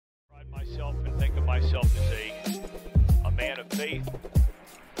think of myself as a man of faith.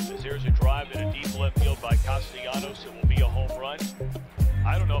 As there's a drive in a deep left field by Castellanos, it will be a home run.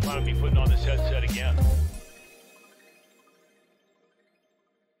 I don't know if I'm going to be putting on this headset again.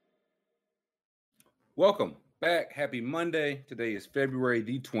 Welcome back. Happy Monday. Today is February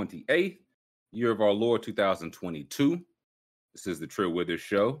the 28th, year of our Lord 2022. This is the Trill Withers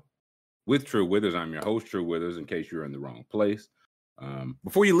Show. With Trill Withers, I'm your host, Trill Withers, in case you're in the wrong place.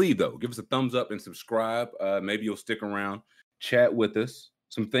 Before you leave, though, give us a thumbs up and subscribe. Maybe you'll stick around, chat with us.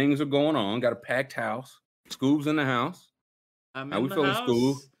 Some things are going on. Got a packed house. Scoob's in the house. How we feeling,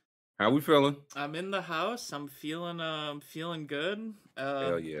 Scoob? How we feeling? I'm in the house. I'm feeling good.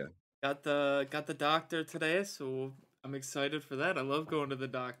 Hell yeah. Got the doctor today, so I'm excited for that. I love going to the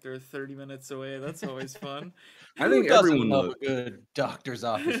doctor 30 minutes away. That's always fun. I think everyone loves a good doctor's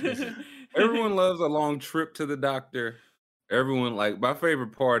office visit. Everyone loves a long trip to the doctor. Everyone, like, my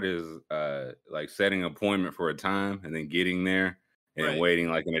favorite part is like setting an appointment for a time and then getting there and waiting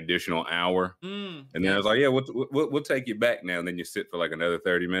like an additional hour. And then I was like, yeah, we'll take you back now. And then you sit for like another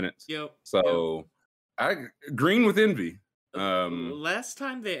 30 minutes. Yep. So I green with envy. Last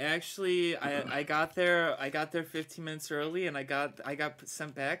time they actually, I got there 15 minutes early, and I got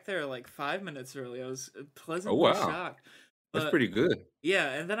sent back there like 5 minutes early. I was pleasantly shocked. That's pretty good. Yeah,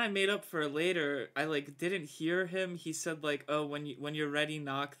 and then I made up for it later. I like didn't hear him. He said like, "Oh, when you're ready,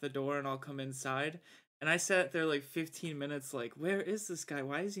 knock the door and I'll come inside." And I sat there like 15 minutes like, where is this guy?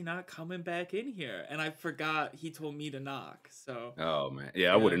 Why is he not coming back in here? And I forgot he told me to knock. So oh man.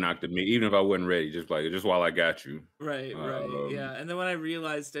 Yeah, I would have knocked at me even if I wasn't ready, just while I got you. Right. Yeah. And then when I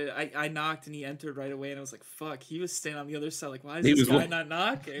realized it, I knocked and he entered right away, and I was like, fuck, he was standing on the other side, like, why is this guy not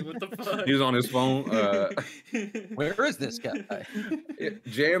knocking? What the fuck? He was on his phone. Where is this guy?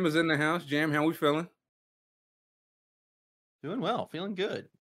 Jam is in the house. Jam, how we feeling? Doing well, feeling good.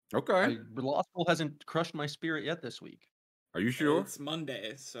 Okay. Law school hasn't crushed my spirit yet this week. Are you sure? It's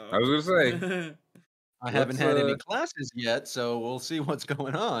Monday, so I was gonna say I haven't had any classes yet, so we'll see what's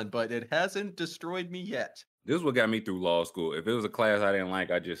going on. But it hasn't destroyed me yet. This is what got me through law school. If it was a class I didn't like,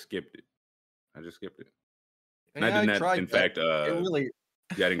 I just skipped it. And I did not. In fact, I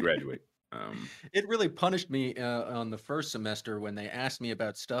didn't graduate. It really punished me on the first semester when they asked me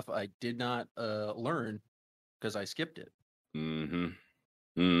about stuff I did not learn because I skipped it.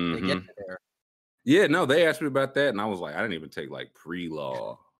 They get there. Yeah, no, they asked me about that, and I was like, I didn't even take like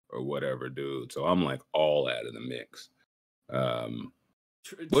pre-law or whatever, dude. So I'm like all out of the mix.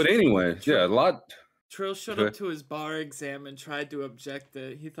 But anyway, yeah, a lot. Trill showed up to his bar exam and tried to object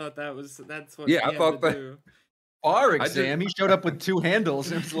it. He thought that's what. Yeah, I thought that. Do. Bar exam. He showed up with two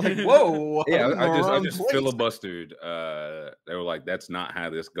handles and it was like, whoa. Yeah, I just filibustered. They were like, that's not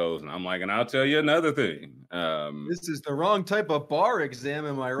how this goes. And I'm like, and I'll tell you another thing. This is the wrong type of bar exam,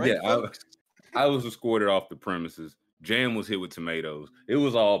 am I right? Yeah, I was escorted off the premises. Jam was hit with tomatoes. It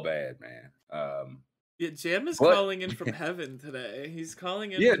was all bad, man. Yeah, Jam is calling in from heaven today. He's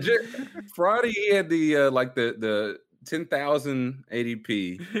calling in. Yeah, Friday he had the like the 10,000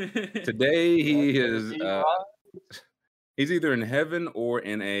 ADP. Today he is he's either in heaven or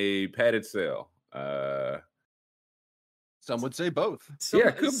in a padded cell. Some would say both. Yeah,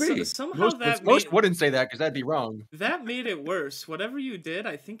 it could be. Somehow most wouldn't say that because that'd be wrong. That made it worse. Whatever you did,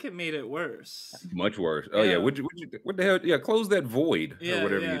 I think it made it worse. Much worse. Oh yeah. What the hell? Yeah, close that void or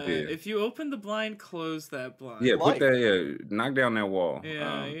whatever you did. If you open the blind, close that blind. Yeah, put that. Yeah, knock down that wall.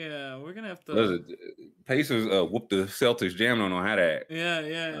 Yeah. We're gonna have to. Pacers whoop the Celtics. Jam don't know how to act. Yeah.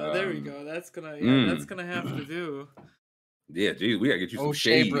 There we go. That's gonna have to do. Yeah, geez, we gotta get you some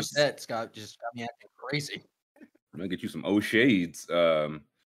O'Shea shades. Brissett just got me acting crazy. I'm gonna get you some O'Shea's.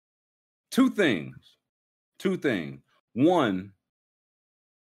 Two things. One,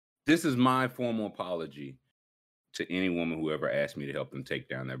 this is my formal apology to any woman who ever asked me to help them take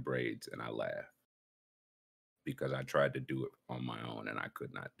down their braids, and I laugh because I tried to do it on my own and I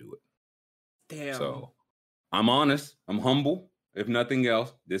could not do it. Damn. So I'm honest. I'm humble. If nothing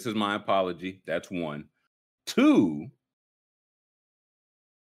else, this is my apology. That's one. Two,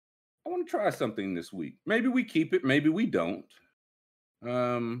 I want to try something this week. Maybe we keep it, maybe we don't.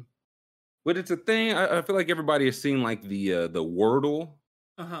 But it's a thing. I feel like everybody has seen like the Wordle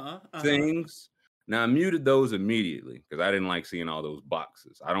things. Now I muted those immediately because I didn't like seeing all those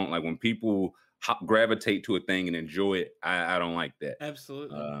boxes. I don't like when people gravitate to a thing and enjoy it. I don't like that.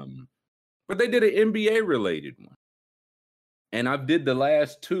 Absolutely. But they did an NBA related one, and I did the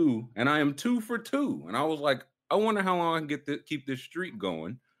last two, and I am 2 for 2. And I was like, I wonder how long I can keep this streak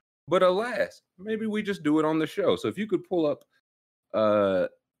going. But alas, maybe we just do it on the show. So if you could pull up the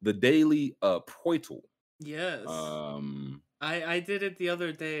daily Poitle. Yes. I did it the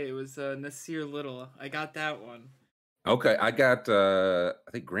other day. It was Nasir Little. I got that one. Okay, I got I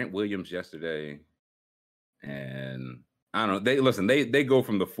think Grant Williams yesterday, and I don't know. They go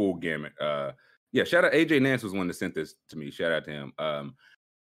from the full gamut. Yeah, shout out AJ Nance was one that sent this to me. Shout out to him.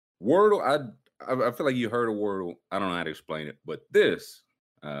 Wordle, I feel like you heard of Wordle. I don't know how to explain it, but this,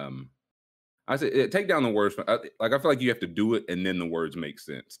 I said take down the words. Like I feel like you have to do it, and then the words make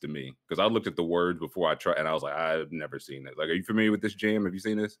sense to me because I looked at the words before I tried, and I was like, I've never seen this. Like, are you familiar with this jam? Have you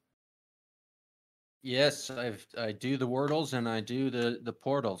seen this? Yes, I do the Wordles and I do the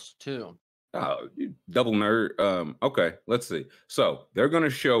portals too. Oh, you double nerd. Okay, let's see. So they're gonna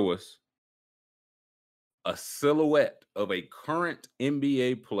show us a silhouette of a current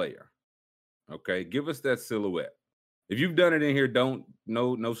NBA player. Okay, give us that silhouette. If you've done it in here, no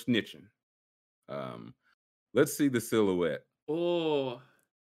snitching. Let's see the silhouette. Oh,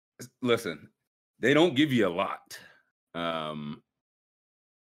 listen, they don't give you a lot. I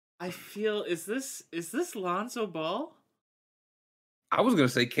feel is this Lonzo Ball? I was gonna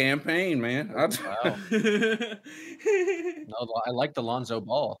say campaign, man. Wow. No, I like the Lonzo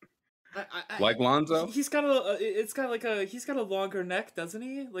Ball. Like Lonzo? He's got he's got a longer neck, doesn't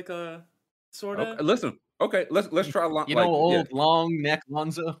he? Like a sort of. Okay, listen. Okay, let's try. Old long neck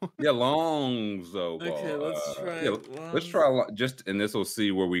Lonzo. Yeah, Lonzo Ball. Okay, let's try. Let's try just, and this will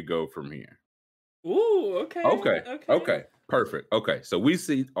see where we go from here. Ooh, okay. Okay. Perfect. Okay, so we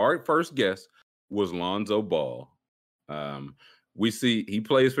see our first guess was Lonzo Ball. We see he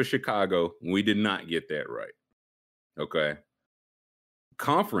plays for Chicago. We did not get that right. Okay.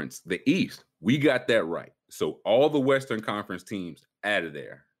 Conference, the East, we got that right. So all the Western Conference teams out of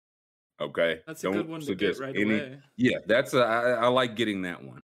there. Okay. That's a good one to get right away. Yeah, that's I like getting that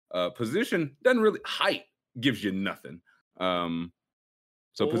one. Position doesn't really, height gives you nothing.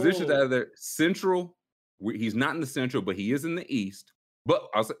 So positions out of there. Central, he's not in the Central, but he is in the East. But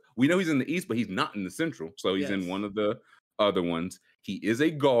we know he's in the East, but he's not in the Central. So he's in one of the other ones. He is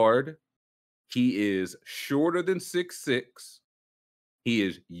a guard. He is shorter than 6'6". He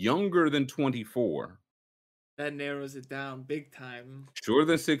is younger than 24. That narrows it down big time. Shorter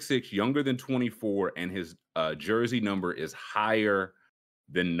than 6'6", younger than 24, and his jersey number is higher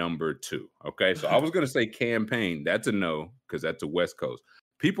than number 2. Okay, so I was going to say campaign. That's a no, because that's a West Coast.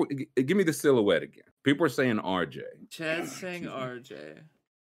 People, give me the silhouette again. People are saying RJ. Chad's saying RJ.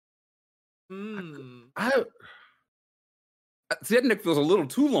 See, that neck feels a little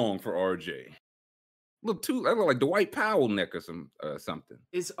too long for RJ. A little too, I look like Dwight Powell neck or something.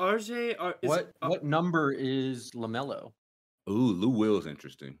 Is RJ? What number is LaMelo? Ooh, Lou Will's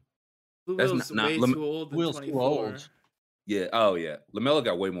interesting. Lou Will's way too old. Will's too old. Yeah. Oh yeah. LaMelo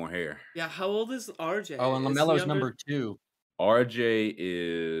got way more hair. Yeah. How old is RJ? Oh, and LaMelo's number 2. RJ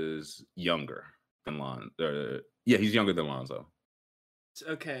is younger than Lonzo. Yeah, he's younger than Lonzo.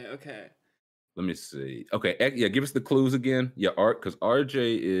 Okay. Let me see. Okay, yeah, give us the clues again. Yeah, because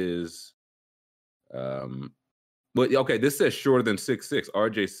RJ is, but okay, this says shorter than 6'6".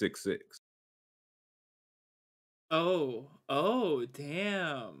 RJ 6'6". Oh,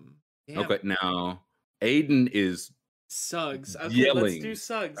 damn. Okay, now Aiden is Suggs. Okay, yelling. Let's do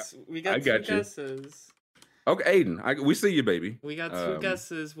Suggs. We got 2 guesses. Okay, Aiden, we see you, baby. We got 2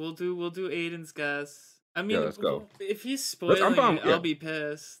 guesses. We'll do Aiden's guess. I mean, let's go. If he's spoiling it, I'll be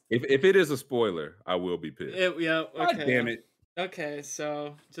pissed. If it is a spoiler, I will be pissed. Yeah. Okay. God damn it. Okay,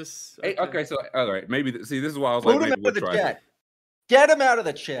 so just. Okay, so all right, maybe. See, this is why I was Put like, him out of the chat. Get him out of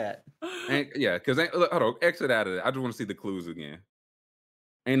the chat. Yeah, because hold on, exit out of it. I just want to see the clues again.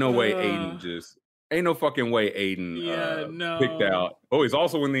 Ain't no way Aiden ain't no fucking way Aiden picked out. Oh, he's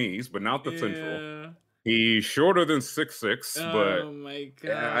also in the East, but not the Central. He's shorter than 6'6", but oh my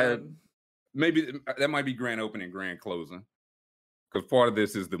god. Maybe that might be grand opening, grand closing. Because part of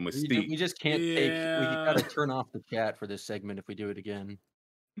this is the mystique. We just can't take. We gotta turn off the chat for this segment if we do it again.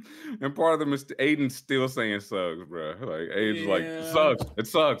 And part of the mistake, Aiden's still saying Suggs, bro. Like Aiden's like Suggs. It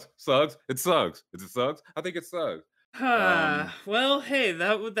sucks. Suggs. It sucks. Is it Suggs? I think it sucks. Well, hey,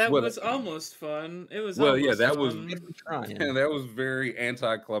 that was almost fun. It was. Well, yeah, that fun. That was very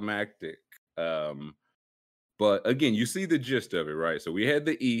anticlimactic. But again, you see the gist of it, right? So we had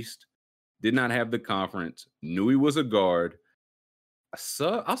the East. Did not have the conference. Knew he was a guard.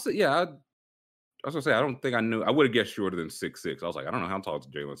 I'll say, yeah. I was gonna say, I don't think I knew. I would have guessed shorter than 6'6". I was like, I don't know how tall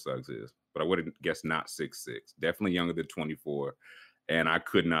Jalen Suggs is, but I would have guessed not 6'6". Definitely younger than 24. And I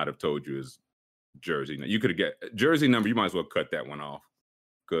could not have told you his jersey. You could have get jersey number. You might as well cut that one off,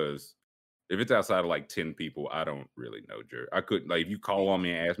 because if it's outside of like 10 people, I don't really know jersey. I couldn't, like, if you call on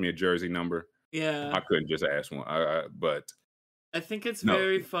me and ask me a jersey number, I couldn't just ask one. But I think it's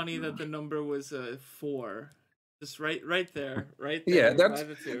very funny that the number was 4. Just right there, right Yeah, there that's by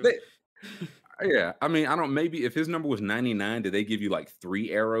the two. yeah. I mean, I don't. Maybe if his number was 99, did they give you like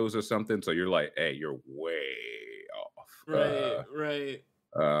 3 arrows or something? So you're like, hey, you're way off. Right.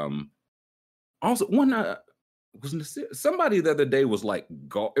 Also, one somebody the other day was like,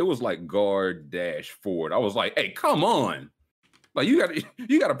 it was like guard dash forward. I was like, hey, come on. Like you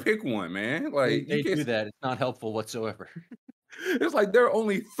gotta pick one, man. Like They you can't do that. It's not helpful whatsoever. It's like there are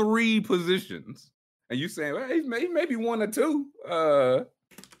only 3 positions, and you saying, well, maybe 1 or 2.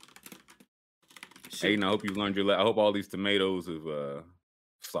 Aiden, I hope you learned your. I hope all these tomatoes have.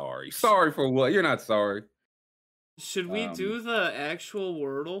 Sorry for what? You're not sorry. Should we do the actual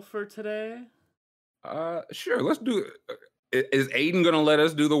Wordle for today? Sure. Let's do it. Is Aiden gonna let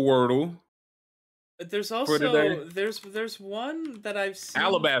us do the Wordle? There's also there's one that I've seen.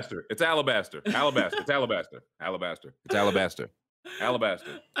 Alabaster. It's alabaster. Alabaster. It's alabaster. Alabaster. It's alabaster.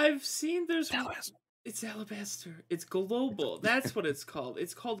 Alabaster. I've seen there's alabaster. It's alabaster. It's global. That's what it's called.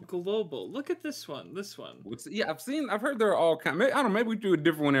 It's called global. Look at this one. This one. Yeah, I've heard there are all kinds. I don't know. Maybe we do a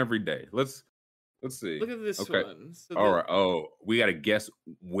different one every day. Let's see. Look at this one. So all right. Oh, we got to guess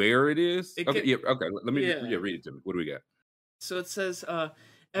where it is. Okay. Yeah. Okay. Let me read it to me. What do we got? So it says,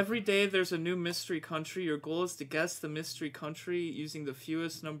 every day there's a new mystery country. Your goal is to guess the mystery country using the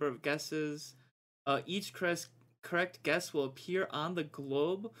fewest number of guesses. Each correct guess will appear on the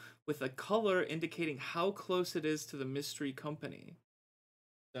globe with a color indicating how close it is to the mystery company.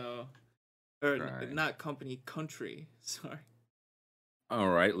 So, not company, country. Sorry. All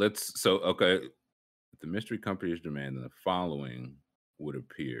right. Okay. If the mystery company is demanding, the following would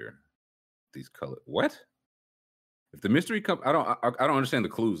appear. These colors. What? If the mystery company, I don't understand the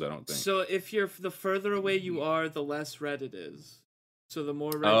clues. I don't think. So if the further away you are, the less red it is. So the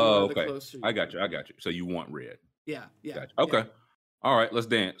more red you are, the closer. I got you. So you want red? Yeah. Gotcha. Okay. Yeah. All right. Let's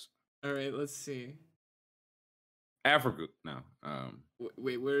dance. All right. Let's see. Africa. No.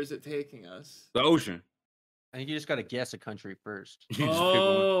 Wait. Where is it taking us? The ocean. I think you just got to guess a country first. Okay.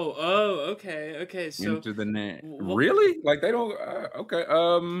 So into the net. Really? Like they don't. Okay.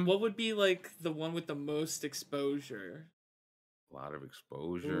 What would be like the one with the most exposure? A lot of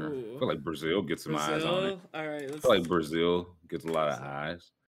exposure. I feel like Brazil gets some eyes on it. All right. I feel like Brazil gets a lot of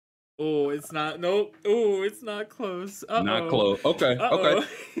eyes. Oh, it's not. Nope. Oh, it's not close. Not close. Okay.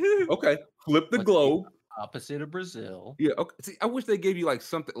 Okay. Flip the globe. Opposite of Brazil. Yeah. Okay. See, I wish they gave you like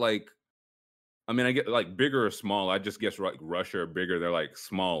something like. I mean, I get like bigger or small. I just guess like Russia or bigger. They're like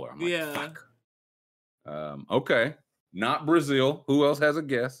smaller. I'm like, fuck. Okay. Not Brazil. Who else has a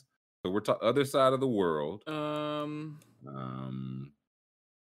guess? So we're other side of the world.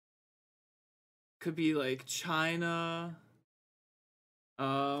 Could be like China.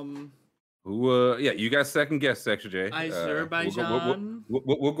 Who? Yeah, you got second guess, Section J. Azerbaijan.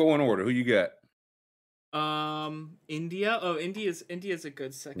 We'll go in order. Who you got? India. Oh, India's a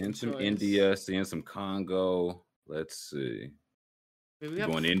good second some choice. India, seeing some Congo. Let's see.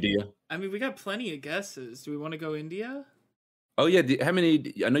 Going India? I mean, we got plenty of guesses. Do we want to go India? Oh yeah. How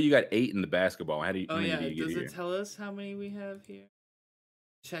many? I know you got 8 in the basketball. How do you? Oh yeah. Does it tell us how many we have here?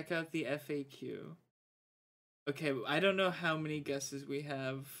 Check out the FAQ. Okay, I don't know how many guesses we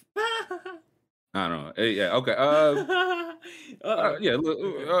have. I don't know. Yeah. Okay. Yeah. Look,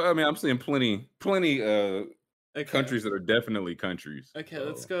 I mean, I'm seeing plenty countries that are definitely countries. Okay, so.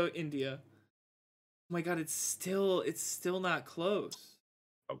 Let's go India. Oh my God, it's still not close.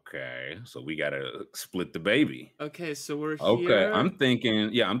 Okay, so we gotta split the baby. Okay, so we're here. Okay, I'm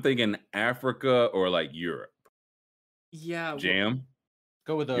thinking Africa or like Europe. Yeah. Jam.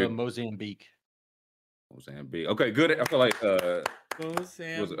 Go with Mozambique. Mozambique. Okay, good. I feel like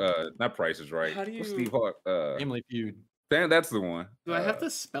Mozambique. Was not Price is Right. How do you? Steve Hawk. Family Feud. That's the one. Do I have to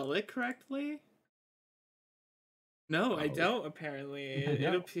spell it correctly? No, I don't. Apparently,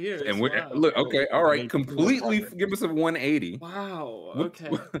 it appears. And we're look. Okay, all right. Completely give us a 180. Wow. Okay.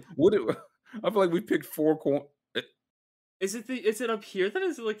 I feel like we picked 4 corners. Is it up here? Then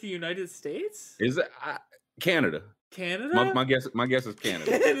is it like the United States? Is it Canada? Canada? My guess is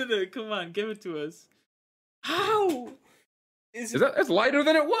Canada. Canada. Come on, give it to us. How? That's lighter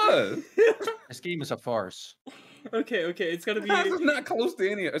than it was. This game is a farce. Okay, it's gotta be. It's not close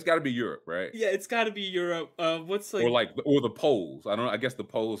to any. It's got to be Europe, right? Yeah, it's got to be Europe. What's like? Or the poles. I don't know. I guess the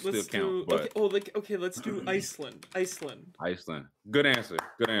poles still count. But okay. Let's do Iceland. Iceland. Good answer.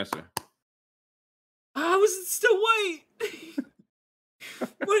 How is it still white?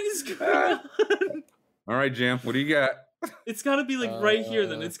 What is going on? All right, Jam. What do you got? It's got to be like right here.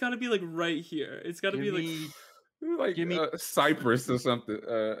 Then it's got to be like right here. It's got to be like Cyprus or something.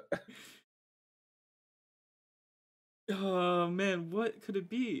 Oh man, what could it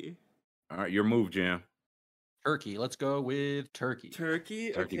be? All right, your move, Jam. Turkey. Let's go with Turkey.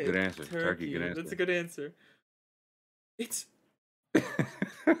 Turkey. Turkey, Okay. good answer. Turkey, good answer. That's a good answer. It's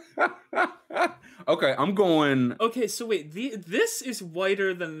okay. I'm going. okay. So wait, this is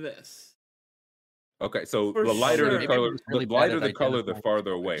whiter than this. Okay, so For the lighter sure. the color, Really the lighter bad at the color, the identifying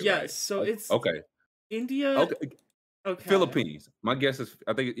farther away. Yes. Right? So it's okay. India. Okay. Okay. Philippines. My guess is.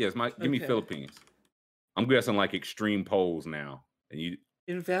 I think yes. Give me Okay. Philippines. I'm guessing like extreme poles now. And you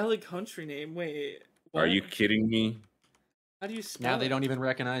Invalid country name. Wait. are you what? kidding me? How do you spell Now they it? don't even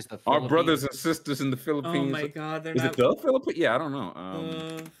recognize the Our Philippines. brothers and sisters in the Oh Philippines. my God, they're is not. it the Philippines? Yeah, I don't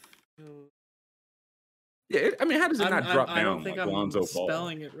know. Yeah, I mean, how does it not drop down? I don't think like I'm Lonzo Ball?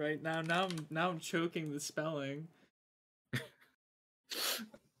 spelling it right now. Now I'm choking the spelling.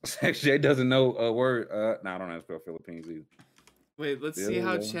 Jay doesn't know a word. No, I don't know how to spell Philippines either. Wait, let's see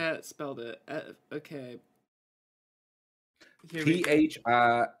how chat spelled it. Okay. Here we go.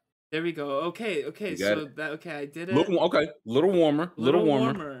 PHI. There we go. Okay. So that I did it. Little warmer. Little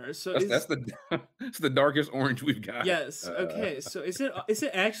warmer. So That's it's the darkest orange we've got. Yes. Okay. So is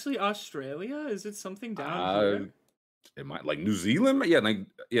it actually Australia? Is it something down here? It might like New Zealand.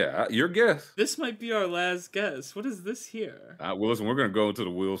 Yeah, your guess. This might be our last guess. What is this here? Well, listen, we're gonna go until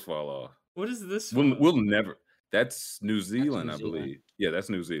the wheels fall off. What is this? We'll never. That's New Zealand, I believe. Yeah, that's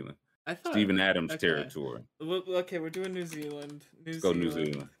New Zealand. I thought Stephen Adams territory. Okay, we're doing New Zealand. Let's go New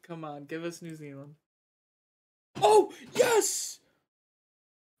Zealand. Come on, give us New Zealand. Oh yes!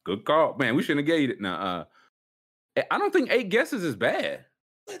 Good call, man. We shouldn't have gave it. Now, I don't think 8 guesses is bad.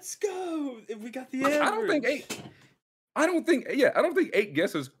 Let's go. We got the average. I don't think 8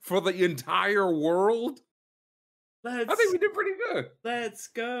 guesses for the entire world. I think we did pretty good. Let's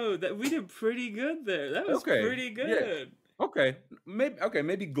go. We did pretty good there. That was pretty good. Yeah. Okay,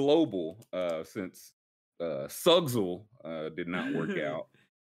 maybe global. Since Suggsel did not work out.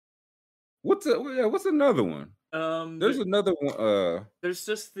 What's another one? There's another one. There's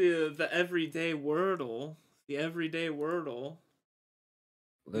just the everyday Wordle. The everyday Wordle.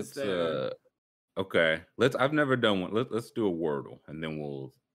 Let's okay. I've never done one. Let's do a Wordle, and then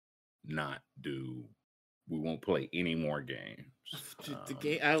we won't play any more games. Dude, the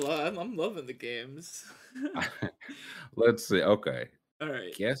game I'm loving the games. Let's see. Okay. All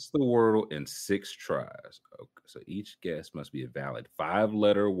right. Guess the Wordle in 6 tries. Okay. So each guess must be a valid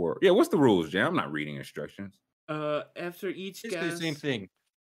 5-letter word. Yeah, what's the rules, Jay? I'm not reading instructions. After each it's guess, the same thing.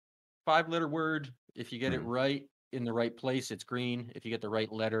 5-letter word. If you get it right in the right place, it's green. If you get the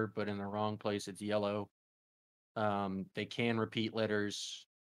right letter but in the wrong place, it's yellow. They can repeat letters,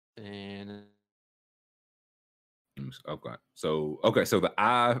 and okay. So the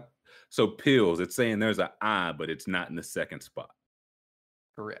I. So pills. It's saying there's an I, but it's not in the second spot.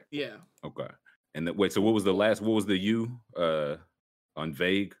 Correct. Yeah. Okay. And wait. So what was the last? What was the U? On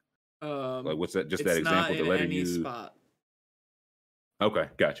vague. Like what's that? Just that example. Not the letter in any U. spot. Okay.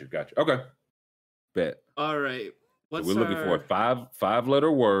 Gotcha. Okay. Bet. All right. So we're looking for a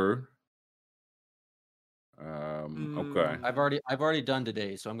 5-letter word. Okay. I've already done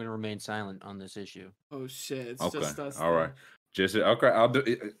today, so I'm going to remain silent on this issue. Oh shit! It's just us. All right. Just okay. I'll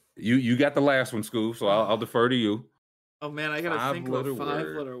do. You got the last one, Scoob. So I'll defer to you. Oh man, I gotta think of a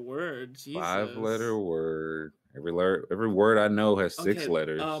 5-letter word. Jesus. 5-letter word. Every word I know has 6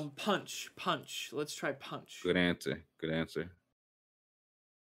 letters. Punch. Let's try punch. Good answer.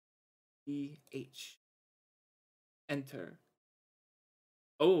 PH. Enter.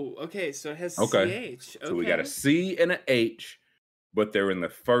 Oh, okay. So it has CH. Okay. So we got a C and an H, but they're in the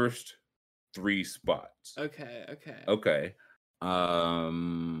first 3 spots. Okay.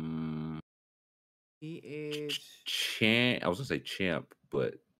 PH. I was gonna say champ,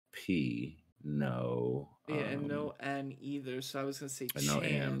 but P. No. Yeah, and no N either. So I was gonna say chant. No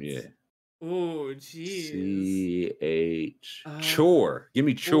M. Yeah. Oh, geez. CH. Chore. Give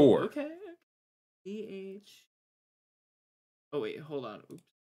me chore. Okay. CH. Oh wait, hold on. Oops.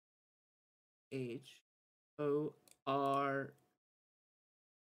 HOR.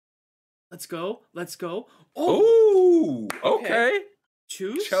 Let's go. Oh, okay.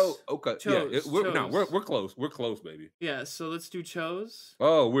 Choose. Okay. Chose. Yeah. We're close. We're close, baby. Yeah. So let's do chose.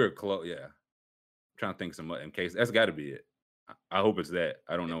 Oh, we're close. Yeah. I'm trying to think some in case that's got to be it. I hope it's that.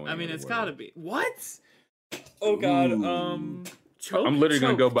 I don't know. I mean, it's got to be. What? Oh God. Choke. I'm literally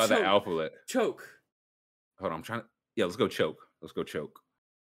gonna go by the alphabet. Choke. Hold on. I'm trying to. Yeah. Let's go choke.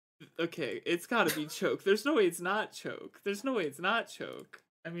 Okay, it's got to be choke. There's no way it's not choke.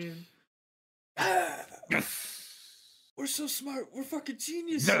 I mean, we're so smart. We're fucking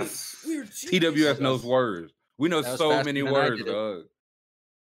geniuses. Yes. We're geniuses. TWS knows words. We know so many words, dog.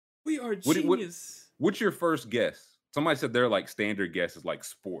 We are genius. What's your first guess? somebody said their like standard guess is like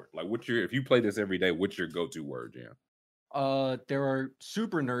sport. Like, if you play this every day, what's your go-to word, Jam? There are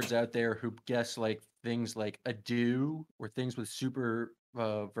super nerds out there who guess like things like a do or things with super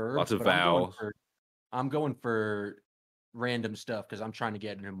verbs. Lots of but vowels. I'm going for random stuff because I'm trying to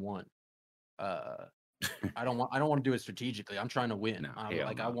get him one. I don't want to do it strategically. I'm trying to win. No,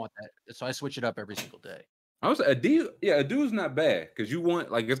 I no. want that. So I switch it up every single day. I was a do. Yeah, a do is not bad because you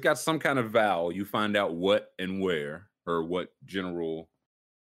want like it's got some kind of vowel. You find out what and where or what general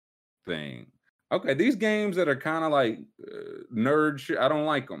thing. Okay, these games that are kind of like nerd shit, I don't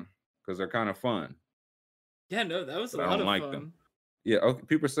like them because they're kind of fun. Yeah, no, that was a But I lot don't of like fun. them. Yeah, okay,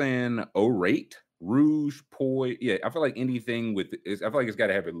 people are saying orate, rouge, poi. Yeah, I feel like anything with I feel like it's got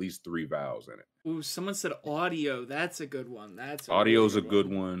to have at least 3 vowels in it. Ooh, someone said audio. That's a good one. That's Audio's a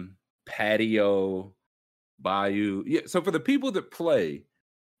good one. Patio, bayou. Yeah, so for the people that play,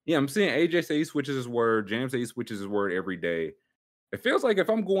 yeah, I'm seeing AJ say he switches his word. James say he switches his word every day. It feels like if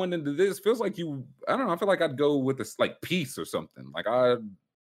I'm going into this, feels like I don't know. I feel like I'd go with this like peace or something. Like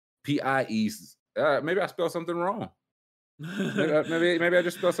PIE. Maybe I spelled something wrong. maybe I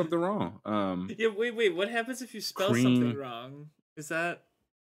just spelled something wrong. Yeah, wait. What happens if you spell something wrong? Is that?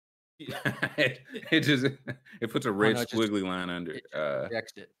 it just puts a red squiggly line under.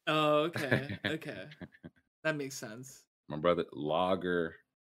 Rejects it. Oh, okay. That makes sense. My brother Lager.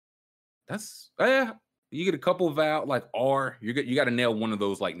 That's you get a couple vowel like R. You got to nail one of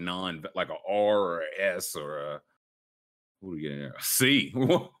those like like a R or a S or a what do you get in there? A C.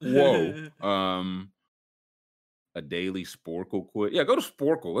 Whoa. A daily Sporkle quiz. Yeah, go to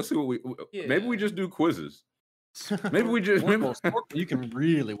Sporkle. Let's see what maybe we just do quizzes. Maybe we just Sporkle, you can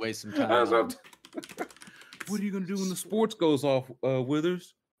really waste some time. What are you gonna do when the sports goes off,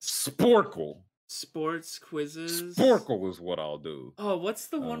 Withers? Sporkle. Sports quizzes. Sporkle is what I'll do. Oh, what's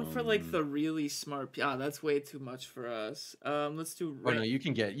the one for like the really smart? That's way too much for us. Let's do. Oh no, you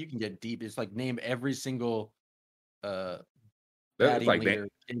can get deep. It's like name every single that's like leader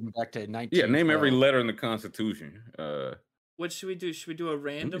back to 19. Yeah, name every letter in the Constitution. What should we do? Should we do a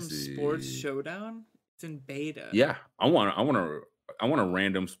random sports showdown? It's in beta. Yeah, I want a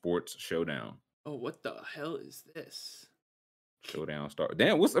random sports showdown. Oh, what the hell is this? Showdown start.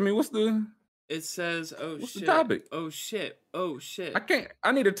 Damn, what's the? It says, "Oh what's shit! The topic? Oh shit! Oh shit!"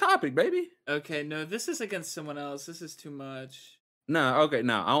 I need a topic, baby. Okay, no, this is against someone else. This is too much. No, okay,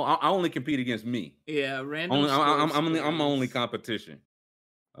 no, I only compete against me. Yeah, random. I'm my only competition.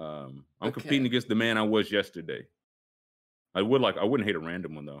 I'm competing against the man I was yesterday. I wouldn't hate a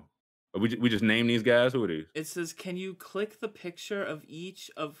random one though. We just name these guys. Who it is? It says, "Can you click the picture of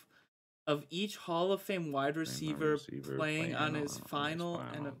each Hall of Fame wide receiver playing on his final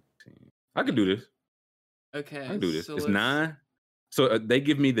and team?" I can do this. Okay, I can do this. So it's 9. So they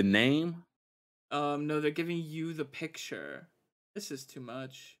give me the name. No, they're giving you the picture. This is too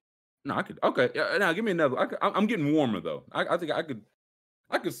much. No, I could. Okay, now give me another. I'm getting warmer though. I think I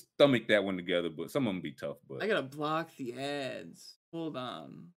could stomach that one together, but some of them be tough. But I gotta block the ads. Hold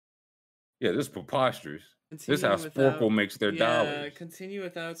on. Yeah, this is preposterous. This is how Sporkle makes their dollars. Continue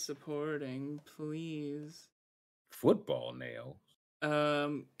without supporting, please. Football nails.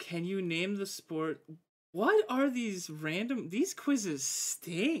 Can you name the sport? What are these random? These quizzes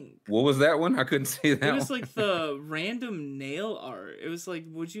stink. What was that one? I couldn't see that. It was like the random nail art. It was like,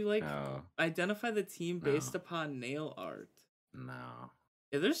 would you identify the team based upon nail art? No.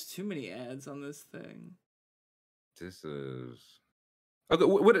 Yeah, there's too many ads on this thing. This is okay.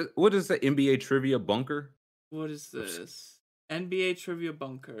 What is the NBA trivia bunker? What is this? NBA trivia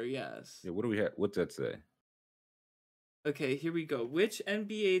bunker. Yes. Yeah. What do we have? What's that say? Okay, here we go. Which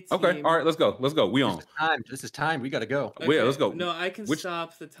NBA team? Okay, all right, let's go. We on. This is time. We gotta go. Okay. Yeah, let's go. No, I can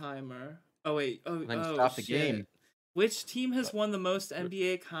stop the timer. Oh wait. Stop the game. Which team has won the most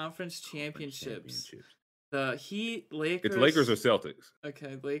NBA conference championships? The Heat, Lakers. It's Lakers or Celtics.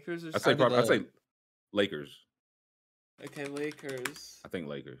 Okay, Lakers or Celtics. I say Lakers. Okay, Lakers. I think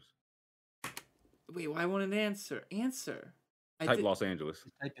Lakers. Wait, why won't it answer? Type Los Angeles.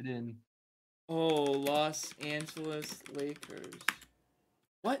 Type it in. Oh, Los Angeles Lakers.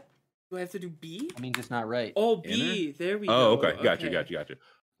 What? Do I have to do B? That means it's not right. Oh, B. Enter? There we go. Oh, okay. Got you.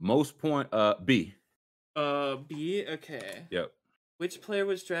 Most point. B. B. Okay. Yep. Which player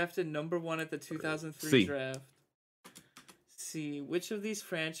was drafted number 1 at the 2003 draft? C. Which of these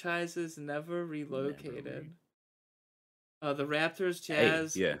franchises never relocated? The Raptors,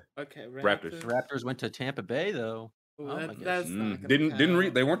 Jazz. Yeah. Okay. Raptors went to Tampa Bay though. That's not didn't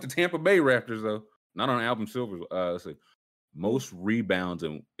read. They weren't the Tampa Bay Raptors though. Not on Album Silver. Let's see. Most rebounds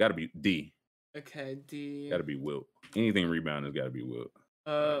and got to be D. Okay, D. Got to be Wilt. Anything rebound has got to be Wilt.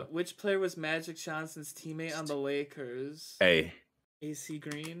 Which player was Magic Johnson's teammate on the Lakers? A. AC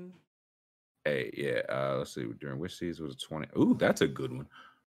Green. A, yeah. Let's see. During which season was it 20? Ooh, that's a good one.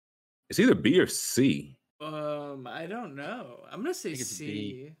 It's either B or C. I don't know. I'm gonna say think it's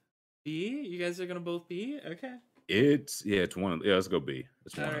C. B. You guys are gonna both B? Okay. It's one of. Yeah, let's go B.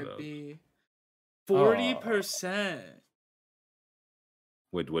 It's one of Alright, those. B. 40%.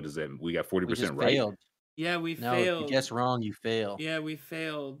 Wait, what is that? We got We just 40% right. failed. Yeah, we No, if you failed. guess wrong, you fail. Yeah, we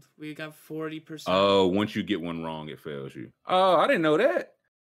failed. We got 40%. Oh, once you get one wrong, it fails you. Oh, I didn't know that.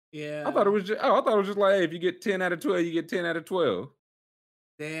 Yeah. I thought it was just. Oh, I thought it was just like, hey, if you get 10 out of 12, you get 10 out of 12.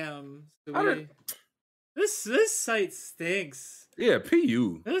 Damn. So I we... didn't- This site stinks. Yeah,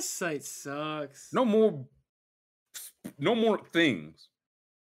 PU. This site sucks. No more things.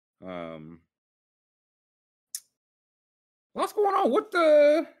 What's going on? What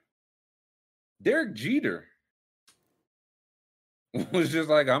the Derek Jeter was just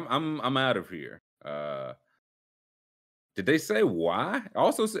like, I'm out of here. Did they say why?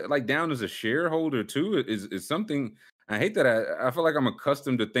 Also said like down as a shareholder too is something. I hate that I feel like I'm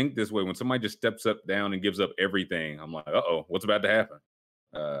accustomed to think this way. When somebody just steps up down and gives up everything, I'm like, uh-oh, what's about to happen?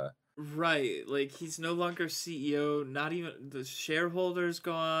 Right, like he's no longer CEO, not even the shareholders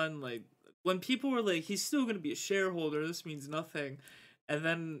gone. Like when people were like, he's still gonna be a shareholder, this means nothing. And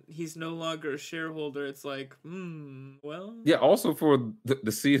then he's no longer a shareholder, it's like, well. Yeah, also for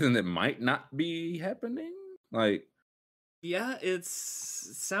the season that might not be happening. Like, yeah, it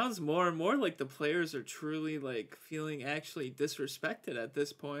sounds more and more like the players are truly like feeling actually disrespected at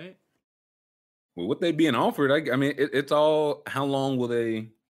this point. well, what they being offered, I mean, it's all how long will they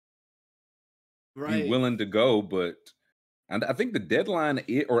be willing to go? But I think the deadline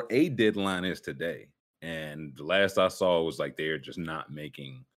or a deadline is today. And the last I saw was like they're just not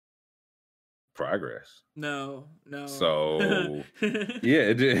making progress. No. So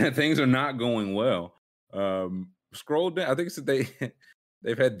yeah, things are not going well. Scroll down. I think it's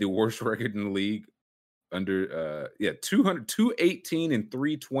they've had the worst record in the league under 218 and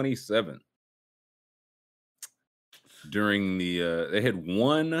 327 during the they had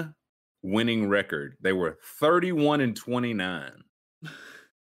one winning record. They were 31 and 29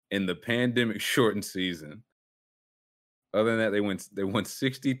 in the pandemic shortened season. Other than that, they won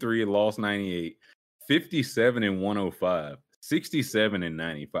 63 and lost 98, 57 and 105, 67 and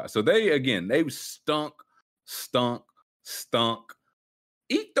 95. So they stunk,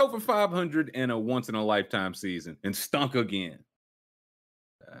 eked over 500 in a once in a lifetime season and stunk again.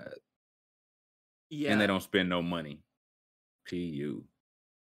 Yeah. And they don't spend no money. PU.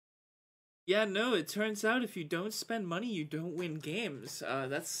 Yeah, no, it turns out if you don't spend money, you don't win games.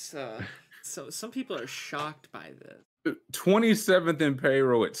 That's so some people are shocked by this. 27th in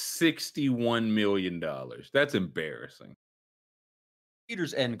payroll at $61 million. That's embarrassing.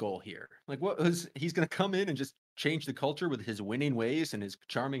 Peter's end goal here. Like, he's going to come in and just change the culture with his winning ways and his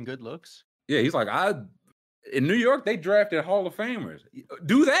charming good looks? Yeah, he's like, in New York, they drafted Hall of Famers.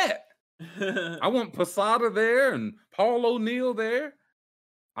 Do that. I want Posada there and Paul O'Neill there.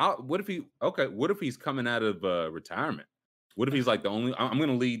 What if he's coming out of retirement? What if he's like I'm going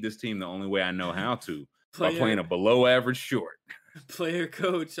to lead this team the only way I know how to by playing a below average short. Player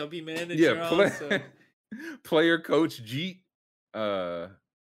coach, I'll be manager. Also. Player coach Jeet.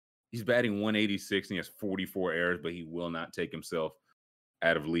 He's batting 186 and he has 44 errors, but he will not take himself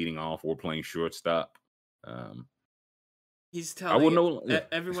out of leading off or playing shortstop. He's telling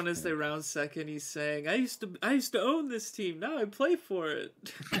everyone as they round second. He's saying, "I used to own this team. Now I play for it."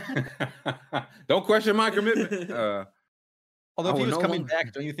 Don't question my commitment. Although if he was coming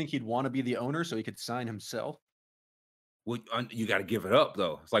back, don't you think he'd want to be the owner so he could sign himself? Well, you got to give it up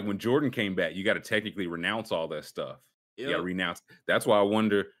though. It's like when Jordan came back, you got to technically renounce all that stuff. Yep. You got to renounce. That's why I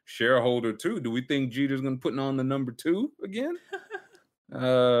wonder, shareholder too. Do we think Jeter's going to put on the number 2 again?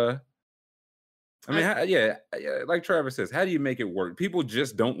 I mean, like Travis says, how do you make it work? People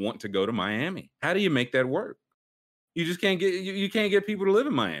just don't want to go to Miami. How do you make that work? You just can't get you can't get people to live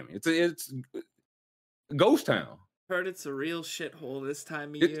in Miami. It's ghost town. Heard it's a real shithole this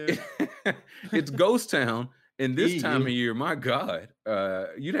time of year. It's ghost town, and this time of year, my God,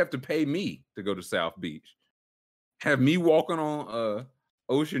 you'd have to pay me to go to South Beach. Have me walking on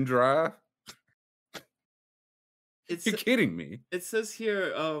Ocean Drive. You're kidding me. It says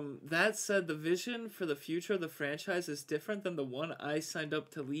here, that said, the vision for the future of the franchise is different than the one I signed up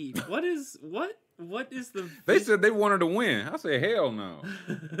to lead. What is the... They said they wanted to win. I said, hell no.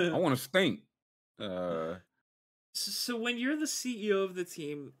 I want to stink. So when you're the CEO of the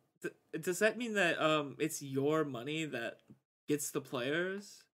team, does that mean that it's your money that gets the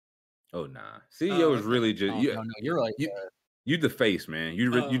players? Oh, nah. CEO is really just... No, you're like You the face, man.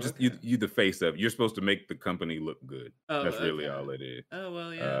 You Oh, just okay. you the face of it. You're supposed to make the company look good. Oh, That's really okay. all it is. Oh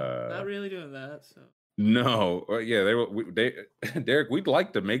well, yeah. Uh, Not really doing that. So. no, yeah, Derek. We'd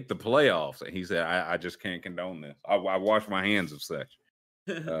like to make the playoffs, and he said, "I just can't condone this. I wash my hands of such."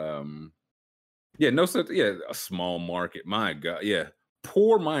 Yeah, no such. Yeah, a small market. My God, yeah,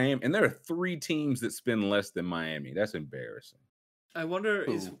 poor Miami, and there are 3 teams that spend less than Miami. That's embarrassing. I wonder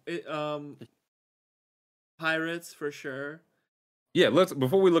is Who? it Pirates for sure. Yeah,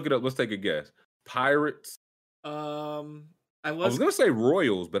 before we look it up, let's take a guess. Pirates. I I was was gonna say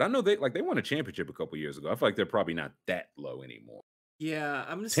Royals, but I know they won a championship a couple years ago. I feel like they're probably not that low anymore. yeah,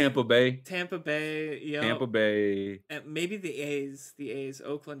 I'm gonna say Tampa Bay, Tampa Bay, yeah, Tampa Bay. and maybe the A's,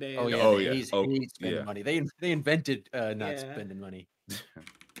 Oakland A's. Oh yeah, Oh, the yeah. A's Oh, hate spending yeah. money. They invented not Yeah. spending money.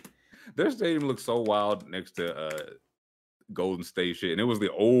 Their stadium looks so wild next to Golden State shit, and it was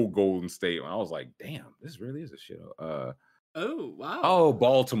the old Golden State. And I was like, damn, this really is a shit. Oh wow. Oh,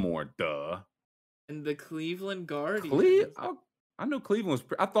 Baltimore, duh. And the Cleveland Guardians. I know Cleveland was.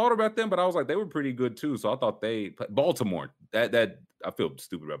 I thought about them, but I was like, they were pretty good too. So I thought Baltimore. That I feel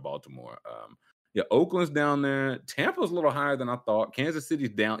stupid about Baltimore. Yeah, Oakland's down there. Tampa's a little higher than I thought. Kansas City's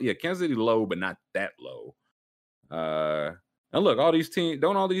down. Yeah, Kansas City low, but not that low. And look, all these teams.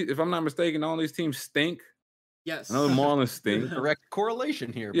 If I'm not mistaken, all these teams stink. Yes. I know the Marlins stink. Direct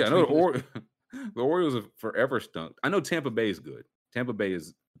correlation here. Yeah, I know between the Orioles have forever stunk. I know Tampa Bay is good. Tampa Bay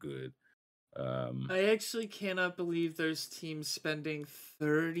is good. I actually cannot believe there's teams spending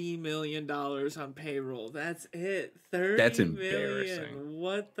 $30 million on payroll. That's it. That's $30 million. embarrassing.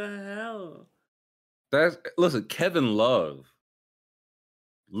 What the hell? Listen, Kevin Love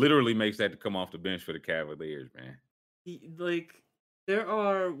literally makes that to come off the bench for the Cavaliers, man. There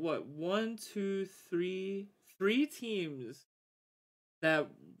are three teams that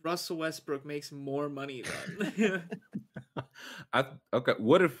Russell Westbrook makes more money than.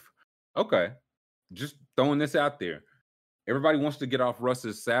 Okay, just throwing this out there. Everybody wants to get off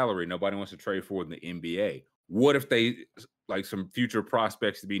Russ's salary. Nobody wants to trade for in the NBA. What if they like some future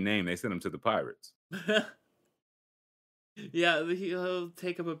prospects to be named? They send them to the Pirates. Yeah, he'll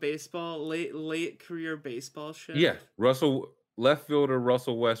take up a baseball late career baseball shift. Yeah, left fielder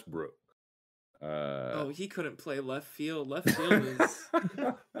Russell Westbrook. He couldn't play left field. Left field is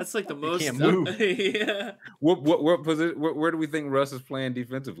that's like the most. Can't move. Yeah. What position? Where do we think Russ is playing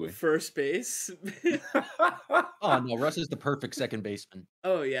defensively? First base. Oh no, Russ is the perfect second baseman.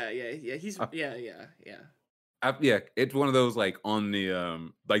 Oh yeah. He's yeah. Yeah, it's one of those like on the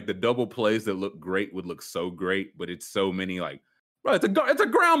like the double plays that look great would look so great, but it's so many like, bro, it's a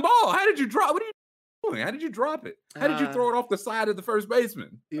ground ball. How did you drop? What are you doing? How did you drop it? How did you throw it off the side of the first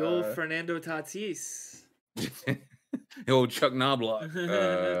baseman? The old Fernando Tatis. The old Chuck Knobloch.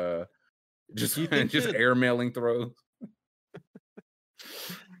 Just airmailing throws.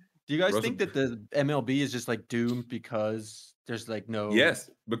 Do you guys think that the MLB is just like doomed because there's like no? Yes,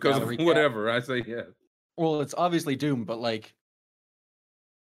 because of whatever. I say yes. Well, it's obviously doomed, but like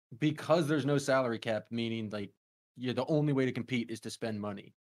because there's no salary cap, meaning like the only way to compete is to spend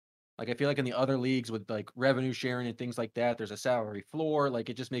money. Like I feel like in the other leagues with like revenue sharing and things like that, there's a salary floor. Like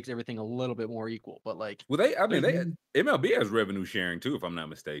it just makes everything a little bit more equal. But like, MLB has revenue sharing too, if I'm not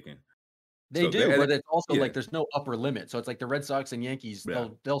mistaken. They do, but it's also like there's no upper limit. So it's like the Red Sox and Yankees,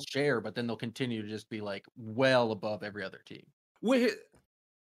 they'll share, but then they'll continue to just be like well above every other team.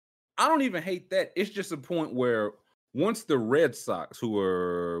 I don't even hate that. It's just a point where once the Red Sox, who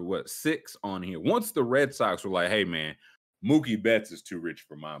are 6 on here, once the Red Sox were like, hey man, Mookie Betts is too rich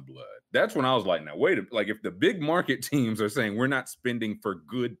for my blood. That's when I was like, now wait, like if the big market teams are saying we're not spending for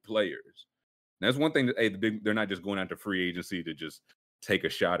good players, that's one thing that they're not just going out to free agency to just take a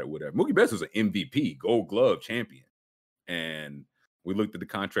shot at whatever. Mookie Betts was an MVP, Gold Glove champion, and we looked at the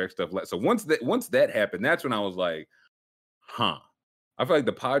contract stuff. So once that happened, that's when I was like, huh. I feel like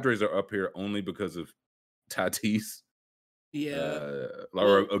the Padres are up here only because of Tatis. Yeah,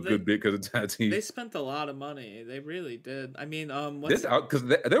 or a good bit because of Tatis. They spent a lot of money. They really did. I mean, because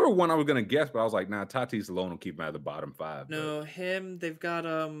they were one I was gonna guess, but I was like, nah, Tatis alone will keep him out of the bottom 5. No, him. They've got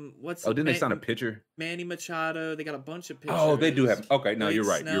didn't they sign a pitcher? Manny Machado. They got a bunch of pitchers. Oh, they do have. Okay, no, you're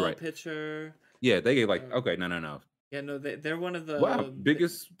right. You're right. Pitcher. Yeah, they gave okay, no. Yeah, no, they're one of the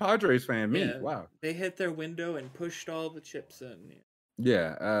biggest Padres fan. Me, wow. They hit their window and pushed all the chips in.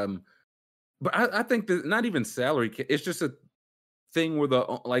 Yeah, but I think that not even salary. It's just a thing where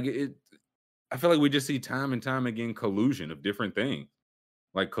I feel like we just see time and time again collusion of different things,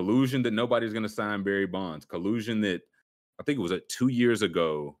 like collusion that nobody's going to sign Barry Bonds. Collusion that I think it was 2 years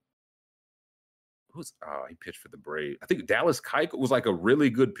ago. he pitched for the Braves. I think Dallas Keuchel was like a really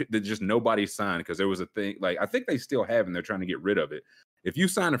good pick that just nobody signed because there was a thing. Like I think they still have, and they're trying to get rid of it. If you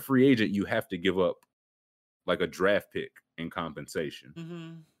sign a free agent, you have to give up like a draft pick in compensation.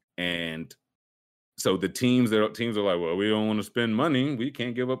 Mm-hmm. And so the teams are like, well, we don't want to spend money. We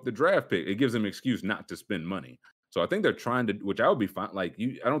can't give up the draft pick. It gives them an excuse not to spend money. So I think they're trying to, which I would be fine. Like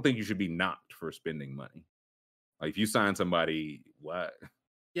I don't think you should be knocked for spending money. Like if you sign somebody, what?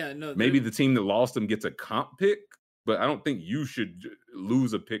 Yeah, no. Maybe the team that lost them gets a comp pick, but I don't think you should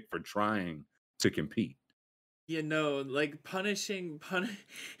lose a pick for trying to compete. Yeah, no, like punishing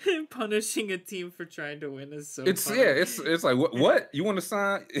a team for trying to win is so. It's funny. it's like what you want to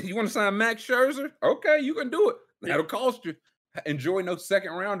sign? You want to sign Max Scherzer? Okay, you can do it. That'll cost you. Enjoy no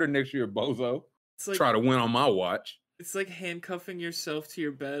second rounder next year, bozo. It's like, try to win on my watch. It's like handcuffing yourself to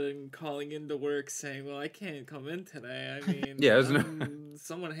your bed and calling into work saying, "Well, I can't come in today." I mean, yeah,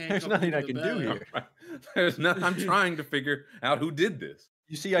 someone handcuffed. There's nothing I can do here. There's nothing. I'm trying to figure out who did this.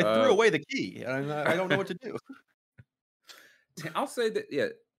 You see, I threw away the key, and I don't know what to do. I'll say that. Yeah,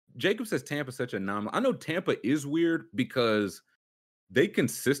 Jacob says Tampa's such a anomaly. I know Tampa is weird because they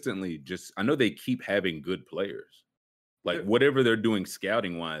consistently just. I know they keep having good players. Like whatever they're doing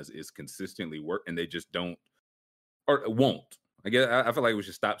scouting wise is consistently work, and they just don't. Or won't. I guess I feel like we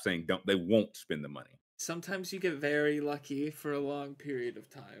should stop saying don't. They won't spend the money. Sometimes you get very lucky for a long period of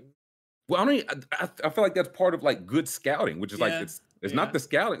time. Well, I feel like that's part of like good scouting, which is like it's not the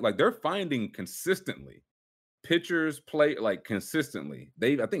scouting. Like they're finding consistently pitchers play like consistently.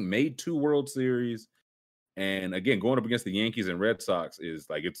 They I think made 2 World Series, and again going up against the Yankees and Red Sox is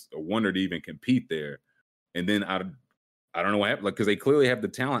like it's a wonder to even compete there. And then I don't know what happened, like because they clearly have the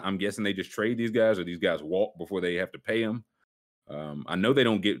talent. I'm guessing they just trade these guys, or these guys walk before they have to pay them. I know they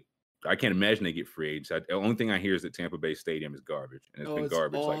don't get. I can't imagine they get free agents. The only thing I hear is that Tampa Bay Stadium is garbage, and it's been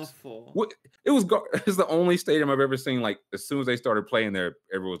garbage. Awful. Like, what? It's the only stadium I've ever seen. Like as soon as they started playing there,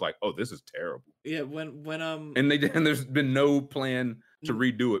 everyone was like, "Oh, this is terrible." Yeah, when and there's been no plan to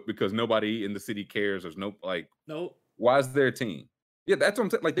redo it because nobody in the city cares. There's no like. Nope. Why is their team? Yeah, that's what I'm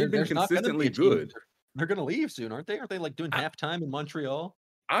saying. Like they've been consistently good. They're going to leave soon, aren't they? Aren't they like doing halftime in Montreal?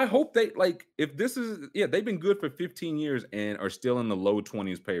 I hope they like if this is they've been good for 15 years and are still in the low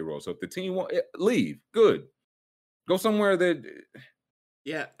 20s payroll. So if the team won't leave, good. Go somewhere that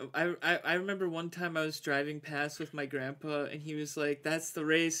Yeah, I remember one time I was driving past with my grandpa and he was like, "That's the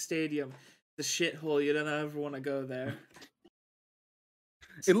Rays Stadium, the shithole. You don't ever want to go there."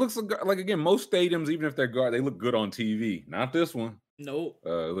 It looks like again, most stadiums, even if they're guard, they look good on TV. Not this one. Nope.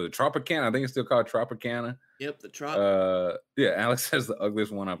 The Tropicana, I think it's still called Tropicana. Yep, the Trop. Yeah, Alex says the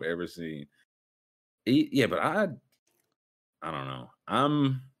ugliest one I've ever seen. Yeah, but I don't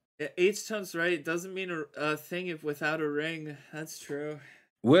know. H-Tone's right. It doesn't mean a thing if without a ring. That's true.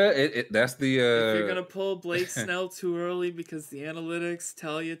 Well, that's the. If you're gonna pull Blake Snell too early because the analytics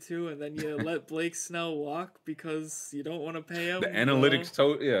tell you to, and then you let Blake Snell walk because you don't want to pay him. The analytics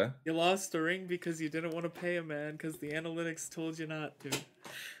told, yeah. You lost the ring because you didn't want to pay him, man, because the analytics told you not to.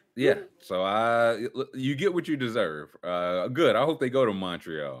 Yeah, so you get what you deserve. Good. I hope they go to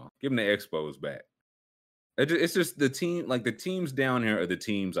Montreal. Give them the Expos back. It's just the team, like the teams down here are the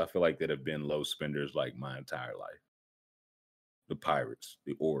teams I feel like that have been low spenders like my entire life. The Pirates,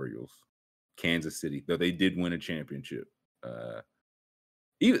 the Orioles, Kansas City, though they did win a championship.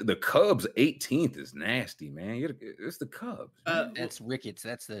 Even the Cubs 18th is nasty, man. It's the Cubs. That's Ricketts.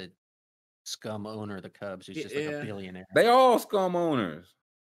 That's the scum owner of the Cubs. He's just like a billionaire. They all scum owners.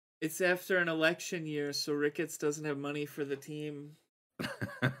 It's after an election year, so Ricketts doesn't have money for the team.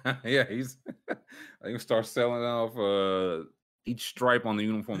 Yeah, he's. I think start selling off. Each stripe on the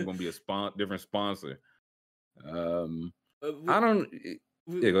uniform is going to be a different sponsor. I don't.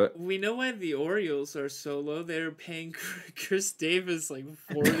 We know why the Orioles are so low. They're paying Chris Davis like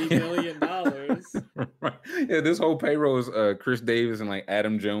 $40 million. Right. Yeah, this whole payroll is Chris Davis and like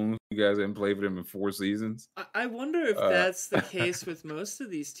Adam Jones. You guys haven't played for them in 4 seasons. I wonder if that's the case with most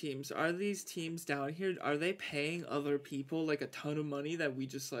of these teams. Are these teams down here? Are they paying other people like a ton of money that we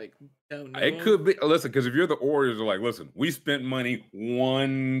just like don't know? It could be. Listen, because if you're the Orioles, are like, listen, we spent money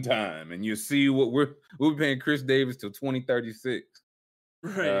one time, and you see what we'll be paying Chris Davis till 2036.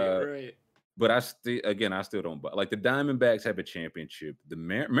 Right. But I still don't. But like the Diamondbacks have a championship. The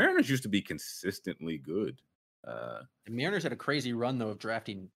Mariners used to be consistently good. The Mariners had a crazy run though of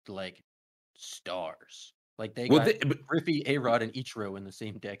drafting like stars. Like they got Griffey, A-Rod, and Ichiro in the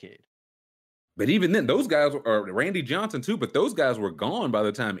same decade. But even then, those guys are Randy Johnson too. But those guys were gone by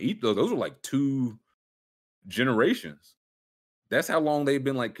the time those were like 2 generations. That's how long they've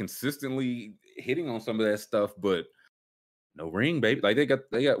been like consistently hitting on some of that stuff. But No ring, baby. Like they got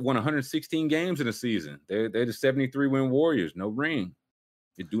won 116 games in a season. They're the 73-win Warriors. No ring.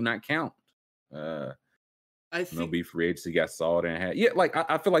 It do not count. I think MLB free agency got solid and had. Yeah, like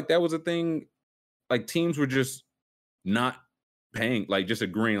I feel like that was a thing. Like teams were just not paying, like just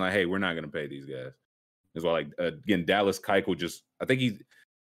agreeing, like, hey, we're not going to pay these guys. That's why, like, again, Dallas Keuchel just, I think he's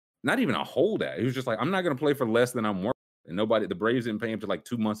not even a holdout. He was just like, I'm not going to play for less than I'm worth. And the Braves didn't pay him to like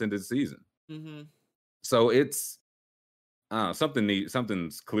 2 months into the season. Mm-hmm. So it's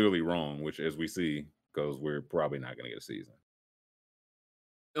something's clearly wrong, which as we see, because we're probably not going to get a season.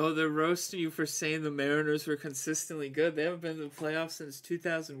 Oh, they're roasting you for saying the Mariners were consistently good. They haven't been to the playoffs since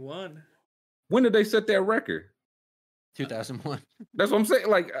 2001. When did they set that record? 2001. That's what I'm saying.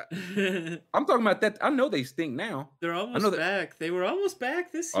 Like, I'm talking about that. I know they stink now. They're almost back. They were almost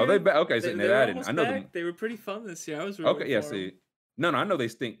back this year. Oh, they back? Okay, so I know them. They were pretty fun this year. I was really okay. Yeah, see, no, I know they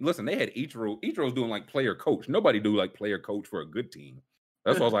stink. Listen, they had Ichiro. Ichiro's doing like player coach. Nobody do like player coach for a good team.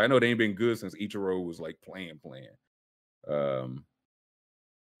 That's why I was like, I know they ain't been good since Ichiro was like playing.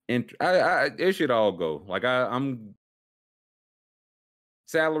 And it should all go. Like I'm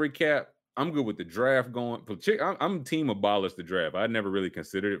salary cap. I'm good with the draft going. I'm team abolish the draft. I never really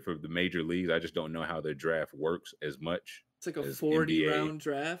considered it for the major leagues. I just don't know how their draft works as much. It's like a 40-round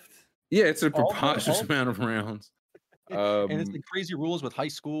draft. Yeah, it's a preposterous amount of rounds. And it's like crazy rules with high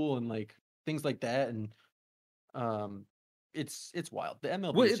school and like things like that. And it's wild. The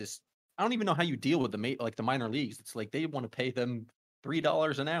MLB is just, I don't even know how you deal with the minor leagues. It's like they want to pay them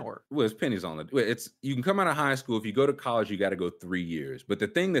 $3 an hour. Well, it's pennies on it. You can come out of high school. If you go to college, you got to go 3 years. But the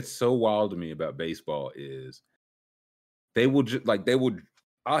thing that's so wild to me about baseball is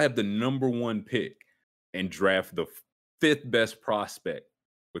I'll have the number 1 pick and draft the 5th best prospect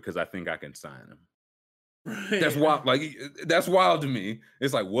because I think I can sign him. Right. That's wild. Like, that's wild to me.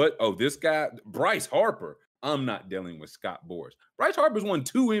 It's like, what? Oh, this guy, Bryce Harper. I'm not dealing with Scott Boras. Bryce Harper's won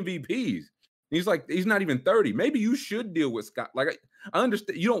 2 MVPs. He's not even 30. Maybe you should deal with Scott. Like, I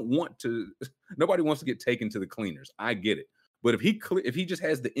understand you don't want to. Nobody wants to get taken to the cleaners. I get it. But if he just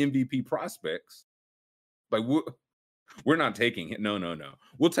has the MVP prospects, like we're not taking it. No.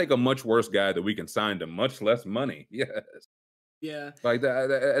 We'll take a much worse guy that we can sign to much less money. Yes. Yeah. Like that.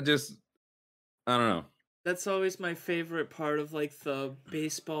 I don't know. That's always my favorite part of like the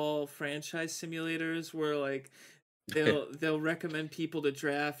baseball franchise simulators, where like they'll recommend people to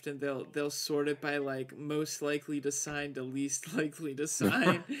draft and they'll sort it by like most likely to sign to least likely to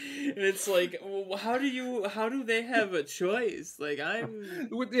sign. And it's like, well, how do they have a choice? Like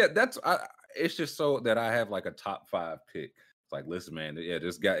it's just so that I have like a top 5 pick. It's like, listen, man, yeah,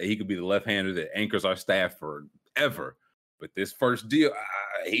 this guy, he could be the left-hander that anchors our staff forever. But this first deal,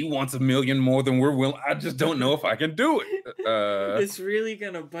 he wants $1 million more than we're willing. I just don't know if I can do it. It's really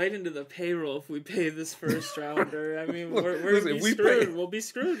gonna bite into the payroll if we pay this first rounder. I mean, we'll be screwed.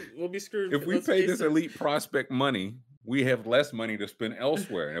 We'll be screwed. If we pay this elite prospect money, we have less money to spend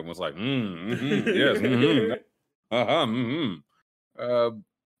elsewhere. And everyone's like, yes,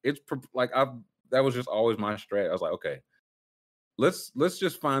 it's like that was just always my strat. I was like, okay, let's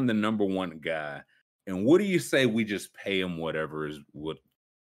just find the number 1 guy. And what do you say we just pay him whatever is what?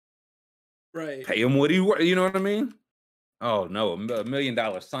 Right. Pay him what you know what I mean? Oh no, $1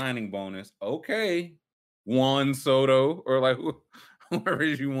 million signing bonus. Okay, Juan Soto or like whoever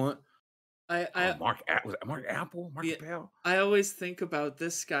you want. Mark Apple. I always think about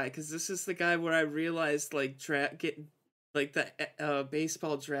this guy because this is the guy where I realized like the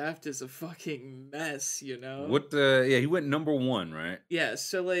baseball draft is a fucking mess, you know? He went number 1, right? Yeah,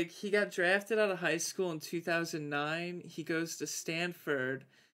 so like he got drafted out of high school in 2009. He goes to Stanford,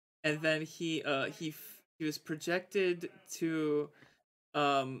 and then he was projected to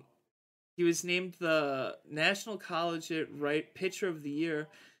he was named the National Collegiate Pitcher of the Year,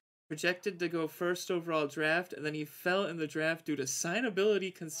 projected to go 1st overall draft, and then he fell in the draft due to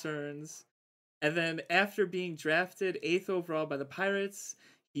signability concerns. And then after being drafted 8th overall by the Pirates,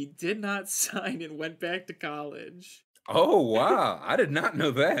 he did not sign and went back to college. Oh, wow. I did not know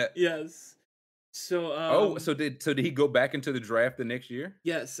that. Yes. So so did he go back into the draft the next year?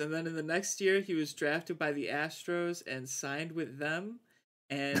 Yes, and then in the next year he was drafted by the Astros and signed with them.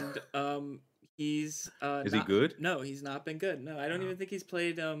 And he's Is he good? No, he's not been good. No, I don't even think he's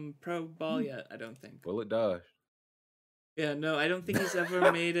played pro ball yet, I don't think. Bullet dodged. Yeah, no, I don't think he's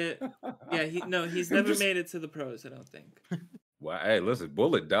ever made it. Yeah, he's never made it to the pros, I don't think. Wow, hey, listen,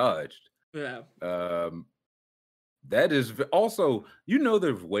 bullet dodged. Yeah. That is also,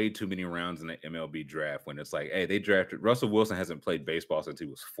 there's way too many rounds in the MLB draft when it's like, hey, they drafted Russell Wilson hasn't played baseball since he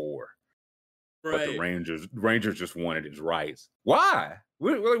was 4. Right. But the Rangers just wanted his rights. Why?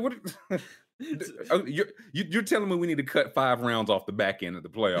 What You're telling me we need to cut 5 rounds off the back end of the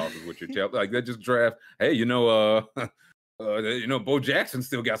playoffs is what you're telling. Like they just draft. Hey, Bo Jackson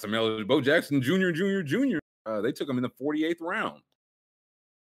still got some eligibility. Bo Jackson Jr. They took him in the 48th round.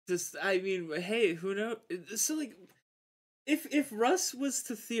 Hey, who knows? So like, if Russ was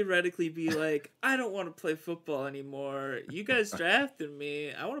to theoretically be like, I don't want to play football anymore. You guys drafted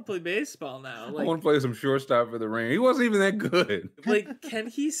me. I want to play baseball now. Like, I want to play some shortstop for the Rangers. He wasn't even that good. Like, can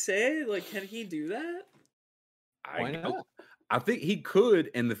he can he do that? Why not? I think he could,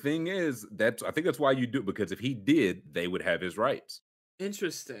 and the thing is, I think that's why you do it, because if he did, they would have his rights.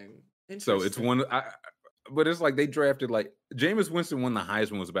 Interesting. So it's but it's like they drafted like Jameis Winston won the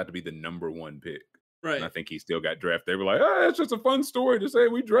Heisman, was about to be the #1 pick. Right. And I think he still got drafted. They were like, it's just a fun story to say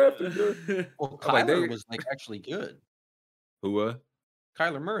we drafted him. Well, Kyler was like actually good. Who was?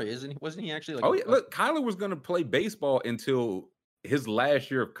 Kyler Murray, wasn't he actually like? Oh yeah, look, Kyler was gonna play baseball until his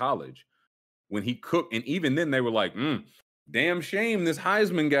last year of college when he cooked, and even then they were like, damn shame this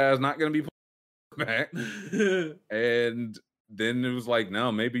Heisman guy is not gonna be back. And then it was like,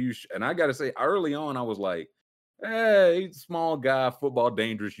 no, maybe you should. And I gotta say, early on, I was like, hey, small guy, football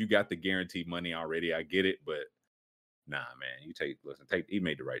dangerous. You got the guaranteed money already. I get it, but nah, man. He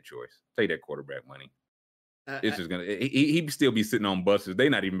made the right choice. Take that quarterback money. It's just gonna. He'd still be sitting on buses. They're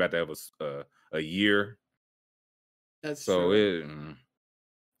not even about to have a year. That's so. True.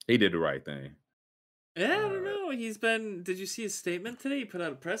 He did the right thing. Yeah, I don't know. He's been. Did you see his statement today? He put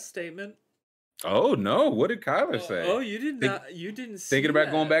out a press statement. Oh no! What did Kyler say? Oh, you did not. You didn't see thinking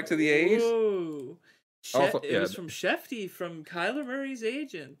about going back to the A's. Whoa. It was from Shefty, from Kyler Murray's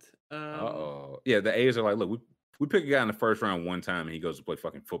agent. Yeah, the A's are like, look, we pick a guy in the first round one time, and he goes to play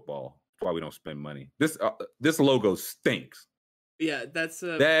fucking football. That's why we don't spend money. This logo stinks. Yeah, that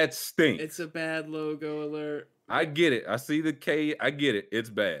stinks. It's a bad logo alert. I get it. I see the K. I get it.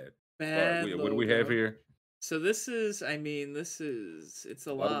 It's bad. Bad. What do we have here? So it's a lot. It's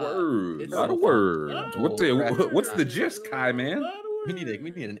a lot of words. What's the gist, Kai, man? We need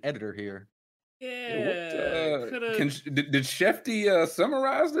an editor here. Yeah. Did Shefty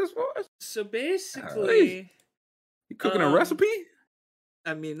summarize this for us? So basically, you cooking a recipe?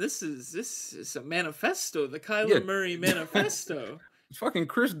 I mean, this is a manifesto, the Kyler Murray manifesto. Fucking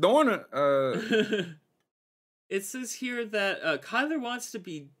Chris Dorner. It says here that Kyler wants to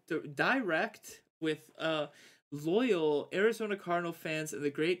be direct with loyal Arizona Cardinal fans and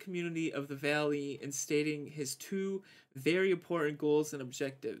the great community of the Valley in stating his 2 very important goals and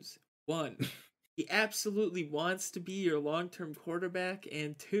objectives. 1, he absolutely wants to be your long-term quarterback,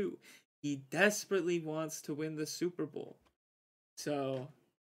 and 2, he desperately wants to win the Super Bowl. So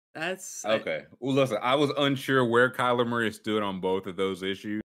that's okay. Well, listen, I was unsure where Kyler Murray stood on both of those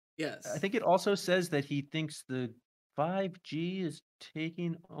issues. Yes. I think it also says that he thinks the 5G is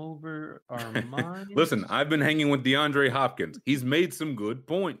taking over our minds. Listen, I've been hanging with DeAndre Hopkins. He's made some good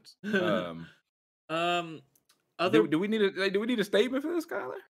points. Do we need a statement for this,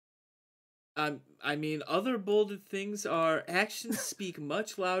 Kyler? I mean, other bolded things are actions speak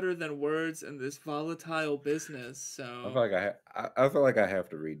much louder than words in this volatile business. So I feel like I have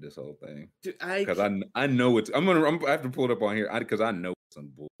to read this whole thing because I know it's. I have to pull it up on here because I know it's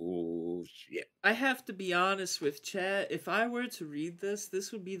some bullshit. I have to be honest with chat. If I were to read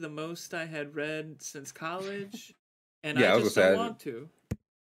this would be the most I had read since college, and I just don't want to.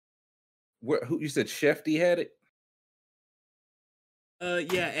 Who you said Shefty had it?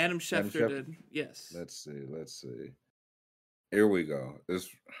 Yeah, Adam Schefter did. Yes. Let's see. Here we go. Oh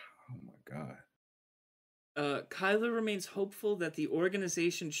my God. Kyler remains hopeful that the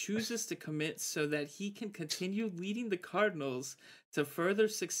organization chooses to commit so that he can continue leading the Cardinals to further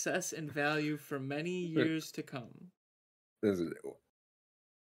success and value for many years to come.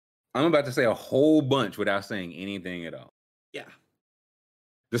 I'm about to say a whole bunch without saying anything at all. Yeah.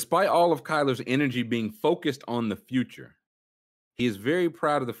 Despite all of Kyler's energy being focused on the future, he is very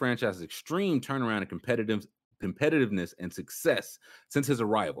proud of the franchise's extreme turnaround and competitiveness and success since his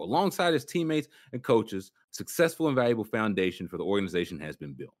arrival. Alongside his teammates and coaches, a successful and valuable foundation for the organization has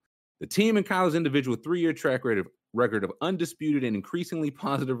been built. The team and Kyler's individual 3-year track record of undisputed and increasingly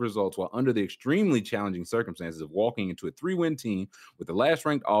positive results while under the extremely challenging circumstances of walking into a 3-win team with the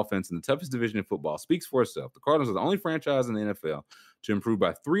last-ranked offense in the toughest division in football speaks for itself. The Cardinals are the only franchise in the NFL to improve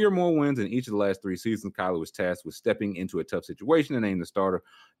by 3 or more wins in each of the last 3 seasons. Kyler was tasked with stepping into a tough situation and named the starter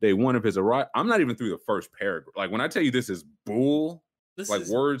day 1 of his arrival. I'm not even through the first paragraph. Like, when I tell you this is bull,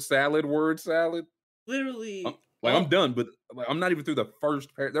 word salad. Literally. I'm done, but I'm not even through the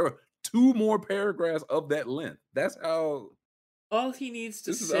first paragraph. There are 2 more paragraphs of that length. That's how All he needs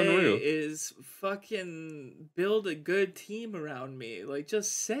to This is say unreal. is fucking build a good team around me. Like,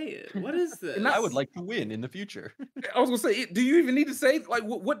 just say it. What is this? And I would like to win in the future. I was gonna say, do you even need to say like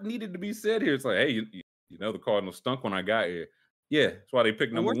what needed to be said here? It's like, hey, you know, the Cardinals stunk when I got here. Yeah, that's why they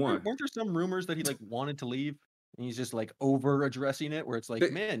picked number one. Weren't there some rumors that he like wanted to leave and he's just like over addressing it? Where it's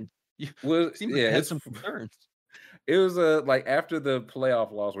like, man, you seem like you had some concerns. It was like after the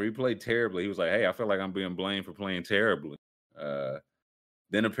playoff loss where he played terribly. He was like, hey, I feel like I'm being blamed for playing terribly.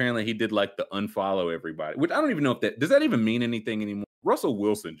 Then apparently he did like the unfollow everybody, which I don't even know if does that even mean anything anymore. Russell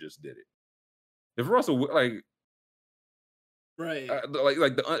Wilson just did it. If Russell like right,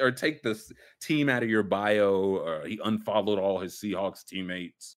 or take the team out of your bio, or he unfollowed all his Seahawks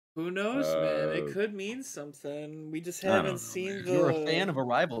teammates. Who knows, man? It could mean something. We just I don't haven't know, seen man. the. If you're a fan of a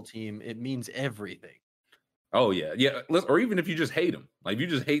rival team, it means everything. Oh yeah, yeah. Or even if you just hate him, like if you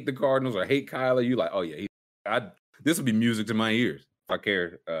just hate the Cardinals or hate Kyler, you like, oh yeah, this would be music to my ears if I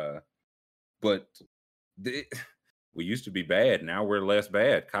cared. But we used to be bad. Now we're less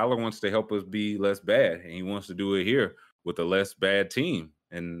bad. Kyler wants to help us be less bad, and he wants to do it here with a less bad team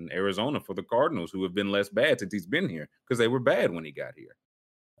in Arizona for the Cardinals, who have been less bad since he's been here because they were bad when he got here,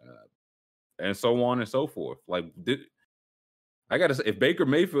 and so on and so forth. Like, I gotta say, if Baker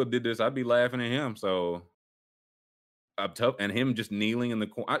Mayfield did this, I'd be laughing at him. So. Up tough, and him just kneeling in the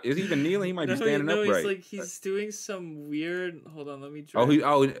corner. Is he even kneeling? He might be standing upright. He's doing some weird. Hold on, let me. I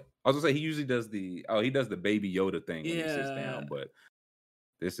was gonna say he usually does the Baby Yoda thing when he sits down, but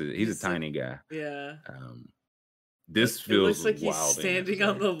he's a tiny guy. Yeah. This it feels looks like wild. He's standing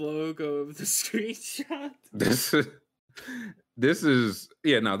on the logo of the screenshot. This is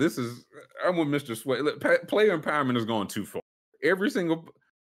I'm with Mr. Sweat. Look, player empowerment is going too far. Every single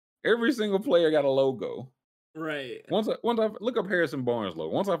player got a logo. Right. Once I look up Harrison Barnes'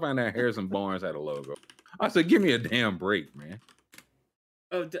 logo. Once I find out Harrison Barnes had a logo, I said, "Give me a damn break, man."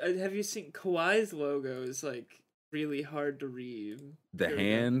 Oh, have you seen Kawhi's logo? Is like really hard to read. The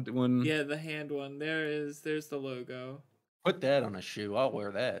hand one. Yeah, the hand one. There's the logo. Put that on a shoe. I'll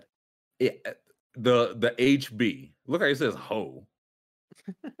wear that. Yeah, the HB. Look how it says "ho."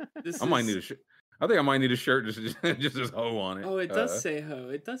 Might need a shirt. I think I might need a shirt just as "ho" on it. Oh, it does say "ho."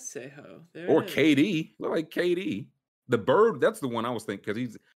 It does say "ho." Or KD. Look like KD. The bird. That's the one I was thinking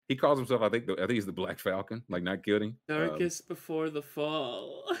because he calls himself. I think he's the Black Falcon. Like, not kidding. Darkest before the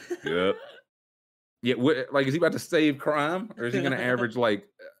fall. Yep. Yeah. Like, is he about to save crime, or is he going to average like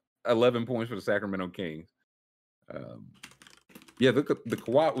 11 points for the Sacramento Kings? Yeah. Look at the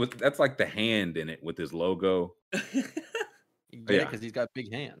Kawhi. That's like the hand in it with his logo. Yeah, because he's got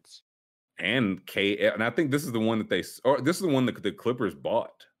big hands. And I think this is the one that this is the one that the Clippers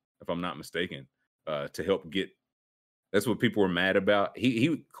bought, if I'm not mistaken, to help get. That's what people were mad about.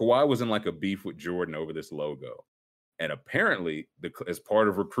 Kawhi was in like a beef with Jordan over this logo, and apparently, as part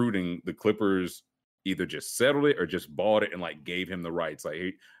of recruiting, the Clippers either just settled it or just bought it and like gave him the rights. Like,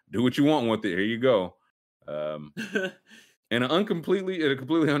 hey, do what you want with it. Here you go. And a completely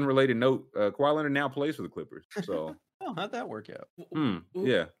unrelated note, Kawhi Leonard now plays for the Clippers. So. Oh, how'd that work out?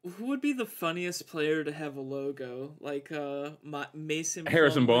 Yeah. Who would be the funniest player to have a logo? Like Mason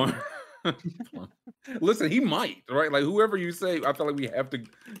Harrison Plumlee? Barnes. Listen, he might, right? Like, whoever you say, I feel like we have to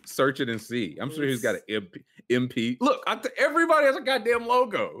search it and see. I'm sure he's got an MP. Look, everybody has a goddamn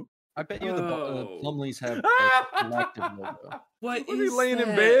logo. I bet you the Plumlees have a collective logo. What Was is he laying that?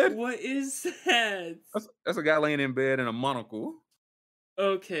 in bed? What is that? That's a guy laying in bed in a monocle.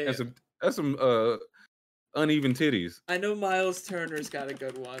 Okay. That's some uneven titties. I know Miles Turner's got a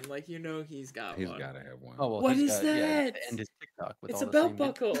good one. Like, he's got one. He's got to have one. Oh, well, what is that? that? And his TikTok with It's all a the belt same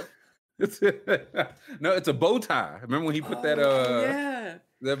buckle. No, it's a bow tie. Remember when he put that? Yeah.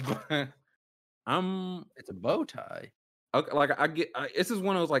 It's a bow tie. Okay, like this is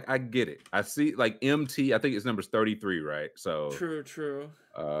one of those, like, I get it. I see, like, MT. I think it's numbers 33, right? So True.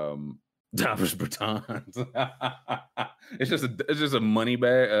 Dollars batons. It's just a money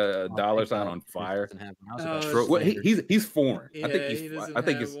bag, dollar sign on fire. He's foreign. Yeah, I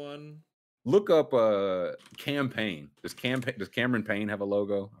think he's one. Look up Campaign. Does Cameron Payne have a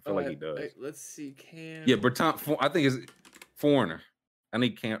logo? I feel like he does. Let's see. Yeah, Breton. I think it's foreigner. I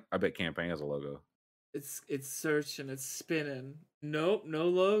bet Campaign has a logo. It's searching. It's spinning. Nope, no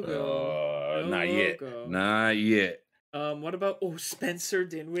logo. Not logo. Yet. Not yet. What about Spencer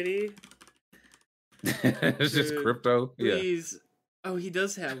Dinwiddie? It's just crypto. Please. Yeah. Oh, he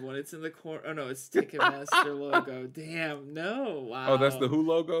does have one. It's in the corner. Oh no, it's Ticketmaster logo. Damn, no. Wow. Oh, that's the Who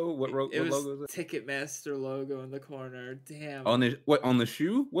logo? What logo is it? Ticketmaster logo in the corner. Damn. On the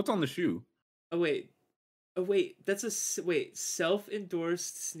shoe? What's on the shoe? Oh wait. Oh wait,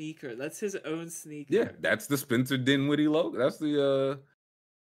 self-endorsed sneaker. That's his own sneaker. Yeah, that's the Spencer Dinwiddie logo. That's the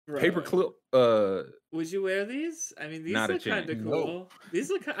Bro. paperclip. Would you wear these? I mean, these Not a look kind of chance. cool. No. These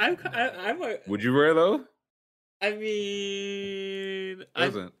look. I'm a. Would you wear those? I mean,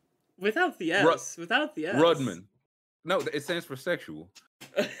 Doesn't without the S. Without the S. Rudman. No, it stands for sexual.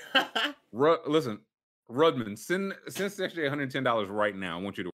 Listen, Rudman, send Sexually $110 right now. I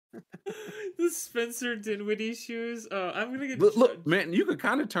want you to. The Spencer Dinwiddie shoes. Oh, I'm gonna get. Look, man, you could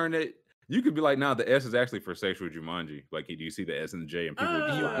kind of turn it. You could be like, nah, the S is actually for sexual Jumanji. Like, do you see the S and the J? And people would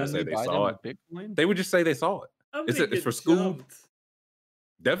just lie and say they saw it. Bitcoin? They would just say they saw it. It's for school.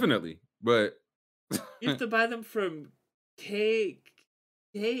 Definitely, but you have to buy them from K8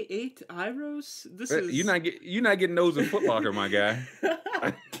 Iros. This is you're not getting those in Foot Locker, my guy.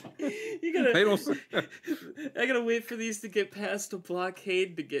 You gotta. They don't. I gotta wait for these to get past a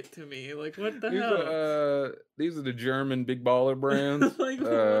blockade to get to me. Like, what the hell? These are the German big baller brands. Like,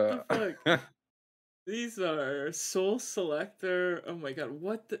 what the fuck? These are Soul Selector. Oh my god,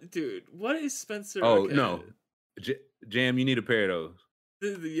 dude? What is Spencer? Oh no, Jam, you need a pair of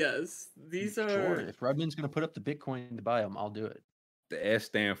those. Yes, these are. Sure. If Rudman's gonna put up the Bitcoin to buy them, I'll do it. The S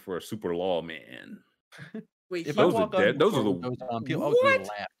stand for Super Lawman. Wait, if those are dead, those are the what?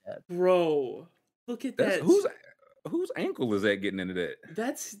 Bro, look at that. Whose ankle is that getting into that?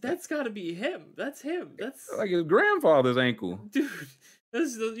 That's got to be him. That's him. That's like his grandfather's ankle, dude.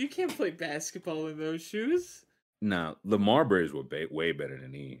 You can't play basketball in those shoes. No, the Marburys were way better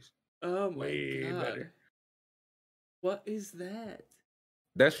than these. Oh my way god! Better. What is that?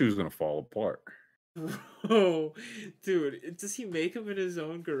 That shoe's gonna fall apart. Oh, dude, does he make them in his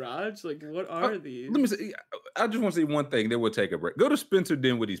own garage? Like, what are these? Let me see. I just want to say one thing. Then we'll take a break. Go to Spencer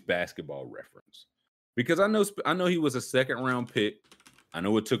Dinwiddie's basketball reference, because I know he was a second-round pick. I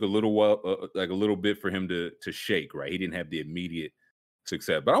know it took a little while, like a little bit, for him to shake. Right, he didn't have the immediate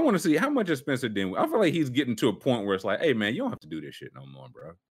success. But I want to see how much is Spencer Dinwiddie. I feel like he's getting to a point where it's like, hey man, you don't have to do this shit no more,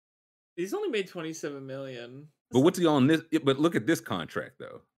 bro. He's only made $27 million. But what's he on this? But look at this contract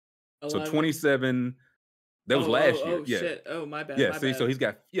though. 11. So 27. That was last year. Yeah. Shit. Oh, my bad. Yeah. My see, bad. So he's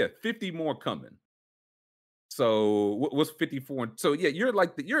got 50 more coming. So what's 54? So yeah, you're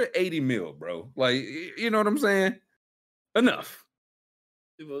at 80 mil, bro. Like, you know what I'm saying? Enough.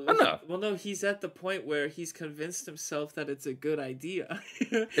 Enough. Well, no, he's at the point where he's convinced himself that it's a good idea.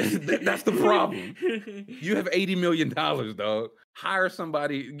 That's the problem. You have $80 million, dog. Hire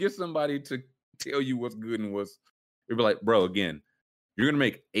somebody, get somebody to tell you what's good and what's. You'll be like, bro, again, you're gonna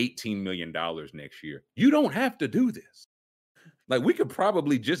make $18 million next year. You don't have to do this. Like, we could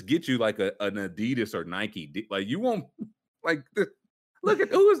probably just get you like an Adidas or Nike. Like, you won't like. Look at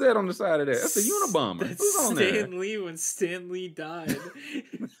who is that on the side of that? That's the Unabomber. That's Who's on Stan Lee when Stan Lee died.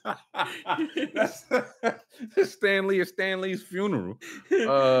 That's Stan Lee's funeral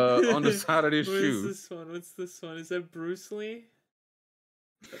on the side of this shoe. What's this one? Is that Bruce Lee?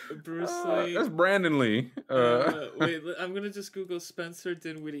 Bruce Lee. That's Brandon Lee. Wait, I'm gonna just Google Spencer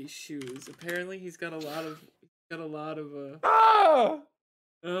Dinwiddie shoes. Apparently, he's got a lot of.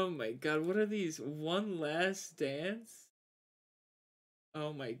 Oh my god, what are these? One Last Dance.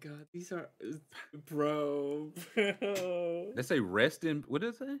 Oh my god, these are bro. They say rest in, what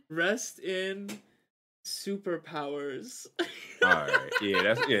does it say? Rest in superpowers. All right.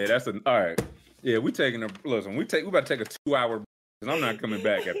 That's an all right. Yeah, we taking a listen, we about to take a 2-hour break, because I'm not coming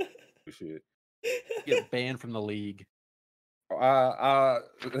back after this shit. Get banned from the league.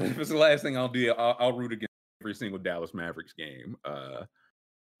 If it's the last thing I'll do, I'll root against every single Dallas Mavericks game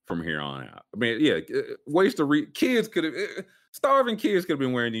from here on out. I mean, yeah, waste of kids could have starving kids could have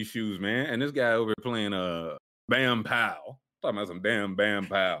been wearing these shoes, man. And this guy over here playing Bam Pow. Talking about some damn Bam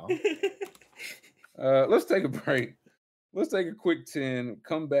Pow. Let's take a break. Let's take a quick 10,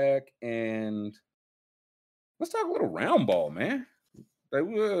 come back, and let's talk a little round ball, man.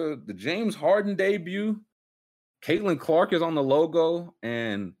 The James Harden debut. Caitlin Clark is on the logo,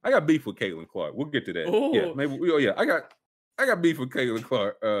 and I got beef with Caitlin Clark. We'll get to that. Oh. Yeah, maybe. Oh yeah, I got beef with Caitlin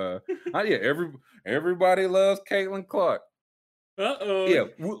Clark. Everybody loves Caitlin Clark. Uh-oh. Yeah,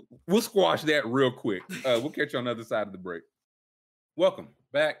 we'll squash that real quick. We'll catch you on the other side of the break. Welcome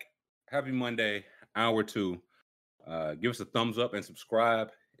back. Happy Monday, hour 2. Give us a thumbs up and subscribe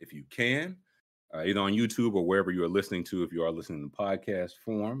if you can, either on YouTube or wherever you are listening to, if you are listening to podcast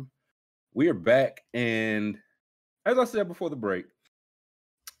form. We are back, and as I said before the break,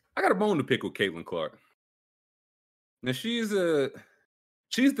 I got a bone to pick with Caitlin Clark. Now, she's the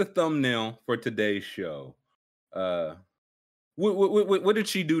thumbnail for today's show. What did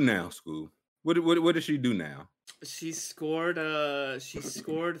she do now, Scoob? What does she do now? She scored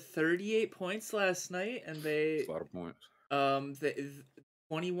 38 points last night, and That's a lot of points. the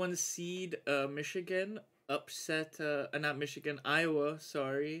 21 seed Michigan upset not Michigan, Iowa,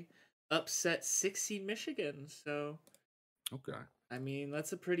 sorry, upset 6 seed Michigan. So Okay. I mean,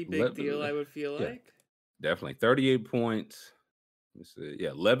 that's a pretty big deal, I would feel yeah. like. Definitely. 38 points. Let's see.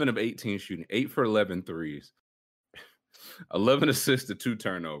 Yeah, 11 of 18 shooting, 8 for 11 threes, 11 assists to 2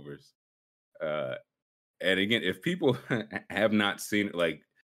 turnovers. And again, if people have not seen it, like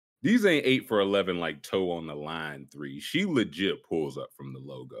these ain't 8 for 11 like toe on the line threes. She legit pulls up from the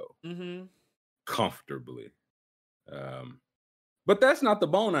logo comfortably. But that's not the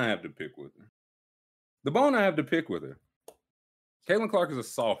bone I have to pick with her. The bone I have to pick with her. Caitlin Clark is a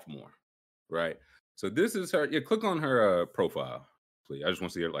sophomore, right? So this is her. Yeah, click on her profile, please. I just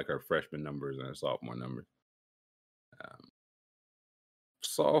want to see her freshman numbers and her sophomore numbers.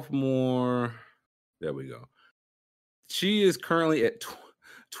 Sophomore. There we go. She is currently at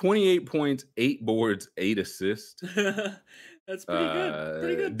 28 points, 8 boards, 8 assists. That's pretty good.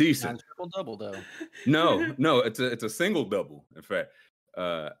 Pretty good. Decent. Triple-double, though. No, it's a single double. In fact,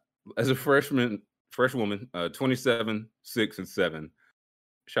 as a freshwoman, 27, 6, and 7.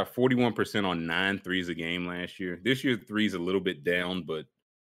 Shot 41% on 9 threes a game last year. This year, threes a little bit down, but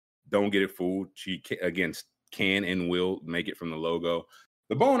don't get it fooled. She, again, can and will make it from the logo.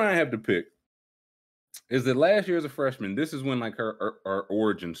 The bone I have to pick is that last year as a freshman, this is when like her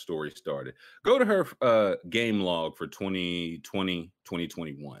origin story started. Go to her game log for 2020,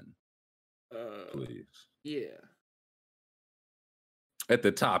 2021, please. Yeah. At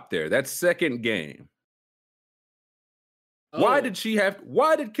the top there, that second game. Why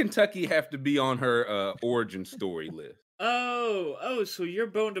did Kentucky have to be on her origin story list? So your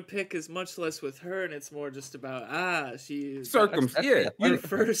bone to pick is much less with her, and it's more just about she's her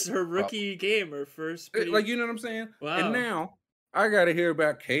rookie game, her first like, you know what I'm saying? Wow. And now I gotta hear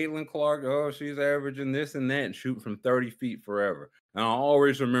about Caitlin Clark. Oh, she's averaging this and that and shooting from 30 feet forever. And I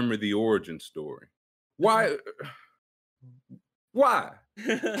always remember the origin story. Why?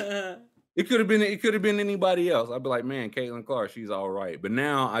 It could have been anybody else. I'd be like, man, Caitlin Clark, she's all right. But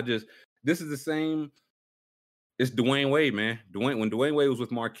now this is the same. It's Dwayne Wade, man. When Dwayne Wade was with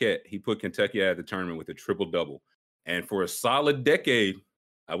Marquette, he put Kentucky out of the tournament with a triple-double. And for a solid decade,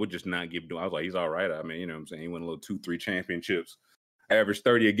 I would just not give. I was like, he's all right. I mean, you know what I'm saying? He won a little 2-3 championships, averaged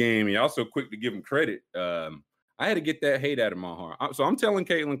 30 a game. And also quick to give him credit. I had to get that hate out of my heart. So I'm telling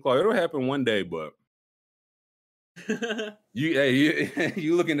Caitlin Clark, it'll happen one day, but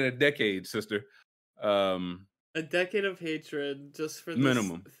you looking at a decade, sister. A decade of hatred just for this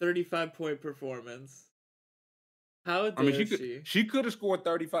minimum 35-point performance. How dare she? She could have scored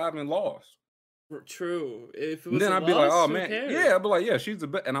 35 and lost. True. If it was then I'd be like, oh man, cares? Yeah, I'd be like, yeah, she's the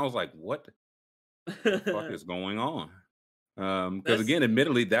best. And I was like, what the fuck is going on? Because again,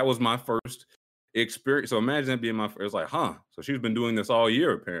 admittedly, that was my first experience. So imagine that being my first. It's like, huh? So she's been doing this all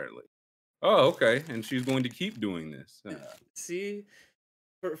year, apparently. Oh, okay, and she's going to keep doing this. See,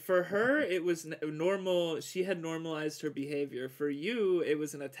 for her, it was normal. She had normalized her behavior. For you, it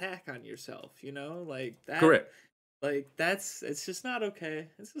was an attack on yourself. You know, like that. Correct. Like it's just not okay.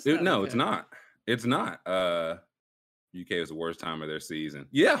 It's just no, okay. it's not. It's not. UK is the worst time of their season.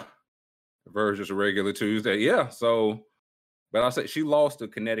 Yeah, versus a regular Tuesday. Yeah. So, but I'll say she lost to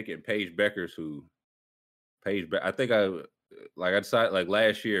Connecticut and Paige Beckers, I think I decided like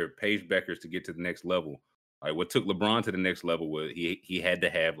last year, Paige Beckers to get to the next level. Like what took LeBron to the next level was he had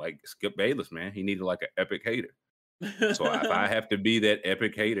to have like Skip Bayless, man. He needed like an epic hater. So if I have to be that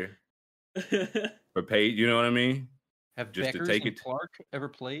epic hater for Paige, you know what I mean? Have just Beckers to take and it. Clark ever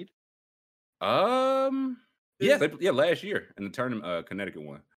played? Yeah, last year in the tournament, Connecticut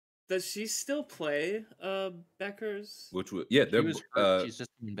won. Does she still play Beckers? Which was she's just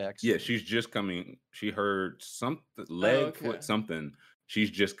coming back. Yeah, she's just coming. She heard something, leg, foot, something.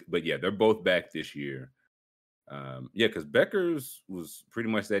 But yeah, they're both back this year. Because Beckers was pretty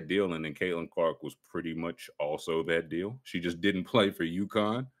much that deal, and then Caitlin Clark was pretty much also that deal. She just didn't play for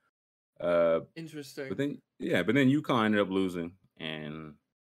UConn. Interesting. But then UConn ended up losing, and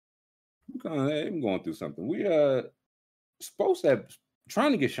UConn, I'm going through something. We supposed to have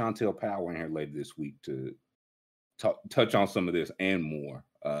trying to get Chantel Power in here later this week to touch on some of this and more.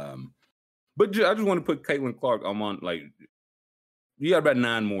 But I just want to put Caitlin Clark. I'm on like you got about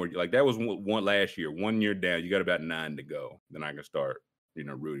 9 more. Like that was one last year. 1 year down, you got about 9 to go. Then I can start,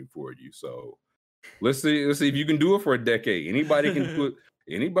 rooting for you. So let's see if you can do it for a decade. Anybody can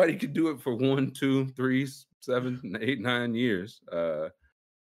do it for 1, 2, 3, 7, 8, 9 years.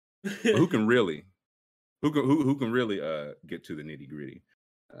 Who can really get to the nitty gritty?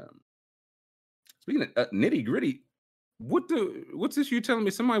 Speaking of nitty gritty, what's this? You telling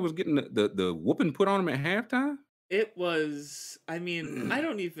me somebody was getting the whooping put on them at halftime? It was. I mean,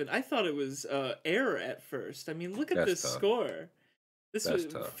 I thought it was air at first. I mean, look at That's this tough. score. This That's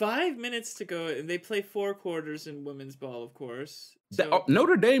was tough. 5 minutes to go, and they play 4 quarters in women's ball, of course.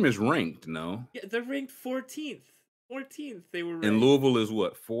 Notre Dame is ranked, no? Yeah, they're ranked 14th. 14th. They were ranked. And Louisville is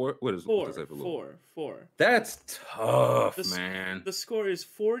what? 4? What is Four. what's that for Louisville? 4. That's tough, The s- man. The score is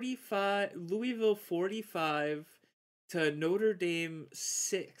 45. Louisville 45 to Notre Dame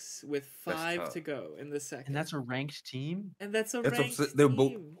 6 with 5 tough. to go in the second. And that's a ranked team? And that's a That's ranked what they're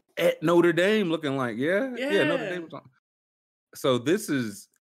both team. at Notre Dame, looking like Notre Yeah. Dame was on. So this is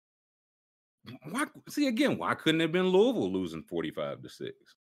why couldn't it have been Louisville losing 45-6?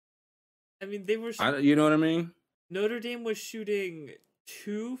 I mean, they were. You know what I mean? Notre Dame was shooting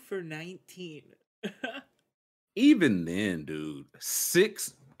 2 for 19. Even then, dude,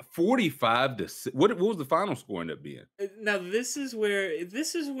 45-6. What was the final score end up being? Now this is where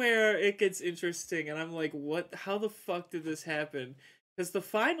it gets interesting, and I'm like, what? How the fuck did this happen? Because the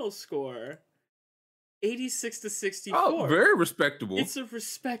final score, 86-64. Oh, very respectable. It's a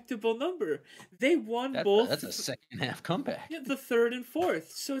respectable number. They won That's both. a second half comeback. Yeah, the third and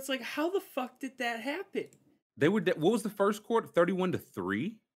fourth. So it's like, how the fuck did that happen? They were. What was the first quarter?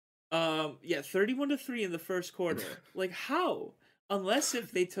 31-3. Yeah, 31-3 in the first quarter. Like how? Unless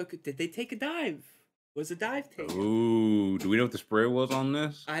if did they take a dive? Was a dive taken? Ooh, do we know what the spread was on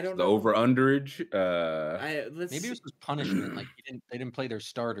this? I don't the know. over underage. Maybe it was punishment. Like they didn't play their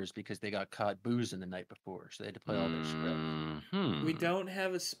starters because they got caught boozing the night before, so they had to play all their spread. We don't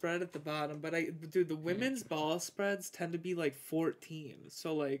have a spread at the bottom, but the women's ball spreads tend to be like 14.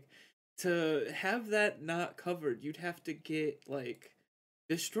 So like to have that not covered, you'd have to get like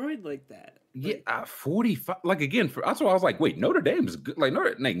destroyed like that. Yeah, 45. Like again, that's why I was like, wait, Notre Dame is good. Like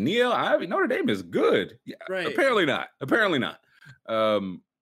Neil Ivy, Notre Dame is good. Yeah, Right. Apparently not.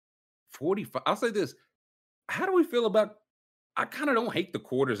 45. I'll say this. How do we feel about? I kind of don't hate the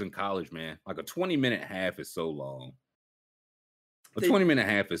quarters in college, man. Like a 20-minute half is so long. A 20-minute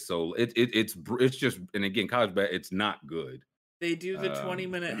half is so it's just, and again, college ball, it's not good. They do the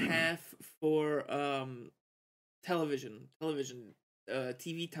 20-minute half for television,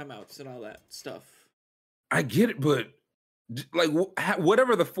 TV timeouts and all that stuff. I get it, but like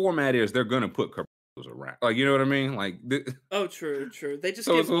whatever the format is, they're gonna put commercials around. Like, you know what I mean? Like, oh, true. They just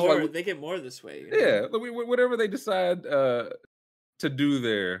So get it's more. like- They get more this way. You know? yeah, whatever they decide to do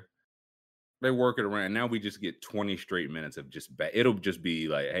there, they work it around. Now we just get 20 straight minutes of just it'll just be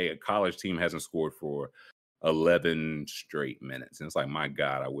like, hey, a college team hasn't scored for 11 straight minutes, and it's like, my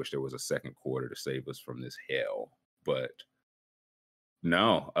God, I wish there was a second quarter to save us from this hell, but.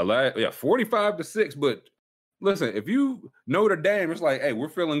 No, 45-6. But listen, if you Notre Dame, it's like, hey, we're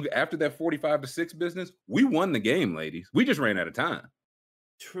feeling after that 45-6 business. We won the game, ladies. We just ran out of time.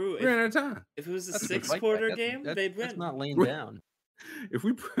 True. We ran out of time. If it was a That's a good 6-quarter fight back. game, they'd win. That's not laying down. If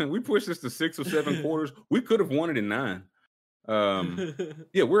we push this to 6 or 7 quarters, we could have won it in 9.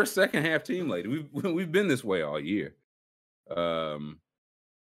 Yeah, we're a second half team, lady. We've been this way all year. Yeah,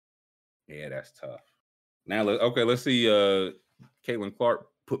 that's tough. Now, let's see. Caitlin Clark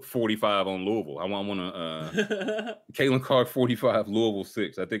put 45 on Louisville. I want to Caitlin Clark 45, Louisville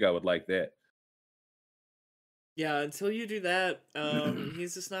 6. I think I would like that. Yeah, until you do that,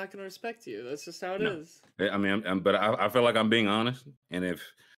 he's just not going to respect you. That's just how it is. I mean, but I feel like I'm being honest. And if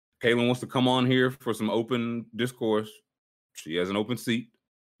Caitlin wants to come on here for some open discourse, she has an open seat.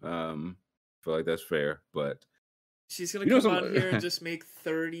 I feel like that's fair. But she's going to come on here and just make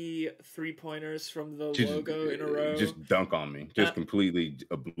 30 3-pointers from the logo in a row. Just dunk on me. Just completely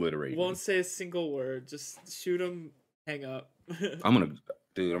obliterate Won't me. say a single word. Just shoot him, hang up. I'm going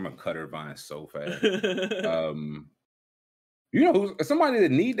to cut her vine so fast. You know, somebody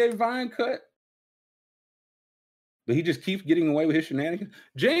that need their vine cut, but he just keeps getting away with his shenanigans?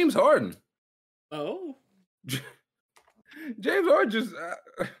 James Harden. Oh? James Harden just...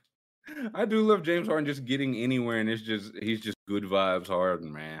 I do love James Harden just getting anywhere, and he's just good vibes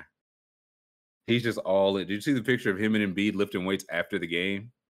Harden, man. He's just all it. Did you see the picture of him and Embiid lifting weights after the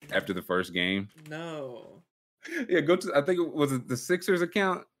game, after the first game? No. Yeah, go to. I think it was the Sixers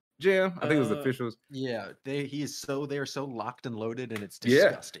account, Jam. I think it was the officials. Yeah, they are so locked and loaded, and it's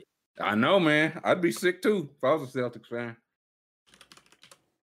disgusting. Yeah, I know, man. I'd be sick too if I was a Celtics fan.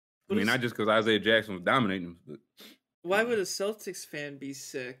 I mean, not just because Isaiah Jackson was dominating them, but. Why would a Celtics fan be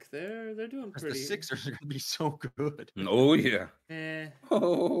sick? They're doing pretty. The Sixers are going to be so good. Oh yeah.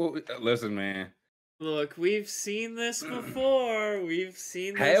 Oh, listen, man. Look, we've seen this before. We've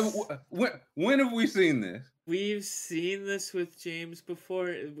seen this. When have we seen this? We've seen this with James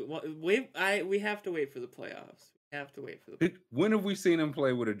before. We have to wait for the playoffs. We have to wait for the. When have we seen him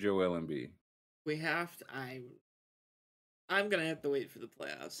play with a Joel Embiid? We have to. I'm gonna have to wait for the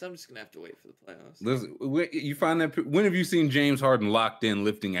playoffs. I'm just gonna have to wait for the playoffs. Listen, you find that when have you seen James Harden locked in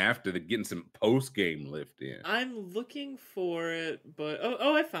lifting after getting some post game lift in? I'm looking for it, but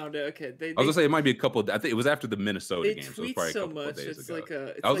oh, I found it. Okay, I was gonna say it might be a couple. I think it was after the Minnesota game. So tweet it's probably so a couple much. days It's ago. like a.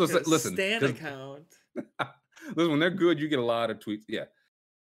 It's I was like gonna say, a listen, Stan account. Listen, when they're good, you get a lot of tweets. Yeah,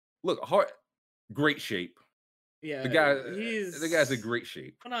 look, great shape. Yeah, the guy's in great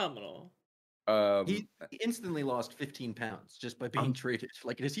shape. Phenomenal. He instantly lost 15 pounds just by being traded.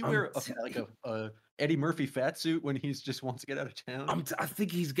 Like, does he wear a Eddie Murphy fat suit when he's just wants to get out of town? I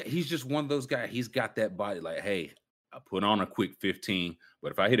think he's just one of those guys. He's got that body. Like, hey, I put on a quick 15,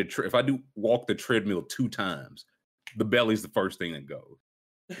 but if I if I do walk the treadmill 2 times, the belly's the first thing that goes.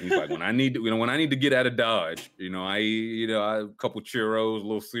 And he's like, when I need to get out of Dodge, I eat a couple churros, a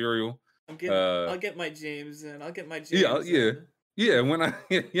little cereal. I'll get my James in. I'll get my James. Yeah, when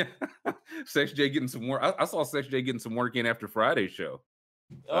Sex J getting some work. I saw Sex J getting some work in after Friday's show.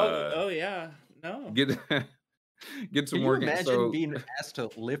 Oh yeah, no. Get some work in. Can you imagine being asked to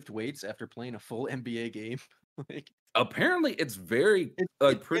lift weights after playing a full NBA game? Apparently, it's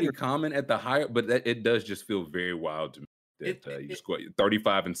pretty common at the higher, but it does just feel very wild to me that you score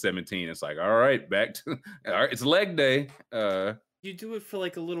 35 and 17. It's like, all right, all right, it's leg day. You do it for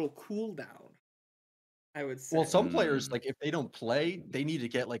like a little cool down. I would say. Well, some players, like if they don't play, they need to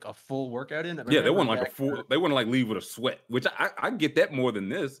get like a full workout in. Yeah, they want like a full. They want to like leave with a sweat, which I get that more than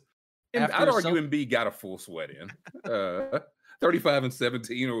this. And I'd argue Embiid got a full sweat in. 35 and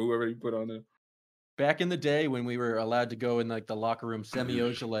 17 or whoever you put on there. Back in the day when we were allowed to go in like the locker room, Semi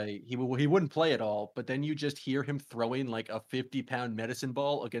Ojeleye, he wouldn't play at all. But then you just hear him throwing like a 50-pound medicine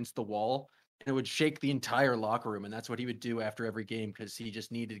ball against the wall, and it would shake the entire locker room. And that's what he would do after every game because he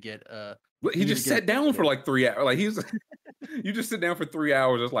just needed to get. He just sat down for like 3 hours. Like you just sit down for 3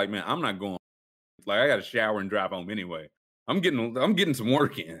 hours. It's like, man, I'm not going. Like I got to shower and drive home anyway. I'm getting some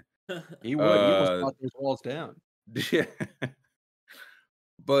work in. He would. He almost knocked those walls down. Yeah.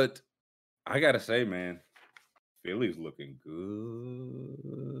 But I gotta say, man, Philly's looking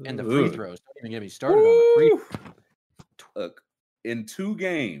good. And the free throws. Don't even get me started on the free throws. Look, in 2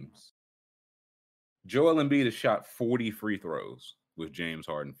 games, Joel Embiid has shot 40 free throws with James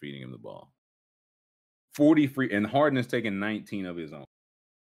Harden feeding him the ball. 40 free, and Harden has taken 19 of his own.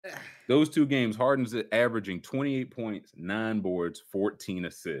 Those 2 games, Harden's averaging 28 points, 9 boards, 14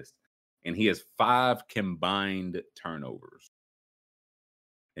 assists, and he has 5 combined turnovers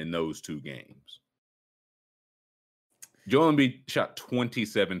in those 2 games. Joel Embiid shot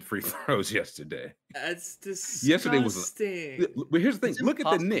 27 free throws yesterday. That's disgusting. Yesterday was but here's the thing. Look at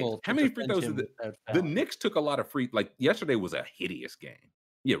the Knicks. How many free throws did the Knicks took a lot of free? Like yesterday was a hideous game.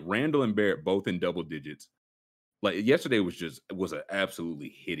 Yeah, Randall and Barrett both in double digits. Like yesterday was an absolutely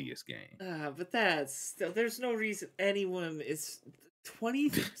hideous game. But there's no reason anyone is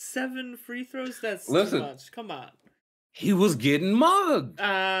 27 free throws. That's too much. Come on. He was getting mugged.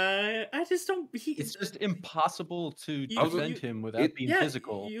 I just don't. It's just impossible to defend him without being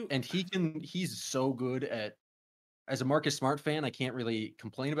physical. And he's so good at. As a Marcus Smart fan, I can't really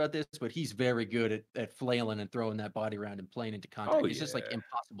complain about this, but he's very good at flailing and throwing that body around and playing into contact. It's just like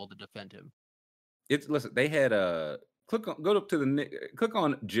impossible to defend him. They had go up to the click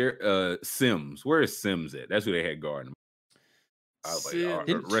on Sims. Where is Sims at? That's who they had guarding. I was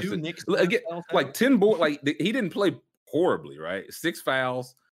like, 10 board. Like he didn't play horribly, right? 6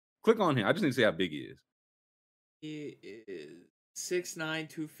 fouls. Click on him. I just need to see how big he is. He is 6'9",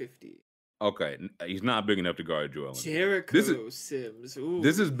 250. Okay, he's not big enough to guard Joel. Jericho Sims. Ooh.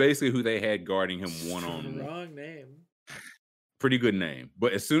 This is basically who they had guarding him one-on-one. Wrong name. Pretty good name.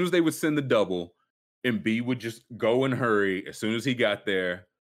 But as soon as they would send the double, Embiid would just go and hurry. As soon as he got there,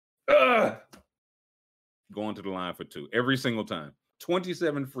 going to the line for 2 every single time.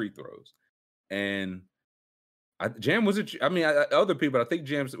 27 free throws. And Jam was it? I mean, other people, I think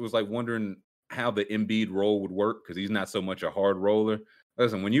Jam was like wondering how the Embiid roll would work because he's not so much a hard roller.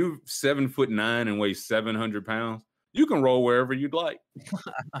 Listen, when you're 7'9" and weigh 700 pounds, you can roll wherever you'd like.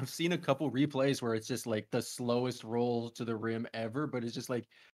 I've seen a couple replays where it's just like the slowest roll to the rim ever, but it's just like,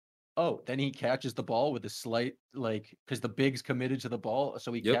 oh, then he catches the ball with a slight, like, because the big's committed to the ball,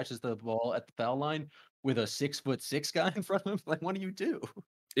 so he catches the ball at the foul line with a 6'6" guy in front of him. Like, what do you do?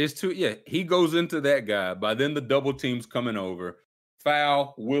 It's too, he goes into that guy. By then, the double team's coming over.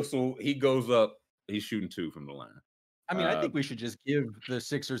 Foul, whistle, he goes up. He's shooting 2 from the line. I mean, I think we should just give the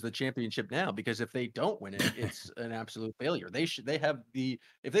Sixers the championship now, because if they don't win it, it's an absolute failure. If they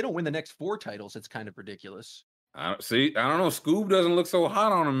don't win the next 4 titles, it's kind of ridiculous. I don't know. Scoob doesn't look so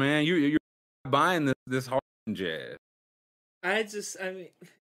hot on him, man. You're buying this Harden jazz. The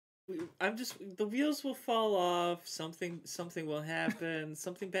wheels will fall off. Something will happen.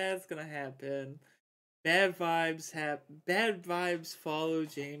 Something bad's gonna happen. Bad vibes follow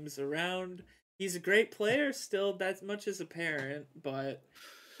James around. He's a great player still. That much is apparent, but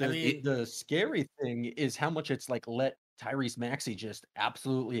the scary thing is how much it's like let Tyrese Maxey just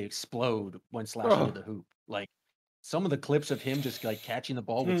absolutely explode when slashing to the hoop. Like some of the clips of him just like catching the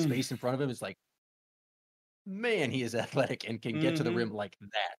ball with space in front of him is like, man, he is athletic and can get to the rim like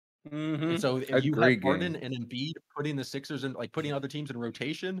that. And so if you have Harden and Embiid putting the Sixers in, like putting other teams in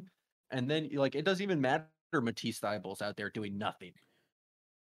rotation, and then like it doesn't even matter Matisse Thybulle's out there doing nothing.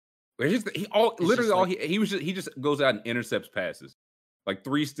 He just goes out and intercepts passes, like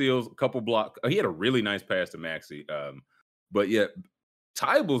 3 steals, a couple blocks. He had a really nice pass to Maxey. But yeah,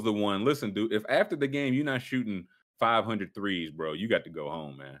 Thybulle's the one. Listen, dude, if after the game you're not shooting 500 threes, bro, you got to go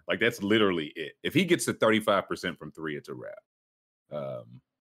home, man. Like that's literally it. If he gets to 35% from 3, it's a wrap.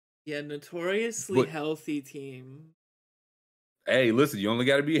 Notoriously healthy team. Hey, listen, you only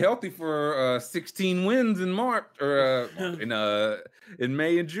got to be healthy for 16 wins in March or in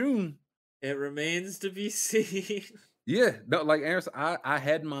May and June. It remains to be seen. Yeah, no, like Aaron, I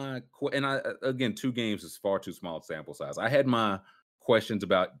had my again 2 games is far too small sample size. I had my questions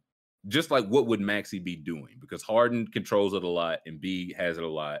about just like what would Maxey be doing, because Harden controls it a lot and B has it a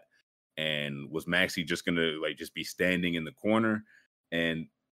lot, and was Maxey just gonna like just be standing in the corner? And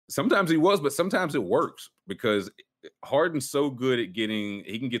sometimes he was, but sometimes it works because Harden's so good at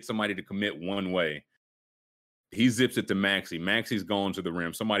he can get somebody to commit one way. He zips it to Maxey. Maxey's going to the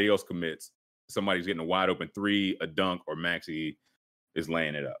rim. Somebody else commits. Somebody's getting a wide open 3, a dunk, or Maxey is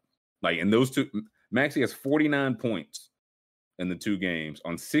laying it up. Like in those 2, Maxey has 49 points in the 2 games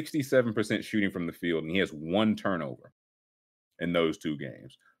on 67% shooting from the field, and he has 1 turnover in those 2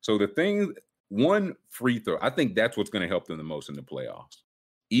 games. So one free throw, I think that's what's going to help them the most in the playoffs.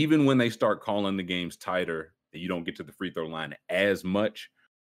 Even when they start calling the games tighter, and you don't get to the free throw line as much.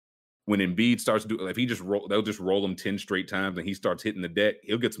 When Embiid starts to do, if he they'll just roll him 10 straight times and he starts hitting the deck,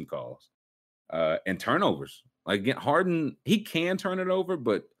 he'll get some calls. And turnovers. Like again, Harden, he can turn it over,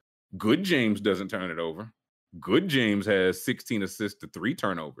 but good James doesn't turn it over. Good James has 16 assists to 3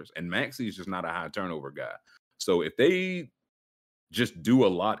 turnovers, and Maxey's just not a high turnover guy. So if they just do a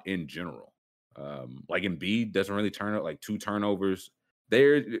lot in general, like Embiid doesn't really turn it, like 2 turnovers,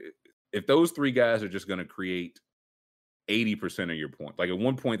 if those 3 guys are just going to create 80% of your points, like at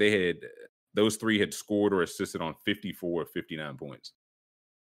one point those 3 had scored or assisted on 54 or 59 points.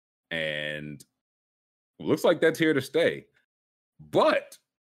 And it looks like that's here to stay. But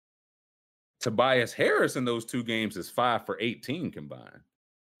Tobias Harris in those 2 games is 5 for 18 combined.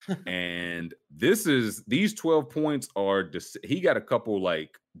 And these 12 points he got a couple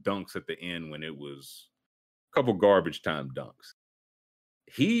like dunks at the end when it was a couple garbage time dunks.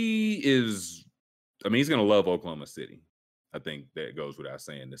 He's going to love Oklahoma City. I think that goes without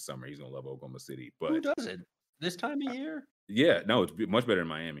saying this summer. He's going to love Oklahoma City. But who doesn't? This time of year? Yeah, no, it's much better in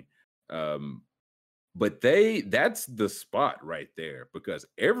Miami. But that's the spot right there because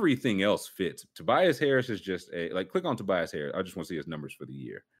everything else fits. Tobias Harris is just click on Tobias Harris. I just want to see his numbers for the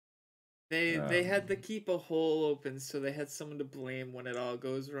year. They had to keep a hole open, so they had someone to blame when it all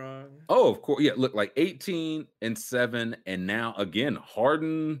goes wrong. Oh, of course. Yeah, look, like 18 and 7, and now again,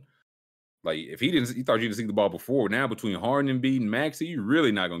 Harden. Like if he thought you didn't see the ball before. Now between Harden and Embiid and Maxey, you're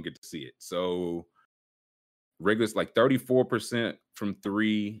really not gonna get to see it. So regular's like 34% from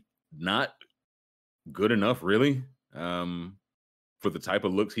 3, not good enough, really, for the type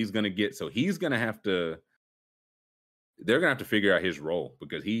of looks he's gonna get. So they're gonna have to figure out his role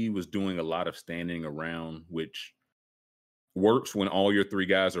because he was doing a lot of standing around, which works when all your 3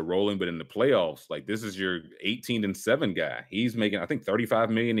 guys are rolling. But in the playoffs, like this is your 18 and 7 guy. He's making, I think, $35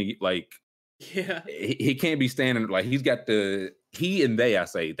 million. Yeah, he can't be standing like they've got to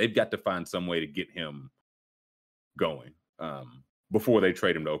find some way to get him going before they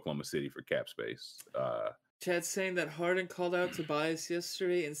trade him to Oklahoma City for cap space. Chad's saying that Harden called out Tobias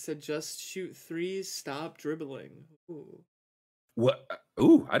yesterday and said, "Just shoot threes, stop dribbling." Ooh. What?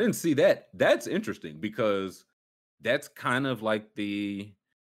 Ooh, I didn't see that. That's interesting because that's kind of like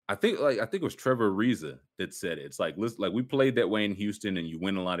I think it was Trevor Ariza that said it. It's like, listen, like we played that way in Houston and you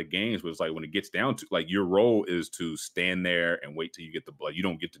win a lot of games, but it's like when it gets down to like your role is to stand there and wait till you get the blood. You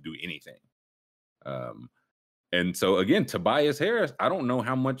don't get to do anything. And so again, Tobias Harris, I don't know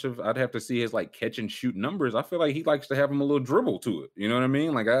how much of I'd have to see his like catch and shoot numbers. I feel like he likes to have him a little dribble to it. You know what I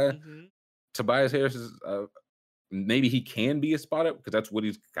mean? Like Tobias Harris is maybe he can be a spot up because that's what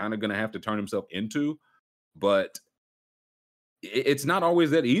he's kind of going to have to turn himself into. But it's not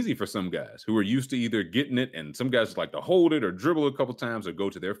always that easy for some guys who are used to either getting it, and some guys just like to hold it or dribble a couple times or go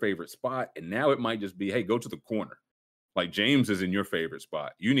to their favorite spot. And now it might just be, hey, go to the corner. Like James is in your favorite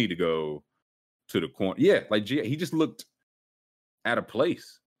spot. You need to go to the corner. Yeah, like he just looked out of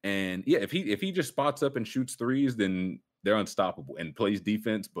place. And yeah, if he just spots up and shoots threes, then they're unstoppable and plays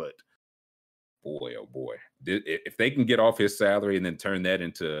defense. But boy, oh boy, if they can get off his salary and then turn that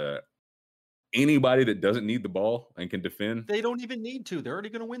into anybody that doesn't need the ball and can defend, they don't even need to. They're already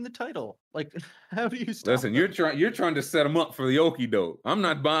going to win the title. Like, how do you stop listen? them? You're trying to set them up for the okie doke. I'm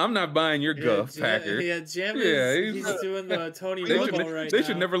not buying your guff, Packer. Yeah, Jam he's doing the Tony Romo right now. They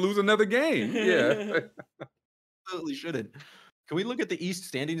should never lose another game. Yeah, absolutely shouldn't. Can we look at the East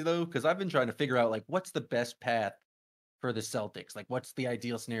standings though? Because I've been trying to figure out like what's the best path for the Celtics. Like, what's the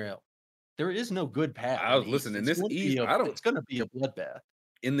ideal scenario? There is no good path. I was listening. This East, it's going to be a bloodbath.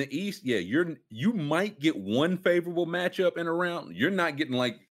 In the East, yeah, you might get one favorable matchup in a round. You're not getting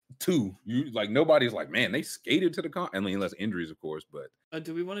like two. You like nobody's like, man, they skated to the I mean, unless injuries, of course. But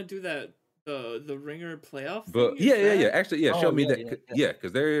do we want to do that the Ringer playoff? But thing? yeah. Actually, yeah, show me that. Yeah,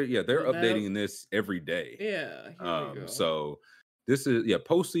 because they're updating this every day. Yeah. Here we go. So this is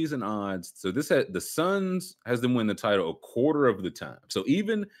postseason odds. So the Suns has them win the title a quarter of the time. So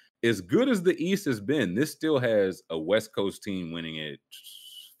even as good as the East has been, this still has a West Coast team winning it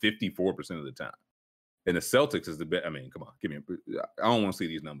 54% of the time. And the Celtics is the best. I mean, come on, give me I don't want to see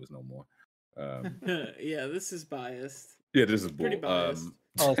these numbers no more. Yeah, this is biased. Yeah, this is pretty biased.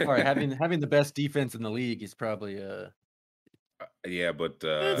 Sorry, having the best defense in the league is probably yeah, but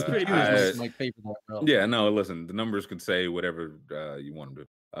that's pretty yeah, no, listen, the numbers can say whatever you want them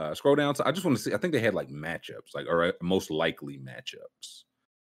to. Scroll down. So I just want to see. I think they had like matchups, like or most likely matchups.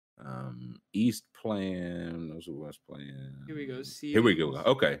 East playing, those are West playing. Here we go. Here we go.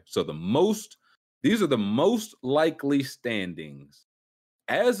 Okay, so these are the most likely standings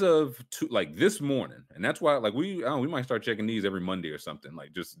as of this morning, and that's why like we might start checking these every Monday or something,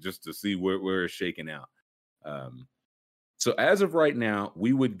 like just to see where it's shaking out. So as of right now,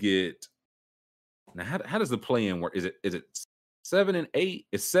 we would get now. How does the play-in work? Is it 7 and 8?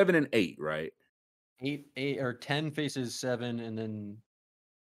 It's 7 and 8, right? 8 or 10 faces 7, and then.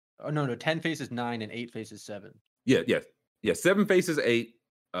 Oh no, 10 faces 9 and 8 faces 7. Yeah. 7 faces 8.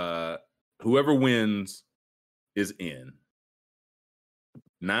 Whoever wins is in.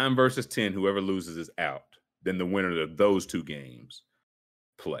 9 versus 10. Whoever loses is out. Then the winner of those two games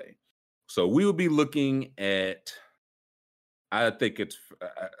play. So we will be looking at. I think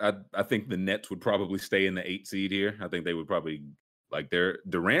the Nets would probably stay in the 8 seed here. I think they would probably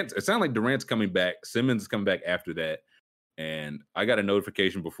Durant. It sounds like Durant's coming back. Simmons is coming back after that. And I got a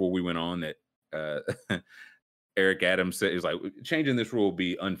notification before we went on that Eric Adams said, "Is like changing this rule will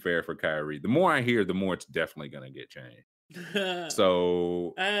be unfair for Kyrie." The more I hear, the more it's definitely going to get changed.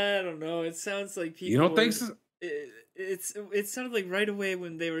 So I don't know. It sounds like people. You don't think so? It sounded like right away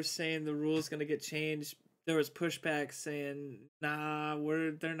when they were saying the rule's going to get changed, there was pushback saying, "Nah,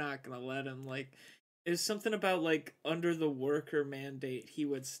 they're not going to let him." Like, there's something about like under the worker mandate, he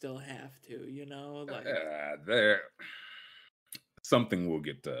would still have to, like there. Something will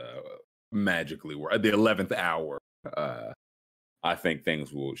get magically work at the 11th hour. I think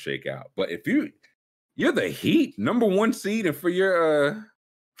things will shake out. But if you're the Heat, number 1 seed, and for your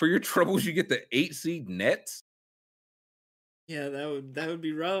troubles, you get the 8 seed Nets. Yeah, that would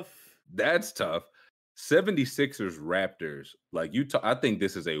be rough. That's tough. 76ers Raptors. Like I think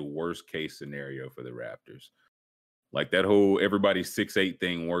this is a worst case scenario for the Raptors. Like that whole everybody 6'8"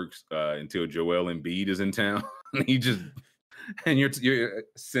 thing works until Joel Embiid is in town. He just. And your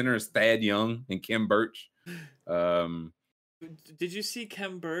center is Thad Young and Khem Birch. Did you see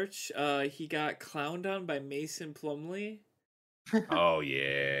Khem Birch? He got clowned on by Mason Plumlee. Oh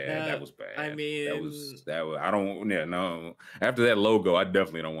yeah, that was bad. I mean, that was. I don't. Yeah, no. After that logo, I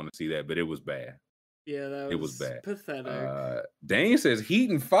definitely don't want to see that. But it was bad. Yeah, it was bad. Pathetic. Dane says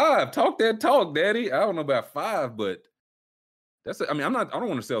Heat and 5. Talk that talk, Daddy. I don't know about 5, but that's. I don't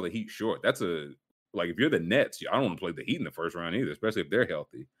want to sell the Heat short. That's a. Like, if you're the Nets, I don't want to play the Heat in the first round either, especially if they're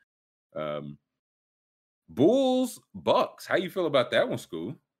healthy. Bulls, Bucks. How you feel about that one,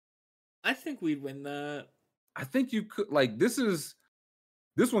 School? I think we'd win that. I think you could. Like, this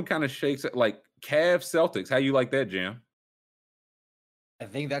one kind of shakes it. Like, Cavs, Celtics. How you like that, Jam? I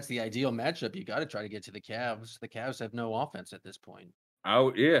think that's the ideal matchup. You got to try to get to the Cavs. The Cavs have no offense at this point.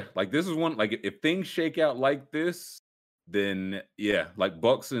 Yeah, like this is one. Like if things shake out like this, then yeah, like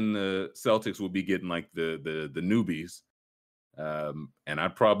Bucks and the Celtics will be getting like the newbies. And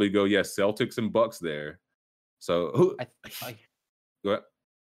I'd probably go, yes, Celtics and Bucks there. So who? I I Go ahead.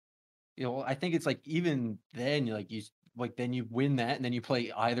 I think it's like even then then you win that and then you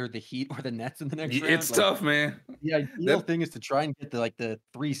play either the Heat or the Nets in the next round. It's Like tough, man. the ideal thing is to try and get the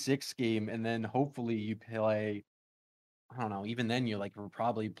 3-6 game and then hopefully you play. I don't know. Even then, we're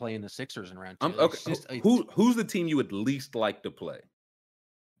probably playing the Sixers in round 2. Okay. It's just Who's the team you would least like to play,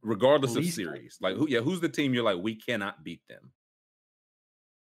 regardless of Least like- series? Like who? Yeah, who's the team you're like we cannot beat them?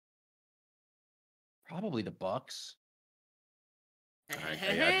 probably the Bucks.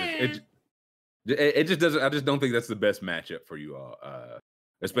 It just doesn't. I just don't think that's the best matchup for you all.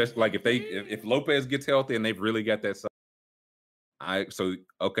 Especially like if Lopez gets healthy and they've really got that side. So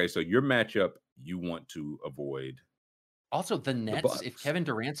your matchup you want to avoid. Also, the Nets. If Bucks. Kevin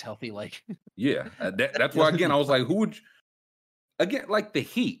Durant's healthy, Yeah, that's why again I was like, who would again like the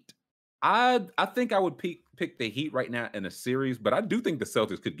Heat? I think I would pick the Heat right now in a series, but I do think the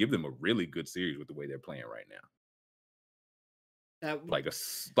Celtics could give them a really good series with the way they're playing right now. Like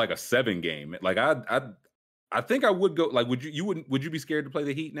a 7 game. Like I think I would go. Like, would you be scared to play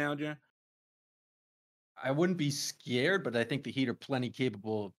the Heat now, Jen? I wouldn't be scared, but I think the Heat are plenty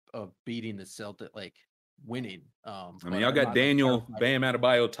capable of beating the Celtics, winning. I mean, y'all got Daniel Bam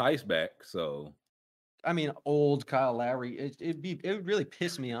Adebayo Tice back, so. I mean, old Kyle Lowry. It would really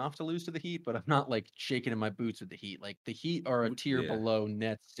piss me off to lose to the Heat, but I'm not shaking in my boots with the Heat. Like the Heat are a tier below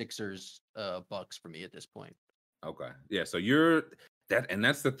Nets, Sixers, Bucks for me at this point. Okay, yeah. So you're that, and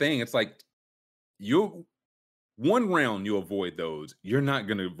that's the thing. It's like you one round you avoid those. You're not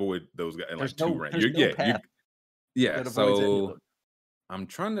going to avoid those guys in like 2 rounds. Yeah. So I'm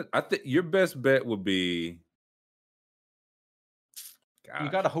trying to. I think your best bet would be. You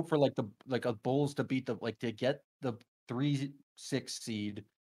got to hope for a Bulls to beat to get the 3-6 seed.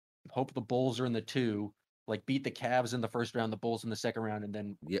 Hope the Bulls are in the 2. Beat the Cavs in the first round, the Bulls in the second round, and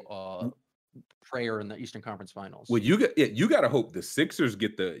then prayer in the Eastern Conference Finals. Well, you got to hope the Sixers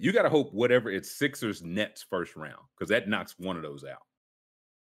get you got to hope whatever it's Sixers Nets first round because that knocks one of those out.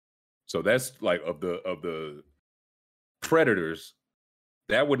 So that's like of the Predators,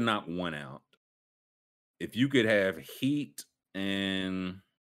 that would knock one out. If you could have Heat and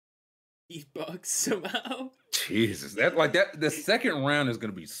Bucks somehow. Jesus, that the second round is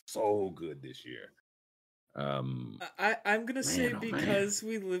going to be so good this year. I'm gonna say because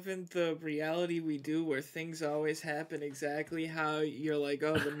we live in the reality we do where things always happen exactly how you're like,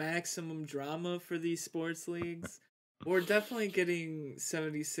 oh, the maximum drama for these sports leagues. We're definitely getting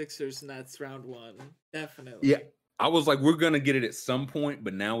 76ers Nets round 1. Definitely. Yeah. I was like, we're gonna get it at some point,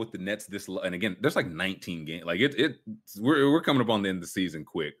 but now with the Nets this and again, there's 19 games. Like we're coming up on the end of the season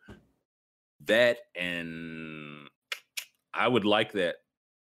quick. That and I would like that.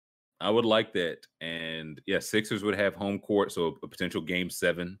 And yeah, Sixers would have home court, so a potential game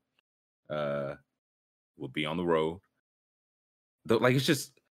 7 will be on the road. It's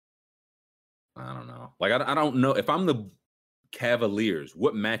just I don't know. I don't know if I'm the Cavaliers,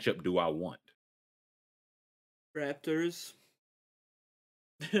 what matchup do I want? Raptors.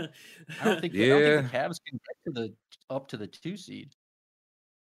 I don't think the Cavs can get up to the 2 seed.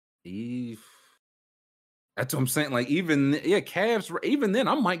 That's what I'm saying. Cavs. Even then,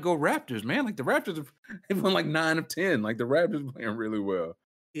 I might go Raptors, man. Like the Raptors have won 9 of 10. Like the Raptors playing really well.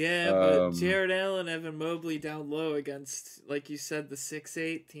 Yeah, but Jared Allen, Evan Mobley down low against, like you said, the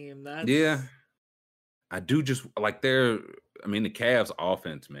 6-8 team. Yeah, I do just like the Cavs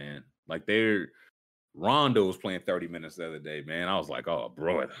offense, man. Rondo was playing 30 minutes the other day, man. I was like, oh,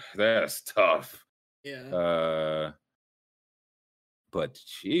 bro, that's tough. Yeah. But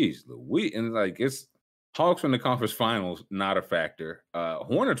geez, Louis, and it's Hawks in the conference finals, not a factor.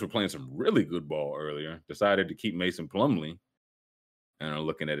 Hornets were playing some really good ball earlier. Decided to keep Mason Plumlee, and are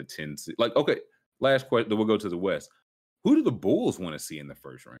looking at a 10. Okay, last question. We'll go to the West. Who do the Bulls want to see in the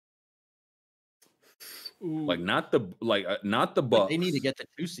first round? Ooh. Not the Bucks. They need to get the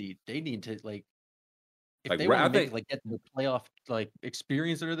 2 seed. They need to if they want to get the playoff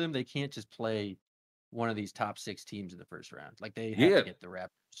experience under them, they can't just play one of these top 6 teams in the first round. They have to get the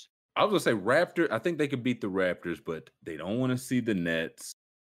Raptors. I was gonna say Raptors. I think they could beat the Raptors, but they don't want to see the Nets.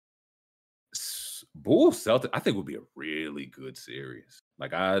 Bulls Celtics, I think would be a really good series.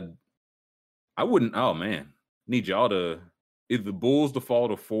 I wouldn't. Oh man, need y'all to either the Bulls to fall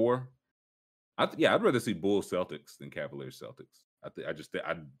to 4. I'd rather see Bulls Celtics than Cavaliers Celtics. I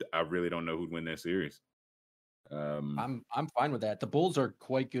really don't know who'd win that series. I'm fine with that. The Bulls are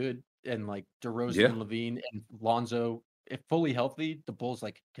quite good, and DeRozan and Levine and Lonzo if fully healthy, the Bulls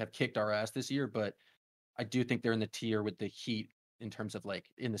like have kicked our ass this year, but I do think they're in the tier with the Heat in terms of like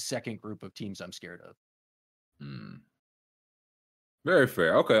in the second group of teams I'm scared of. Very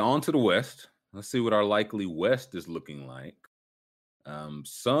fair. Okay, on to the West. Let's see what our likely West is looking like.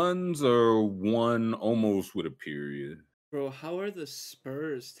 Suns are 1 almost with a period. Bro, how are the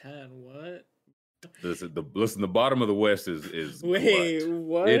Spurs 10? What? Listen, the bottom of the West is Wait, glut.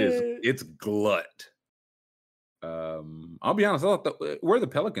 what? It's glut. I'll be honest. I thought where are the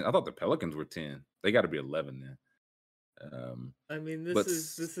Pelicans? I thought the Pelicans were 10. They got to be 11 then. I mean,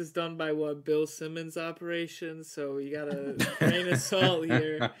 this is done by what, Bill Simmons operation, so you got a grain of salt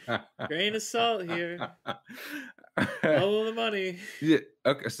here. Grain of salt here. Follow the money. Yeah.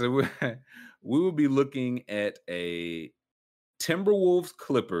 Okay. So we will be looking at a Timberwolves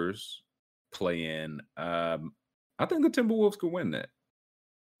Clippers play-in. I think the Timberwolves could win that.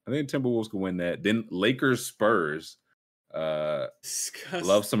 Then Lakers Spurs. Disgusting.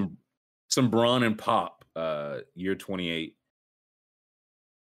 Love some Bron and Pop. Year 28.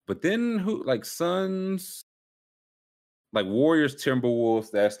 But then who like Suns, like Warriors,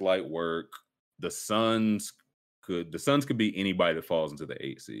 Timberwolves, that's light work. The Suns could be anybody that falls into the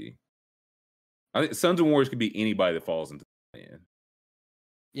 8 seed. I think Suns and Warriors could be anybody that falls into the play-in.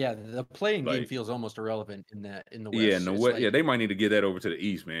 Yeah, the playing game feels almost irrelevant in the West. Yeah, in the West, they might need to get that over to the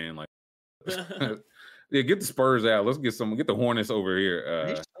East, man. Like yeah, get the Spurs out. Let's get the Hornets over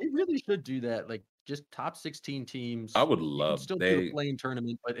here. They really should do that. Like just top 16 teams. I would love still do a playing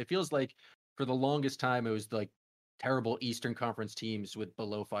tournament, but it feels like for the longest time it was like terrible Eastern Conference teams with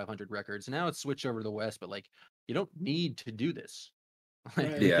below 500 records. Now it's switched over to the West, but like you don't need to do this.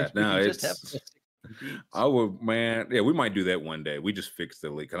 Right. Yeah, no, it's. I would, man. Yeah, we might do that one day. We just fixed the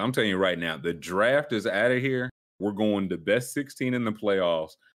league. Because I'm telling you right now, the draft is out of here. We're going to best 16 in the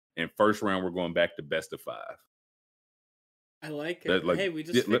playoffs, and first round we're going back to best of 5. I like it. Hey, we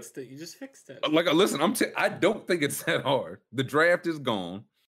just fixed it. You just fixed it. Like, listen, I don't think it's that hard. The draft is gone.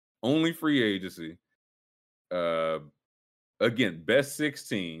 Only free agency. Again, best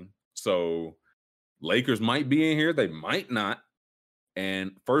 16. So Lakers might be in here. They might not.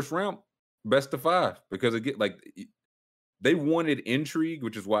 And first round, best of 5. Because again, like they wanted intrigue,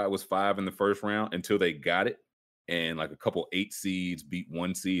 which is why it was 5 in the first round until they got it. And like a couple 8 seeds beat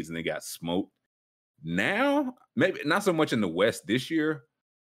 1 seeds and they got smoked. Now, maybe not so much in the West this year,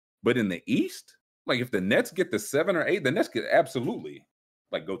 but in the East, like if the Nets get the 7 or 8, the Nets could absolutely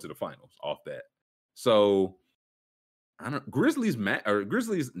like go to the finals off that. So I don't Grizzlies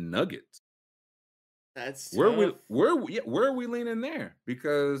Nuggets. That's where are we leaning there?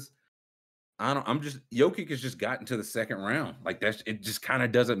 Because Jokic has just gotten to the second round. Like it just kind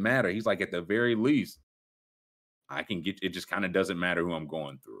of doesn't matter. He's like at the very least, I can get it. Just kind of doesn't matter who I'm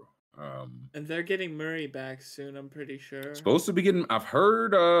going through. And they're getting Murray back soon. I'm pretty sure. Supposed to be getting. I've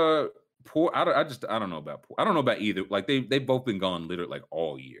heard. Poor. I don't know about. I don't know about either. Like they've both been gone literally like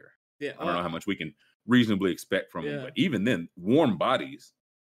all year. Yeah. I don't know how much we can reasonably expect from them. But even then, warm bodies.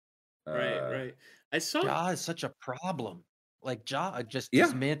 Right. I saw. Ja is such a problem. Like Ja just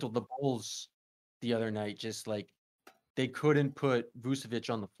dismantled the Bulls the other night. Just like they couldn't put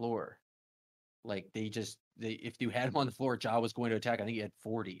Vucevic on the floor. Like if you had him on the floor, Ja was going to attack. I think he had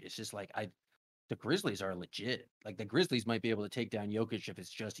 40. It's just like the Grizzlies are legit. Like the Grizzlies might be able to take down Jokic if it's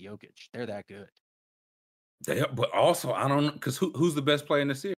just Jokic. They're that good. But also I don't know because who's the best player in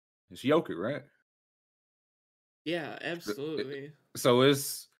the series? It's Jokic, right? Yeah, absolutely. So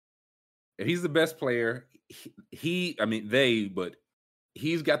if he's the best player, but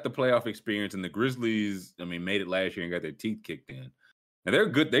he's got the playoff experience, and the Grizzlies, made it last year and got their teeth kicked in. And they're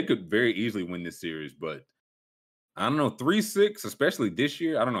good. They could very easily win this series, but I don't know, 3-6, especially this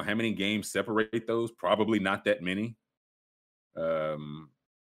year. I don't know how many games separate those. Probably not that many. I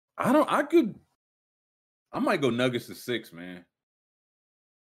might go Nuggets to 6, man.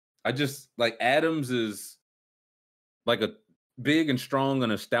 I just like Adams is like a big and strong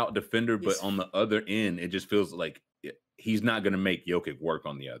and a stout defender, but on the other end, it just feels like he's not going to make Jokic work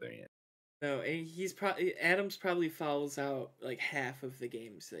on the other end. No, and Adams probably fouls out like half of the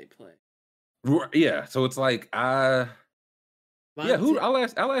games they play. Yeah, so it's like I'll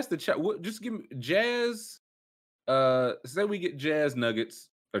ask the chat. Just give me Jazz. Say we get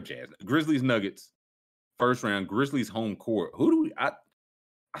Grizzlies Nuggets first round. Grizzlies home court. Who do we? I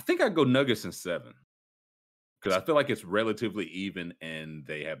think I'd go Nuggets in 7 because I feel like it's relatively even and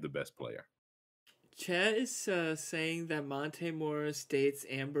they have the best player. Chad is saying that Monte Morris dates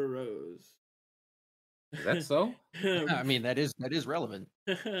Amber Rose. Is that so? I mean, that is relevant.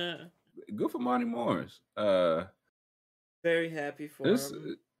 Good for Monte Morris. Very happy for him.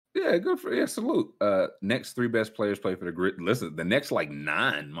 Yeah, good for salute. Next 3 best players play for the Grizzlies. Listen, the next like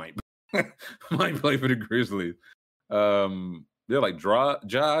 9 might might play for the Grizzlies. They're like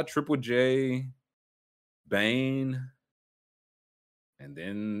Ja, Triple J, Bane, and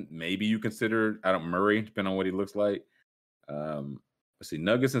then maybe you consider Murray, depending on what he looks like. Let's see,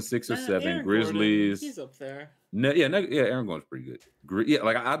 Nuggets and 6 or 7, Aaron Grizzlies. Gordon, he's up there. No, Aaron Gordon's pretty good. Yeah,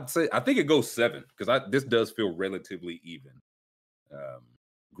 like I'd say, I think it goes 7 because this does feel relatively even.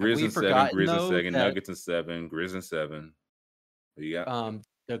 Grizzlies 7, Grizzlies 2, Nuggets and 7, Grizzlies 7. Yeah.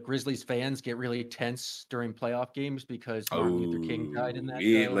 The Grizzlies fans get really tense during playoff games because Martin Luther King died in that.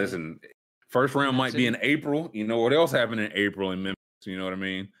 Yeah, listen, first round might be in April. You know what else happened in April in Memphis? You know what I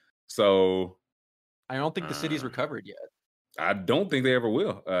mean? So I don't think the city's recovered yet. I don't think they ever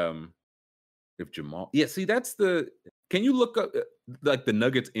will. If Jamal, see, that's can you look up like the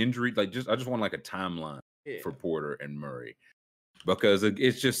Nuggets injury? Like, I just want like a timeline for Porter and Murray because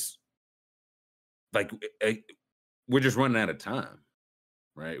it's just like we're just running out of time,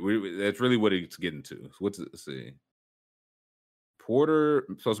 right? That's really what it's getting to. So let's see. Porter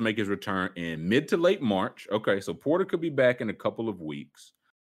supposed to make his return in mid to late March. Okay, so Porter could be back in a couple of weeks.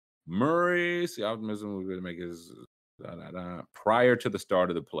 Murray, optimism was going to make his prior to the start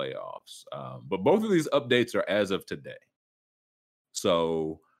of the playoffs. But both of these updates are as of today.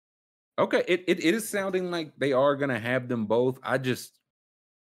 So, okay, it is sounding like they are going to have them both. I just,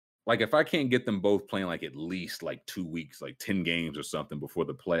 like, if I can't get them both playing like at least like 2 weeks, like 10 games or something before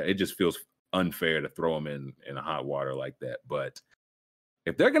the play, it just feels unfair to throw them in a hot water like that. But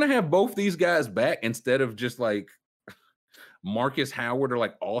if they're going to have both these guys back instead of just like Marcus Howard or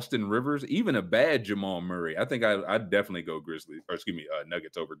like Austin Rivers, even a bad Jamal Murray, I think I'd definitely go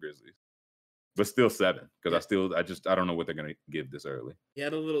Nuggets over Grizzlies. But still 7 because I don't know what they're gonna give this early. You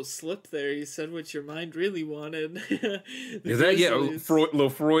had a little slip there. You said what your mind really wanted. Is that little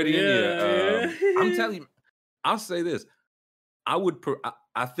Freudian? Yeah. I'm telling you, I'll say this: I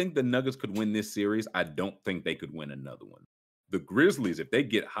think the Nuggets could win this series. I don't think they could win another one. The Grizzlies, if they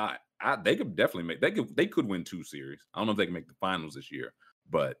get hot, they could definitely they could win 2 series. I don't know if they can make the finals this year,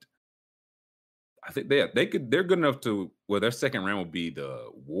 but I think they could. They're good enough to their second round will be the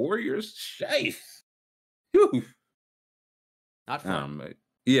Warriors. Not fun.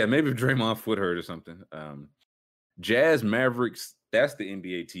 Maybe if Draymond foot hurt or something. Jazz Mavericks. That's the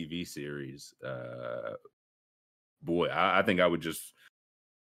NBA TV series. Boy, I think I would just.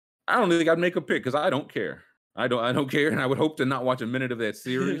 I don't think I'd make a pick because I don't care. I don't care, and I would hope to not watch a minute of that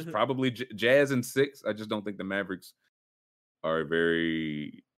series. Probably Jazz in 6. I just don't think the Mavericks are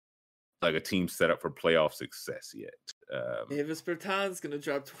very like a team set up for playoff success yet. Davis Bertans gonna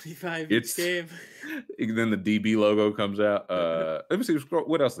drop 25 each game. Then the DB logo comes out. Let me see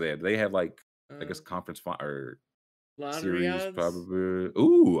what else they have. They have like I guess conference or series odds. Probably.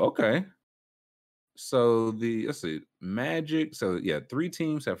 Ooh, okay. So let's see, Magic. So yeah, 3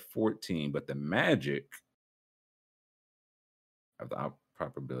 teams have 14, but the Magic have the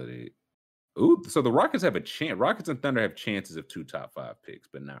probability. Ooh, so the Rockets have a chance. Rockets and Thunder have chances of 2 top 5 picks,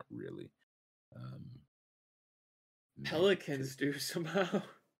 but not really. Pelicans do somehow.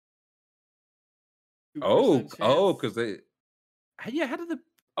 Because they. Yeah, how did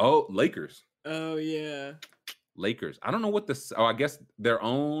Lakers? Oh yeah, Lakers. I don't know what I guess their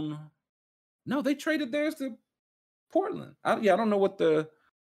own. No, they traded theirs to Portland. I don't know what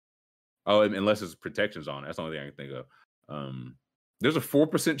unless it's protections on it. That's the only thing I can think of. There's a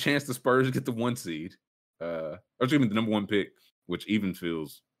 4% chance the Spurs get the 1 seed, or excuse me, the number 1 pick, which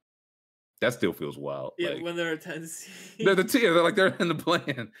that still feels wild. Yeah, like, when they're a 10 seed, they're the team. They're like they're in the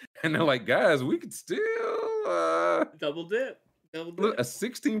plan, and they're like, guys, we could still double dip. Look, a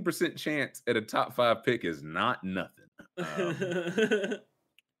 16% chance at a top 5 pick is not nothing.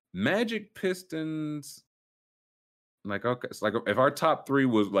 Magic Pistons, like okay, it's like if our top 3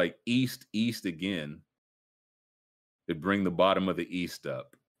 was like East again. To bring the bottom of the East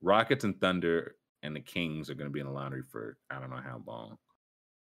up. Rockets and Thunder and the Kings are going to be in the lottery for I don't know how long.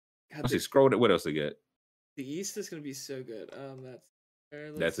 Let's see, scroll it. What else they get? The East is going to be so good.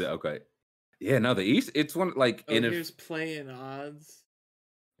 That's it. Okay. Yeah, no, the East. It's one like. Here's playing odds.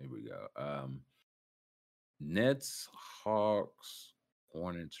 Here we go. Nets, Hawks,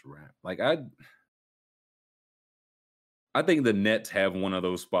 Hornets, Rap. Like I think the Nets have one of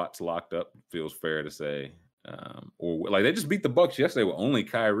those spots locked up. Feels fair to say. Or like they just beat the Bucks yesterday with only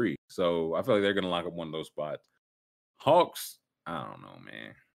Kyrie, so I feel like they're gonna lock up one of those spots. Hawks, I don't know,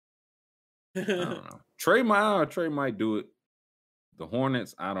 man. I don't know. Trey might do it. The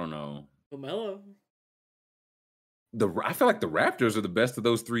Hornets, I don't know. LaMelo. I feel like the Raptors are the best of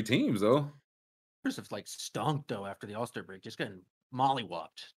those 3 teams, though. Raptors have like stunk though after the All-Star break, just getting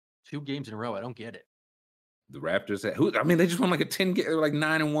mollywopped. 2 games in a row. I don't get it. The Raptors, they just won like a 10 game, like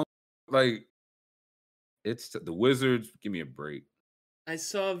 9-1. Like, it's the Wizards. Give me a break. I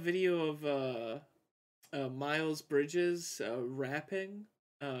saw a video of Miles Bridges rapping.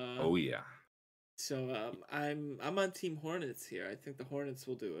 Oh yeah. So I'm on Team Hornets here. I think the Hornets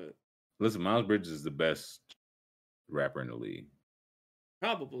will do it. Listen, Miles Bridges is the best rapper in the league.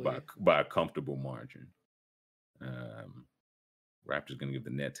 Probably by a comfortable margin. Raptors gonna give the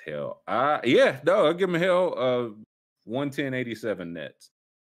Nets hell. I'll give them hell. 110-87 Nets.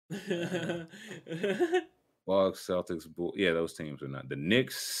 Bucks, Celtics, Bulls. Yeah, those teams are not. The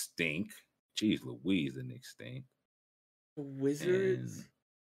Knicks stink. Jeez Louise, the Knicks stink. The Wizards.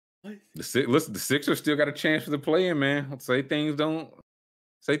 What? The Sixers still got a chance for the play-in, man. Let's say things don't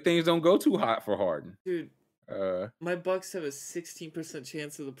go too hot for Harden. Dude, my Bucks have a 16%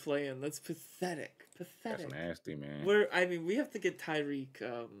 chance of the play-in. That's pathetic. That's nasty, man. We have to get Tyreek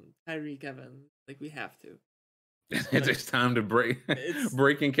Evans. Like, we have to. It's time to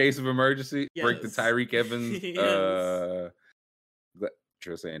break in case of emergency. Yes. Break the Tyreek Evans. Yes.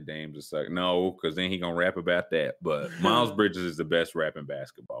 You're saying Dame's a suck. No, because then he gonna rap about that. But Miles Bridges is the best rapping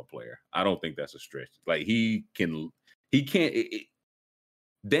basketball player. I don't think that's a stretch. Like he can't.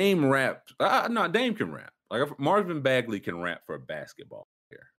 Dame raps. No, Dame can rap. Like if Marvin Bagley can rap for a basketball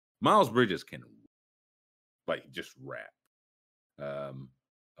player. Miles Bridges can, like, just rap.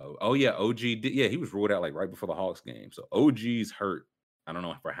 OG. He was ruled out like right before the Hawks game. So OG's hurt. I don't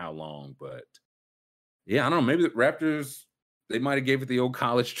know for how long, but yeah, I don't know. Maybe the Raptors. They might have gave it the old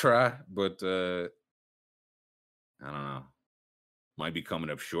college try, but I don't know. Might be coming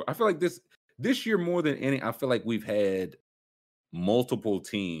up short. I feel like this year more than any, I feel like we've had multiple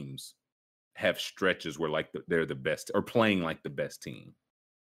teams have stretches where like they're the best or playing like the best team.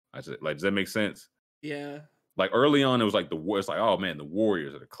 Does that make sense? Yeah. Like early on, it was like it's like, oh man, the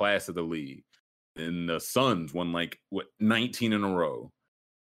Warriors are the class of the league. And the Suns won 19 in a row.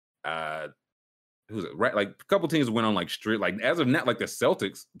 Who's it? Right, like a couple teams went on like straight, like as of now, like the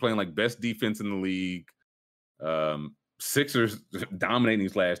Celtics playing like best defense in the league. Sixers dominating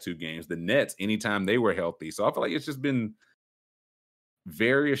these last 2 games. The Nets, anytime they were healthy. So I feel like it's just been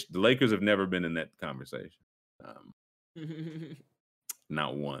various. The Lakers have never been in that conversation.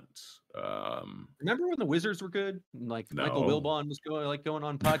 Not once. Remember when the Wizards were good? Like no. Michael Wilbon was going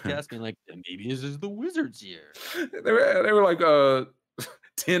on podcast being like, maybe this is the Wizards' year. They were like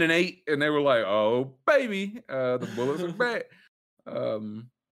 10-8, and they were like, "Oh baby, the Bullets are back."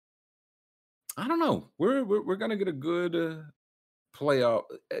 I don't know. We're gonna get a good playoff.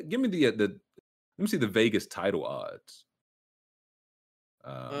 Give me the let me see the Vegas title odds.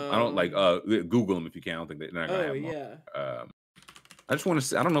 I don't like Google them if you can. I don't think they're not gonna have them. Yeah. I just want to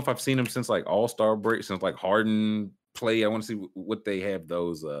see. I don't know if I've seen them since like All-Star break, since like Harden play. I want to see what they have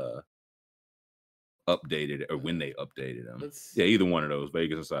those updated or when they updated them. Yeah, either one of those,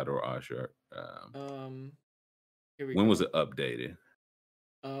 Vegas Insider or Osher. When was it updated?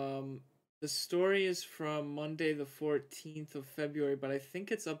 The story is from Monday the 14th of February, but I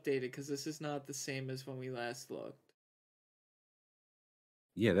think it's updated because this is not the same as when we last looked.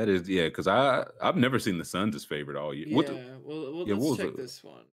 Yeah, that is. Yeah, because I've never seen the Suns as favorite all year. Let's check this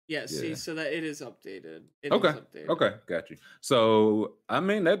one. Yeah, see, so that it is updated. Okay, got you. So I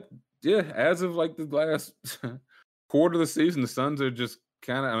mean that. Yeah, as of like the last quarter of the season, the Suns are just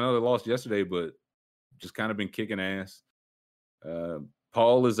kind of. I know they lost yesterday, but just kind of been kicking ass.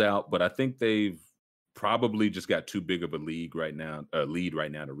 Paul is out, but I think they've probably just got too big of a lead right now to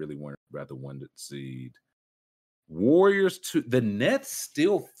really worry about the 1 seed. Warriors 2, the Nets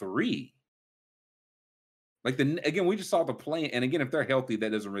still 3. Like again, we just saw the play, and again, if they're healthy,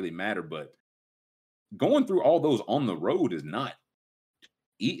 that doesn't really matter. But going through all those on the road is not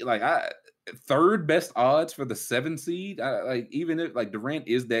third best odds for the 7 seed. Even if like Durant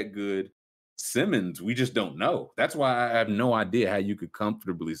is that good, Simmons, we just don't know. That's why I have no idea how you could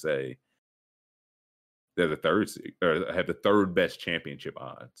comfortably say they're the 3rd seed or have the 3rd best championship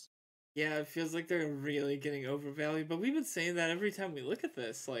odds. Yeah, it feels like they're really getting overvalued, but we've been saying that every time we look at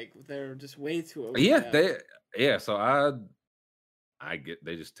this, like they're just way too overvalued. So I get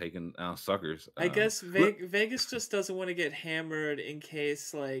they just taking suckers. I guess Vegas just doesn't want to get hammered in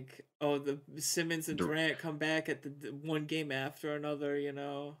case like the Simmons and Durant come back at the one game after another, you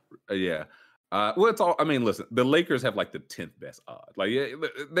know. Yeah. Well, it's all. I mean, listen, the Lakers have like the 10th best odds. Like, yeah,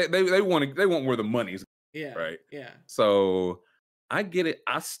 they want where the money's. Yeah. Right. Yeah. So I get it.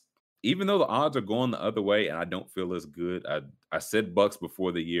 Even though the odds are going the other way, and I don't feel as good. I said Bucks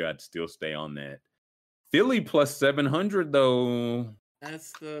before the year. I'd still stay on that. Philly plus 700 though.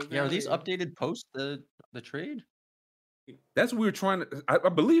 That's the are these updated post the trade? That's what we were trying to. I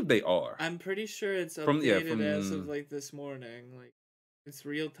believe they are. I'm pretty sure it's From- yeah, updated as of from- like this morning. Like it's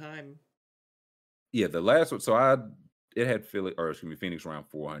real time. Yeah, the last one. So it had Phoenix around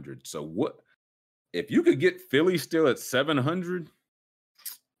 400. So what if you could get Philly still at 700?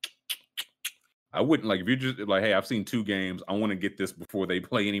 I wouldn't like if you're just like, hey, I've seen 2 games. I want to get this before they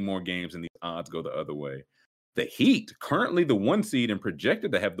play any more games and these odds go the other way. The Heat, currently the 1 seed and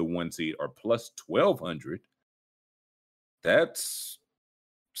projected to have the 1 seed, are plus 1,200. That's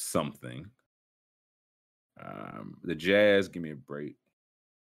something. The Jazz, give me a break.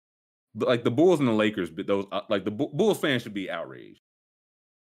 But like the Bulls and the Lakers, but those like the Bulls fans should be outraged,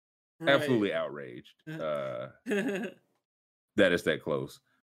 absolutely outraged. That is that close.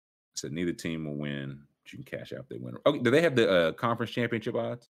 So neither team will win. But you can cash out if they win. Okay, do they have the conference championship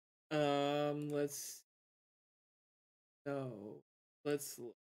odds? Let's. No, let's.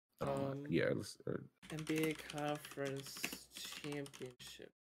 Yeah, let's. NBA Conference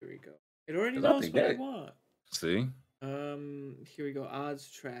Championship. Here we go. It already 'Cause I knows think what I that- want. See, Here we go.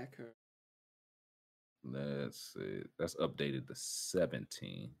 Odds tracker. let's see. That's updated to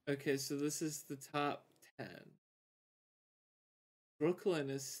 17. Okay, so this is the top 10.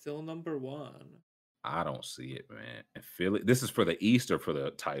 Brooklyn is still number 1. I don't see it, man. And Philly. This is for the East or for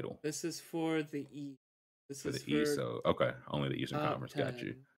the title? This is for the East. This For is the East. So okay, only the Eastern top Conference got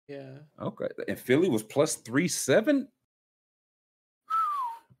you. 10. Yeah. Okay, and Philly was plus 3-7.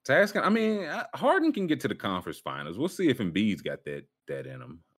 Tasking. I mean, Harden can get to the conference finals. We'll see if Embiid's got that in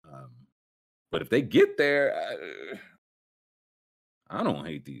him. But if they get there, I don't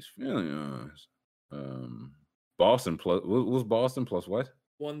hate these feelings. Boston plus was Boston plus what?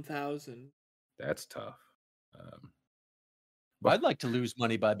 1,000. That's tough. I'd like to lose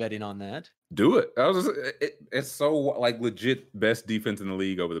money by betting on that. Do it. It's so like legit best defense in the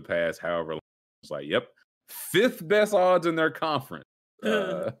league over the past however long. It's like, yep, 5th best odds in their conference.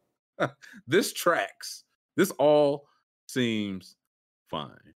 This tracks. This all seems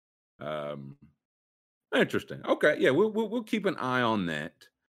fine. Interesting. Okay, yeah, we'll keep an eye on that.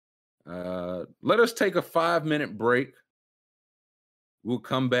 Let us take a 5-minute break. We'll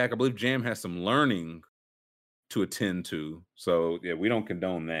come back. I believe Jam has some learning to attend to, so yeah, we don't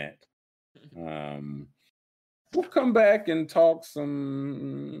condone that. We'll come back and talk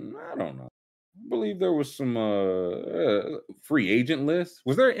some. I don't know. I believe there was some free agent list.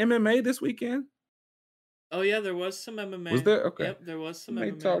 Was there MMA this weekend? Oh yeah, there was some MMA. Was there? Okay. Yep, there was some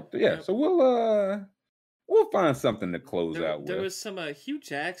They MMA. talked. Yeah. Yep. So we'll find something to close out There with. was some Hugh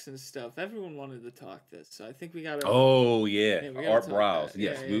Jackson stuff. Everyone wanted to talk this, so I think we got to. Oh yeah, Yeah, we gotta Art talk Browse. that.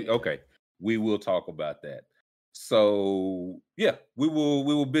 Yes. Yeah, yeah. Okay. We will talk about that. So yeah, we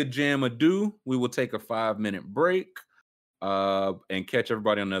will bid Jam adieu. We will take a 5-minute break, and catch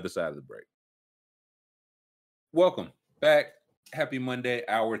everybody on the other side of the break. Welcome back. Happy Monday,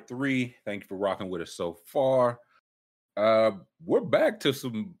 hour 3. Thank you for rocking with us so far. We're back to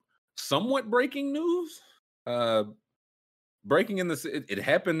some somewhat breaking news. Breaking in it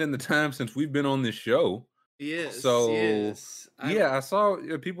happened in the time since we've been on this show. Yes. So, yes. Yeah, I saw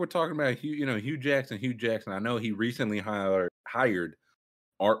people were talking about Hugh Jackson. I know he recently hired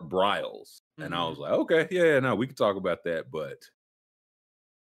Art Briles, and I was like, okay, yeah, no, we can talk about that, but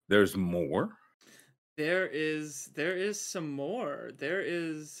there's more. There is some more. There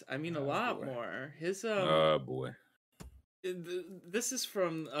is, I mean, a lot boy. more. His Boy. This is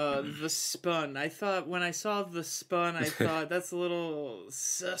from The Spun. I thought when I saw The Spun, I thought that's a little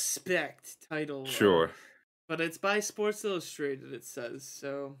suspect title. Sure. But it's by Sports Illustrated, it says.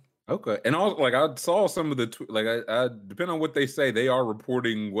 So Okay. And also, like, I saw some of the I depending on what they say, they are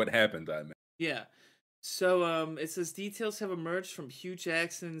reporting what happened. I mean, yeah. So it says details have emerged from Hugh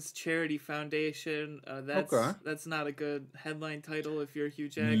Jackson's charity foundation. That's not a good headline title if you're Hugh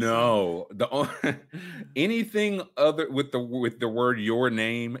Jackson. No, anything other with the word your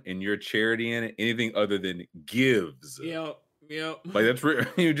name and your charity in it, anything other than gives. Yep. Like that's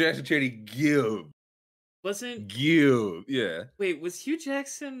Hugh Jackson charity give. Yeah. Wait, was Hugh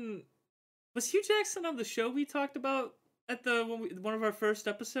Jackson on the show we talked about at one of our first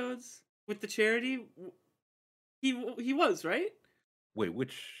episodes with the charity? He was, right? Wait,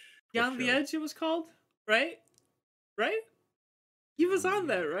 which Beyond the Edge it was called? Right? He was on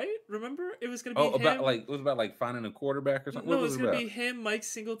that, right? Remember? It was gonna be him. It was about like finding a quarterback or something. No, it was gonna be him, Mike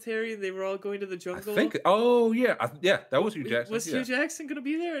Singletary, and they were all going to the jungle. That was Hugh Jackson. Was Hugh Jackson gonna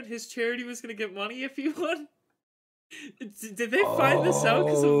be there, and his charity was gonna get money if he won? Did they find this out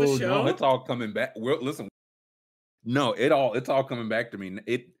because of the show? No, it's all coming back. Listen, no, it's all coming back to me.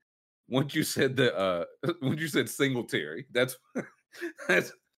 Once you said Singletary, that's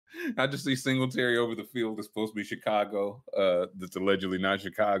I just see Singletary over the field. It's supposed to be Chicago. That's allegedly not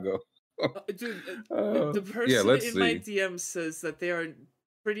Chicago. Dude, Uh, the yeah, person let's in my see. DM says that they are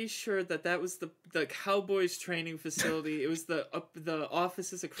pretty sure that that was the Cowboys training facility. It was the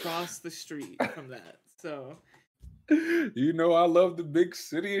offices across the street from that. So You know, I love the big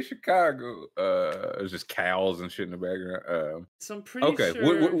city of Chicago. There's just cows and shit in the background. so I'm pretty Okay,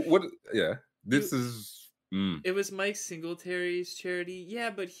 sure what? Yeah, you this is. it was Mike Singletary's charity. Yeah,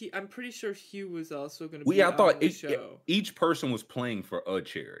 but I'm pretty sure Hugh was also going to Well, be yeah, I thought on the show. each person was playing for a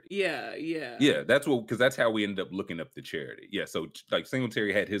charity. Yeah, yeah. Yeah, that's what, because that's how we ended up looking up the charity. Yeah, so like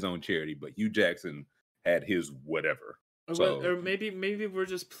Singletary had his own charity, but Hugh Jackson had his whatever. Or maybe we're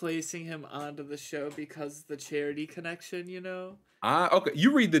just placing him onto the show because the charity connection, you know? Okay,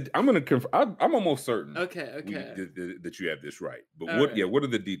 you read the. I'm gonna confirm. I'm almost certain. Okay. That you have this right. But All what? right. Yeah, what are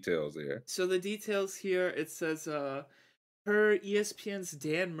the details there? So the details here, it says, per ESPN's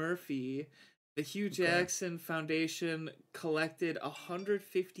Dan Murphy, the Hugh Jackson Foundation collected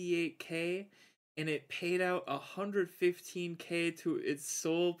 $158K and it paid out $115K to its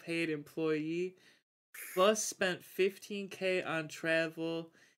sole paid employee, plus spent $15K on travel.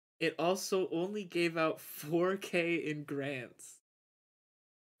 It also only gave out $4K in grants.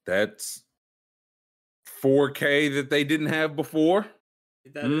 That's $4K that they didn't have before.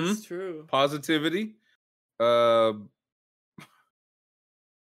 That is true. Positivity. Wait,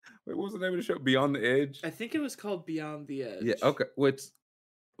 what was the name of the show? Beyond the Edge? I think it was called Beyond the Edge. Yeah, okay.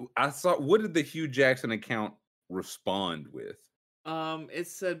 I saw, what did the Hugh Jackson account respond with? It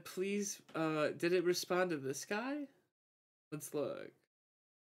said, please, did it respond to this guy? Let's look.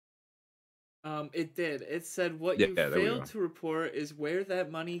 It did. It said, what you failed to report is where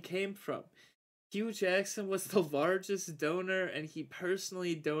that money came from. Hugh Jackson was the largest donor, and he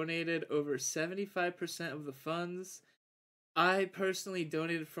personally donated over 75% of the funds. I personally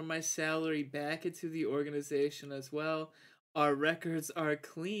donated from my salary back into the organization as well. Our records are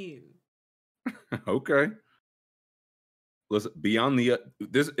clean. Okay. Listen, Beyond the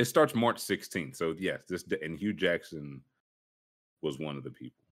it starts March 16th. So yes, and Hugh Jackson was one of the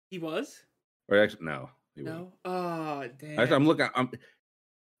people. He was? Or actually, no. No. Oh, damn. Actually, I'm looking.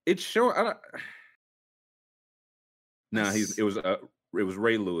 It's showing. I don't. No, it was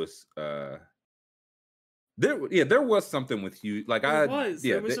Ray Lewis. There was something with Hugh. Like there was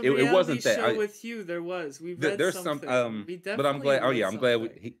a reality wasn't that show with Hugh. There was. We read there's something. But I'm glad. Oh yeah, I'm glad.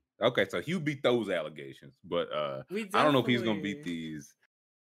 Okay, so Hugh beat those allegations, but I don't know if he's gonna beat these.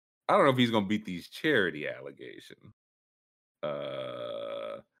 I don't know if he's gonna beat these charity allegations.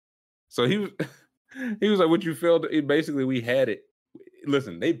 So he was like, "What you failed?" Basically, we had it.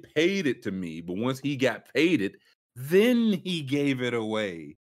 Listen, they paid it to me, but once he got paid it, then he gave it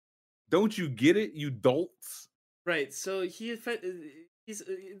away. Don't you get it, you dolts? Right. So he's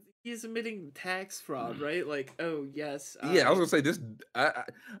admitting tax fraud, right? Like, oh yes. Yeah, I was gonna say this.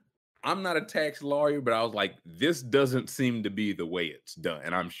 I'm not a tax lawyer, but I was like, this doesn't seem to be the way it's done,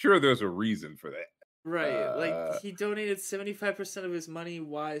 and I'm sure there's a reason for that. Right, like he donated 75% of his money.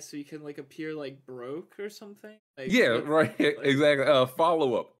 Why? So he can like appear like broke or something. Like, yeah, right. Like, exactly.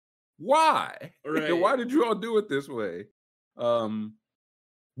 Follow up. Why? Right. Why did you all do it this way?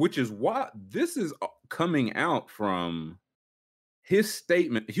 Which is why this is coming out from his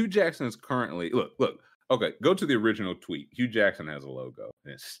statement. Hugh Jackson is currently look. Okay, go to the original tweet. Hugh Jackson has a logo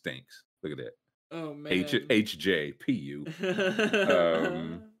and it stinks. Look at that. Oh man. HJPU.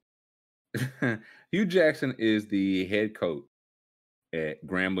 Hugh Jackson is the head coach at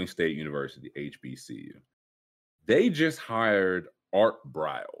Grambling State University, HBCU. They just hired Art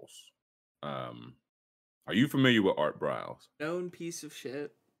Briles. Are you familiar with Art Briles? Known piece of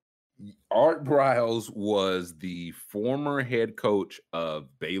shit. Art Briles was the former head coach of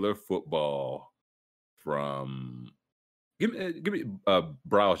Baylor football from. Give me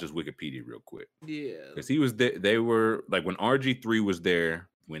Briles just Wikipedia real quick. Yeah, because he was there. They were like when RG3 was there.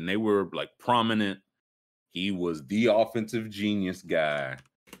 When they were like prominent, he was the offensive genius guy.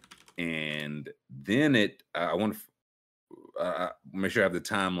 And then I want to make sure I have the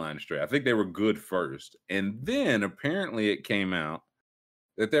timeline straight. I think they were good first. And then apparently it came out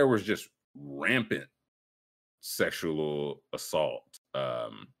that there was just rampant sexual assault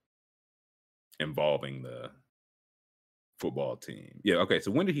involving the football team. Yeah, okay.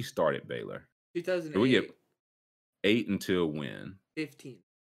 So when did he start at Baylor? 2008. 8 until when? 15.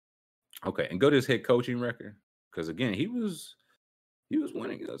 Okay, and go to his head coaching record because again, he was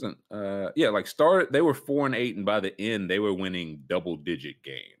winning. He doesn't. Like started. They were 4-8, and by the end, they were winning double-digit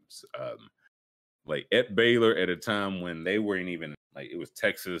games. Like at Baylor at a time when they weren't even like it was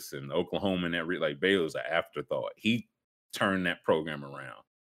Texas and Oklahoma and that like Baylor was an afterthought. He turned that program around.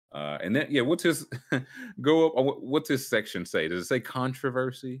 And then, yeah, what's his go up? What's his section say? Does it say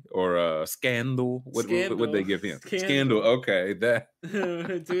controversy or scandal? What would they give him? Scandal. Okay, that.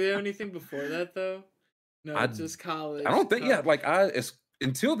 Do we have anything before that though? No, just college. I don't think. Yeah, like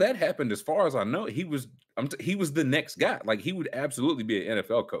until that happened, as far as I know, he was the next guy. Like he would absolutely be an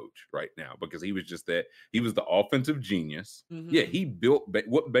NFL coach right now because he was just that. He was the offensive genius. Mm-hmm. Yeah, he built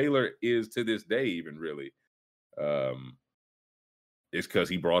what Baylor is to this day. Even really. It's because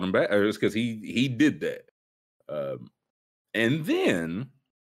he brought him back, or it's because he did that. And then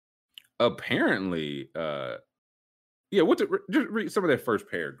apparently, just read some of that first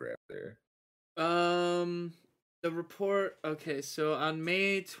paragraph there. The report. Okay, so on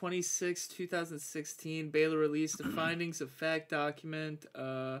May 26, 2016, Baylor released a findings of fact document.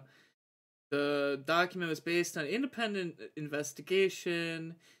 The document was based on independent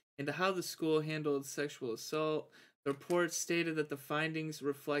investigation into how the school handled sexual assault. The report stated that the findings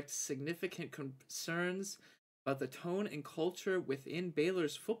reflect significant concerns about the tone and culture within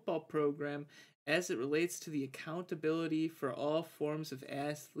Baylor's football program as it relates to the accountability for all forms of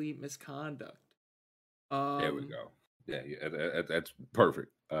athlete misconduct. There we go. Yeah, that's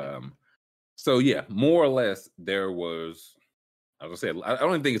perfect. So yeah, more or less, there was. I was gonna say, I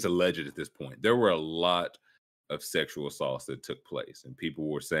don't even think it's alleged at this point. There were a lot of sexual assaults that took place, and people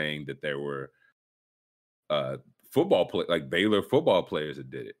were saying that there were Baylor football players that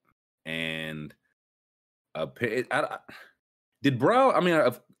did it. And did Brow? I mean,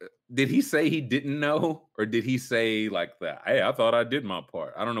 did he say he didn't know, or did he say like that? Hey, I thought I did my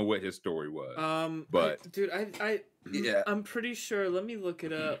part. I don't know what his story was. I'm pretty sure. Let me look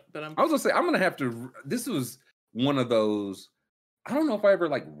it up. But I was gonna say I'm gonna have to. This was one of those. I don't know if I ever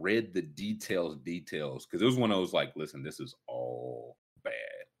like read the details because it was one of those like, listen, this is all bad.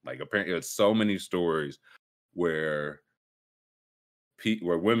 Like apparently, there's so many stories where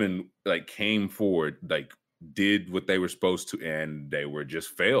women like came forward, like did what they were supposed to, and they were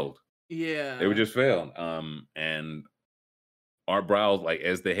just failed. Yeah, they were just failed. And Art Briles, like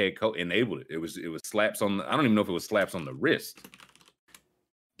as the head coach, enabled it. It was slaps on. I don't even know if it was slaps on the wrist.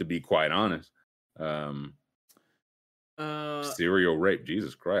 To be quite honest, serial rape.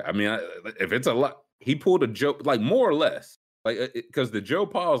 Jesus Christ! I mean, if it's a lot, he pulled a joke, like more or less, like because the Joe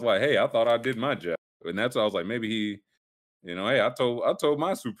Paul was like, "Hey, I thought I did my job." And that's why I was like, maybe he, hey, I told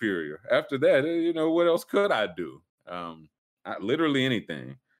my superior. After that, what else could I do? Literally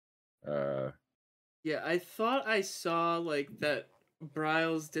anything. Yeah, I thought I saw like that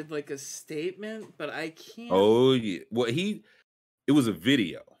Briles did like a statement, but I can't. Oh yeah, well it was a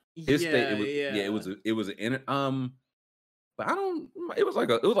video. His it was but I don't. It was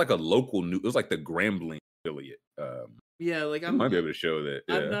like a local news. It was like the Grambling affiliate. Yeah, like I might be able to show that.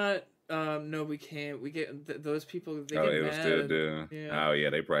 Yeah. I'm not. No, we can't. We get those people. They get they mad. Will still do. Yeah. Oh yeah,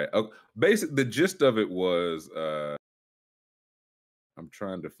 they probably. Basically, the gist of it was. I'm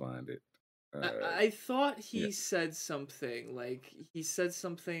trying to find it. I thought he said something like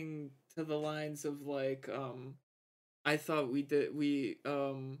to the lines of like I thought we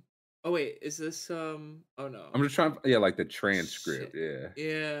oh wait, is this oh no, I'm just trying. Yeah, like the transcript. Shit.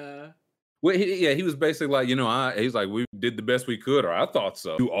 Yeah. Well, he was basically like, he's like, we did the best we could, or I thought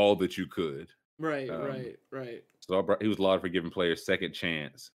so. Do all that you could. Right. So he was lauded for giving players second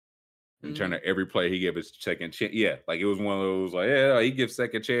chance. And turn to every player he gave his second chance. Yeah, like it was one of those like, yeah, he gives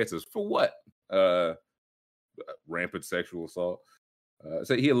second chances for what? Rampant sexual assault.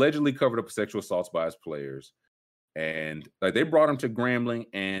 So he allegedly covered up sexual assaults by his players, and like they brought him to Grambling,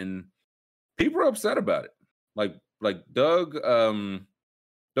 and people were upset about it. Like Doug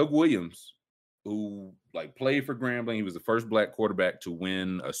Williams, who like played for Grambling, he was the first black quarterback to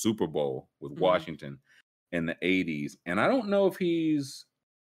win a Super Bowl with Washington in the 80s, and I don't know if he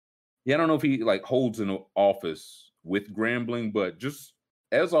like holds an office with Grambling, but just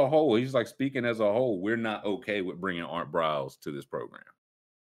as a whole, he's like speaking as a whole, we're not okay with bringing Art Briles to this program.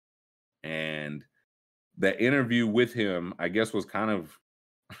 And that interview with him, I guess, was kind of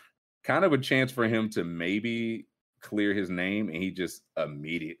a chance for him to maybe clear his name, and he just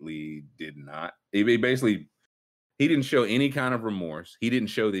immediately did not. He didn't show any kind of remorse. He didn't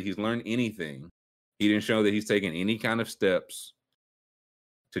show that he's learned anything. He didn't show that he's taken any kind of steps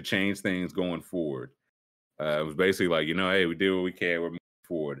to change things going forward. It was basically like, hey, we did what we can, we're moving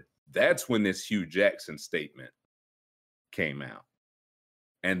forward. That's when this Hugh Jackson statement came out.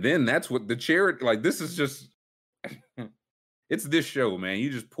 And then that's what the charity, like, this is just, it's this show, man. You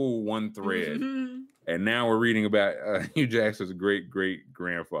just pull one thread, and now we're reading about Hugh Jackson's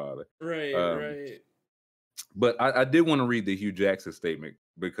great-great-grandfather. Right. But I did want to read the Hugh Jackson statement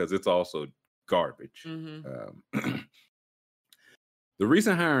because it's also garbage. The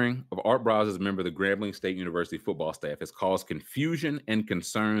recent hiring of Art Briles as a member of the Grambling State University football staff has caused confusion and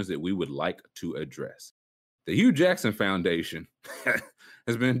concerns that we would like to address. The Hugh Jackson Foundation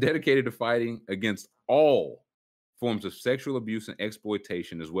has been dedicated to fighting against all forms of sexual abuse and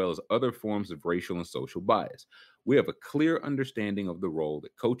exploitation, as well as other forms of racial and social bias. We have a clear understanding of the role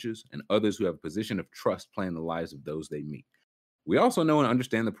that coaches and others who have a position of trust play in the lives of those they meet. We also know and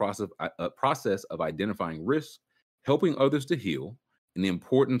understand the process of identifying risks, helping others to heal, and the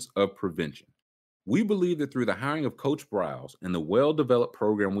importance of prevention. We believe that through the hiring of Coach Briles and the well-developed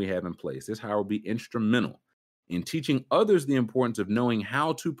program we have in place, this hire will be instrumental in teaching others the importance of knowing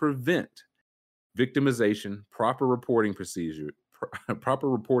how to prevent victimization, proper reporting procedures,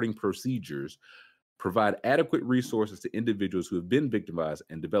 provide adequate resources to individuals who have been victimized,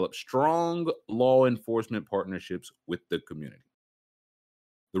 and develop strong law enforcement partnerships with the community.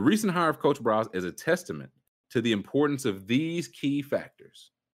 The recent hire of Coach Briles is a testament to the importance of these key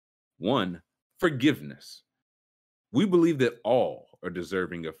factors. 1, forgiveness. We believe that all are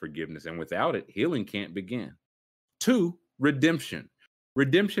deserving of forgiveness, and without it, healing can't begin. 2, redemption.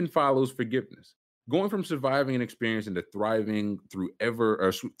 Redemption follows forgiveness. Going from surviving an experience into thriving through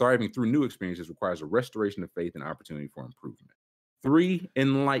new experiences requires a restoration of faith and opportunity for improvement. 3,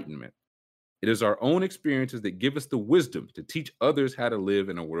 enlightenment. It is our own experiences that give us the wisdom to teach others how to live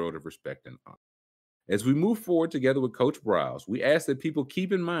in a world of respect and honor. As we move forward together with Coach Briles, we ask that people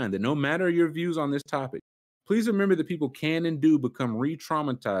keep in mind that no matter your views on this topic, please remember that people can and do become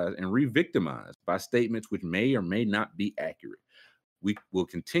re-traumatized and re-victimized by statements which may or may not be accurate. We will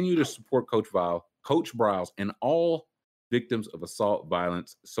continue to support Coach Briles and all victims of assault,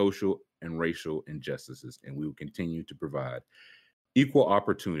 violence, social and racial injustices, and we will continue to provide equal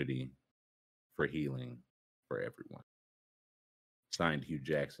opportunity for healing for everyone. Signed, Hugh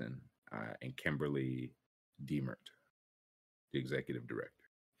Jackson and Kimberly Diemert, the executive director.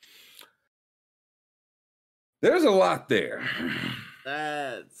 There's a lot there.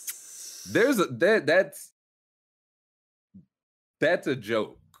 That's a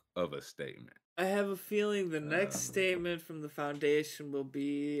joke of a statement. I have a feeling the next statement from the foundation will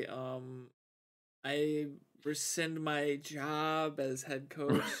be, I rescind my job as head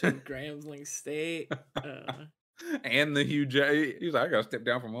coach of Grambling State. And the Hugh J. He's like, I gotta step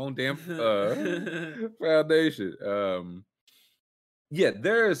down from my own damn foundation. Yeah,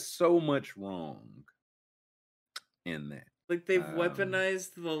 there is so much wrong in that. Like, they've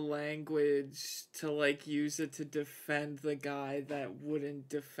weaponized the language to, like, use it to defend the guy that wouldn't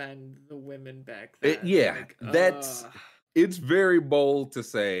defend the women back then. It's very bold to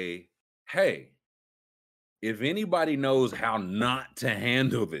say, hey, if anybody knows how not to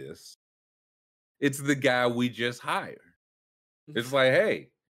handle this, it's the guy we just hired. It's like, hey,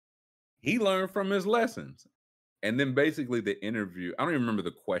 he learned from his lessons. And then basically the interview, I don't even remember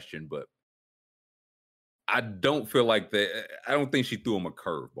the question, but I don't feel like that. I don't think she threw him a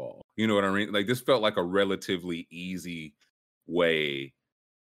curveball. You know what I mean? Like, this felt like a relatively easy way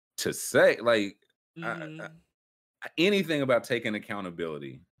to say, like, anything about taking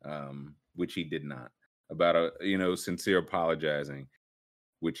accountability, which he did not, about sincere apologizing,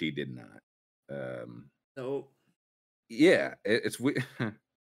 which he did not. Nope. Yeah, we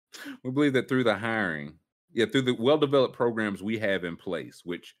believe that through the hiring, through the well-developed programs we have in place,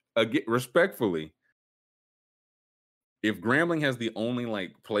 which, again, respectfully, if Grambling has the only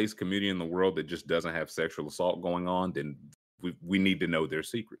place community in the world that just doesn't have sexual assault going on, then we need to know their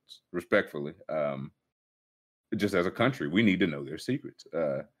secrets. Respectfully, just as a country, we need to know their secrets.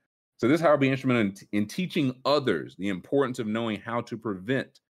 So this hire will be instrumental in teaching others the importance of knowing how to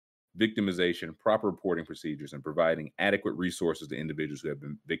prevent victimization, proper reporting procedures, and providing adequate resources to individuals who have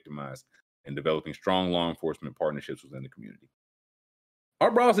been victimized, and developing strong law enforcement partnerships within the community.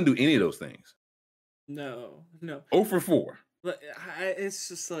 Art Briles didn't do any of those things. No. 0 for 4. It's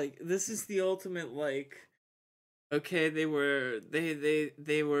just like, this is the ultimate, okay, they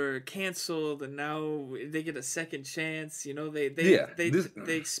were canceled and now they get a second chance. They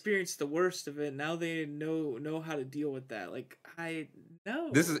experienced the worst of it. Now they know how to deal with that. I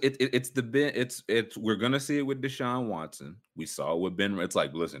know this is it. It's we're gonna see it with Deshaun Watson. We saw it with Ben. It's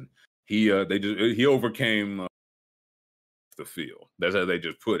like, listen, he overcame the field. That's how they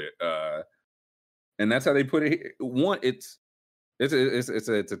just put it. And that's how they put it. One,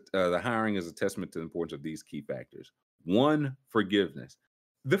 the hiring is a testament to the importance of these key factors. 1, forgiveness.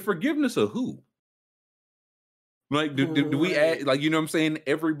 The forgiveness of who? Do we add, you know what I'm saying?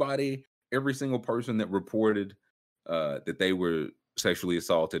 Everybody, every single person that reported that they were sexually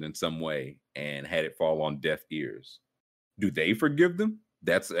assaulted in some way and had it fall on deaf ears, do they forgive them?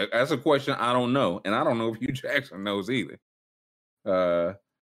 That's a question I don't know. And I don't know if Hugh Jackson knows either.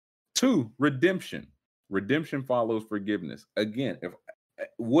 Two, redemption. Redemption follows forgiveness. Again,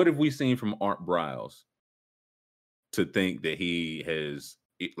 what have we seen from Art Briles to think that he has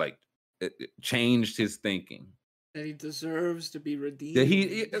changed his thinking? That he deserves to be redeemed. That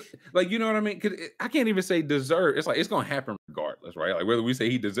he you know what I mean? Because I can't even say deserve. It's like it's gonna happen regardless, right? Like whether we say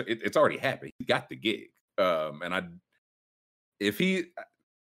he deserves, it's already happened. He got the gig. I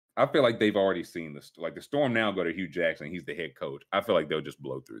feel like they've already seen this. Like the Storm now go to Hugh Jackson. He's the head coach. I feel like they'll just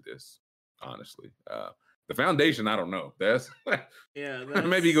blow through this. Honestly, the foundation, I don't know. That's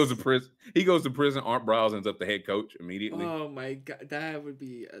maybe he goes to prison. He goes to prison. Art Briles ends up the head coach immediately. Oh my god, that would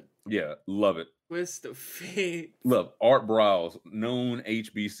be love it. Twist of fate. Love Art Briles, known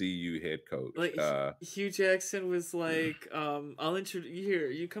HBCU head coach. Like Hugh Jackson was like, I'll introduce here.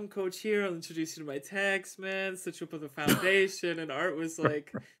 You come coach here. I'll introduce you to my tax man. Set you up with a foundation. And Art was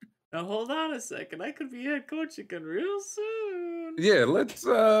like, now hold on a second. I could be head coach again real soon. Yeah, let's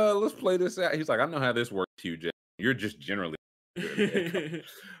play this out. He's like, I know how this works, Hugh Jackson. You're just generally good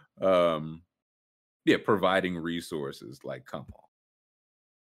at providing resources. Like, come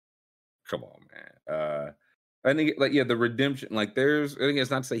on, man. I think the redemption. Like, I think it's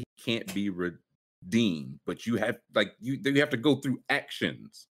not to say he can't be redeemed, but you have you have to go through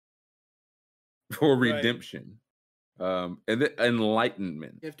actions for redemption. And then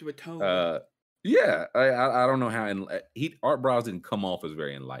enlightenment. You have to atone. I don't know how Art Briles didn't come off as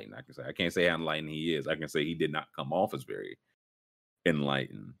very enlightened. I can't say how enlightened he is. I can say he did not come off as very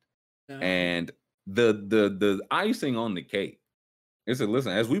enlightened. No. And the icing on the cake is that,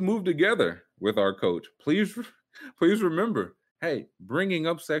 listen, as we move together with our coach, please remember, hey, bringing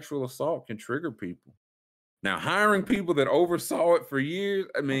up sexual assault can trigger people. Now, hiring people that oversaw it for years,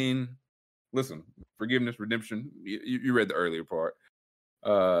 I mean, listen, forgiveness, redemption, you read the earlier part.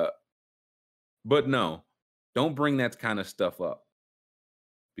 But no, don't bring that kind of stuff up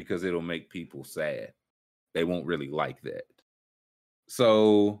because it'll make people sad. They won't really like that.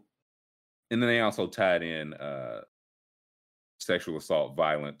 So, and then they also tied in sexual assault,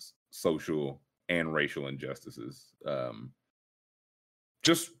 violence, social and racial injustices.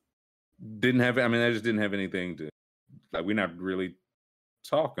 Just didn't have, I just didn't have anything to, we're not really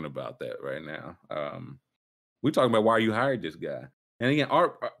talking about that right now. We're talking about why you hired this guy. And again,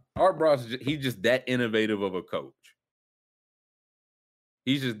 Art Briles, he's just that innovative of a coach.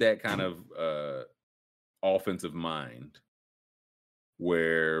 He's just that kind of offensive mind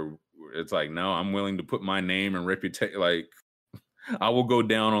where it's like, no, I'm willing to put my name and reputation. Like, I will go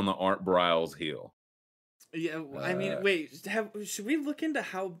down on the Art Briles hill. Yeah, I mean, wait, should we look into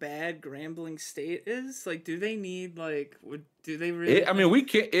how bad Grambling State is? Like, do they need, do they really? We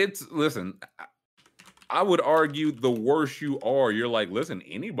can't, listen, I would argue the worse you are, you're like, listen,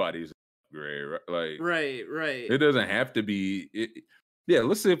 anybody's great, right? Right. It doesn't have to be.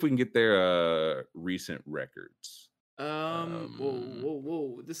 Let's see if we can get their recent records.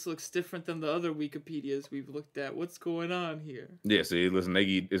 Whoa. This looks different than the other Wikipedias we've looked at. What's going on here? Yeah, see, listen,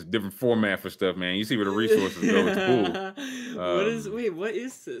 it's a different format for stuff, man. You see where the resources go, it's cool. What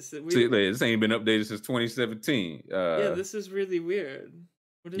is this? See, this ain't been updated since 2017. This is really weird.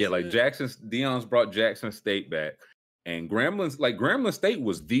 Deion's brought Jackson State back, and Grambling State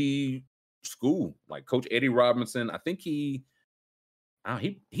was the school. Like Coach Eddie Robinson, I think he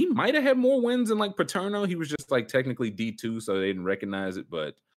might have had more wins than Paterno. He was just technically D2, so they didn't recognize it,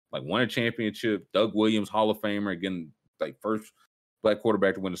 but won a championship. Doug Williams, Hall of Famer, again, first black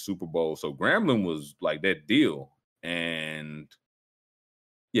quarterback to win the Super Bowl. So Grambling was that deal. And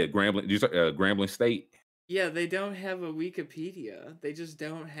Grambling State. Yeah, they don't have a Wikipedia. They just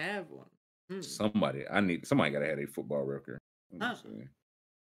don't have one. Somebody gotta have a football record.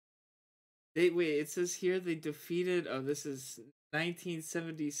 It says here they defeated. Oh, this is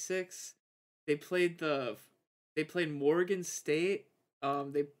 1976. They played Morgan State.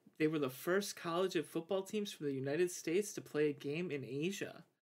 They were the first college of football teams from the United States to play a game in Asia.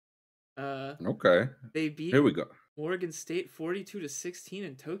 Okay. They beat Here we go. Morgan State 42-16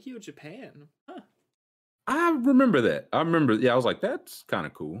 in Tokyo, Japan. Huh. I remember that. I was like, that's kind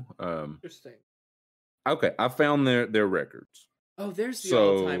of cool. Interesting. Okay, I found their records. Oh, there's the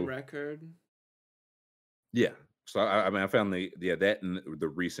all-time record. Yeah. So I found that and the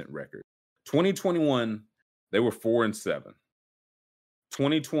recent record. 2021, they were 4-7.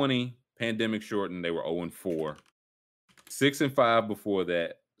 2020, pandemic shortened, they were 0-4. 6-5 before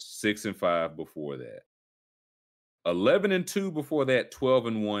that. 6-5 before that. 11-2 before that.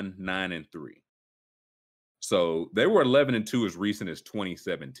 12-1. 9-3. So they were 11-2 as recent as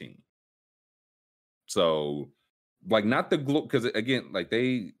 2017. So, not the because again,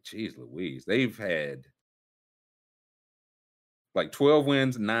 geez Louise, they've had like 12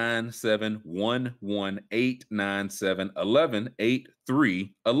 wins, 9, 7, 1, 1, 8, 9, 7, 11, 8,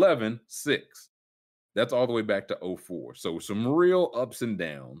 3, 11, 6. That's all the way back to 04. So some real ups and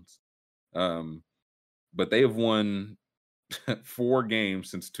downs. But they have won 4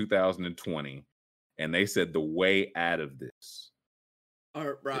 games since 2020. And they said the way out of this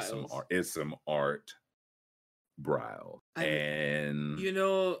Art Briles. is some Art Briles. And you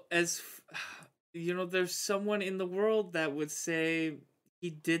know, there's someone in the world that would say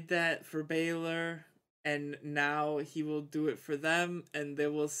he did that for Baylor and now he will do it for them, and they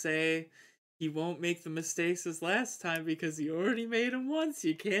will say he won't make the mistakes as last time because he already made them once.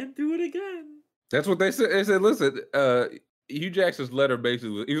 You can't do it again. That's what they said. They said, listen, Hugh Jackson's letter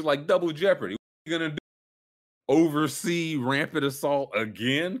basically he was like double jeopardy. What are you gonna do? Oversee rampant assault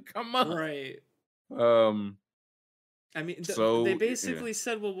again? Come on. Right. I mean, so they basically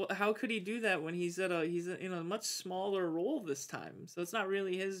said, well, how could he do that when he's in a much smaller role this time? So it's not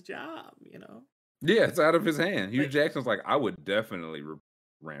really his job, you know? Yeah, it's out of his hand. Hugh Jackson's like, I would definitely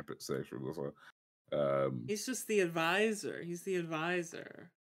rampant sexual assault. He's just the advisor. He's the advisor.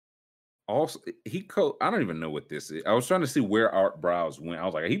 Also, I don't even know what this is. I was trying to see where Art Briles went. I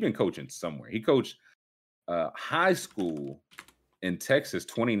was like, he's been coaching somewhere. He coached high school in Texas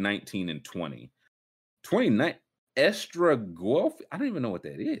 2019 and 20. 29 Estra Guelph. I don't even know what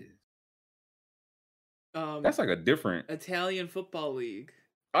that is. That's like a different Italian football league.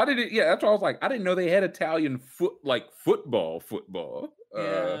 I didn't. Yeah, that's what I was like. I didn't know they had Italian football.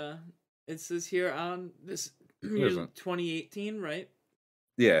 Yeah, it says here on this 2018, right?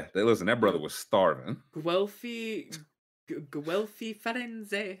 Yeah, listen. That brother was starving. Guelfi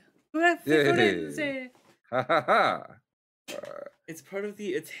Firenze. Firenze. Ha ha ha. It's part of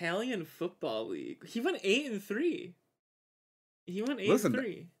the Italian Football League. He went 8-3. He went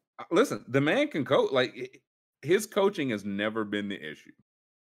 8-3. Listen, the man can coach. Like his coaching has never been the issue.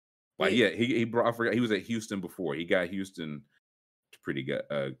 Like, yeah, he brought. I forgot he was at Houston before. He got Houston pretty good.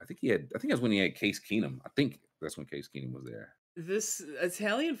 I think that's when he had Case Keenum. I think that's when Case Keenum was there. This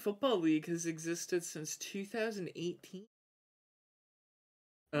Italian Football League has existed since 2018.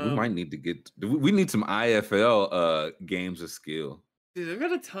 We might need to get. We need some IFL games of skill. Dude, they've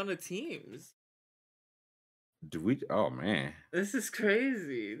got a ton of teams. Do we? Oh man, this is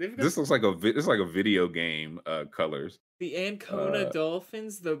crazy. This looks like a video game. Colors. The Ancona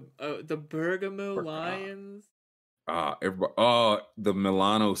Dolphins, the Bergamo Lions. The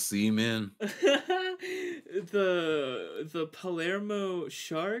Milano Seamen. the Palermo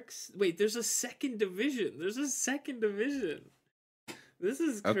Sharks. Wait, there's a second division. This is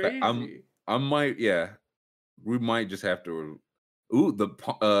crazy. Okay, we might just have to.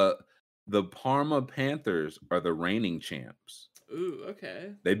 The Parma Panthers are the reigning champs. Ooh,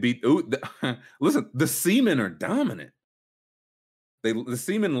 okay. They beat. Listen, the Seamen are dominant. The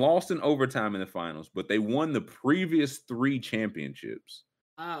Seamen lost in overtime in the finals, but they won the previous 3 championships.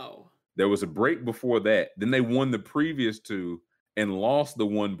 Wow. There was a break before that. Then they won the previous 2 and lost the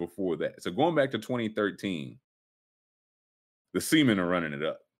one before that. So going back to 2013, the Seamen are running it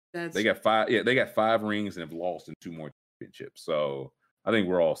up. They got 5. Yeah, they got 5 rings and have lost in 2 more championships. So I think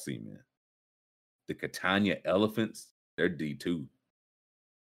we're all Seamen. The Catania Elephants, they're D2.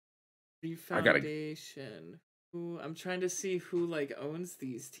 Foundation. I'm trying to see who owns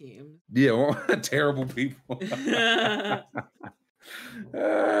these teams. Yeah, terrible people.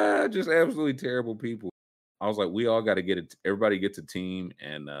 Just absolutely terrible people. I was like, we all got to get it. Everybody gets a team.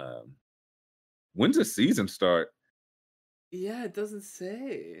 And when's the season start? Yeah, it doesn't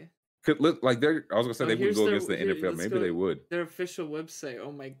say. Could look like they're. I was gonna say they would go against the NFL. Maybe they would. Their official website.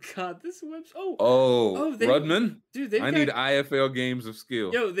 Oh my god, this website. Rudman. Dude, I need IFL games of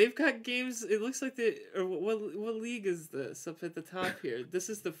skill. Yo, they've got games. It looks like what league is this up at the top here?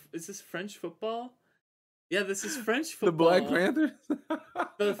 Is this French football? Yeah, this is French football. The Black Panthers.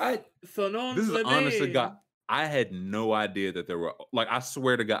 This is honestly, God, I had no idea that there were. I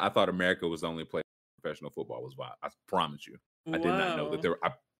swear to God, I thought America was the only place professional football was wild. I promise you, I did not know that there were.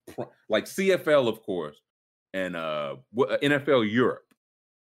 CFL, of course, and NFL Europe,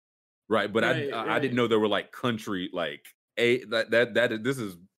 right? But I didn't know there were country this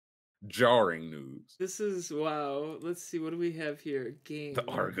is jarring news. This is wow. Let's see, what do we have here? Game. The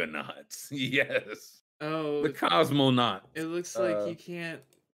Argonauts, yes. Oh, the Cosmonauts. It looks like you can't.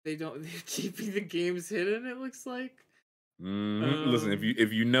 They're keeping the games hidden. It looks like. Listen,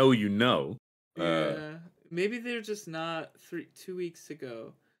 if you know, you know. Yeah, maybe they're just not 2 weeks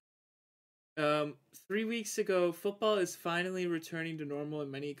ago. 3 weeks ago, football is finally returning to normal in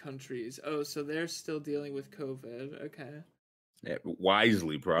many countries. Oh, so they're still dealing with COVID. Okay. Yeah,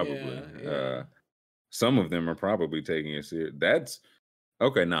 wisely, probably. Yeah. Some of them are probably taking it serious. That's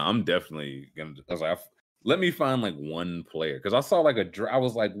okay. Now I'm definitely gonna. I was like, let me find like one player because I saw like I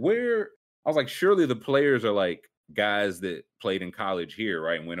was like, where? I was like, surely the players are like guys that played in college here,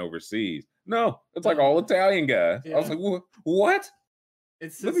 right, and went overseas. No, it's like all Italian guys. I was Yeah. like, what?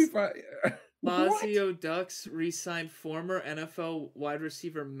 It's Let me find. What? Lazio Ducks re-signed former NFL wide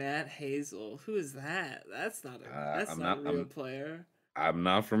receiver Matt Hazel. Who is that? That's not a real player. I'm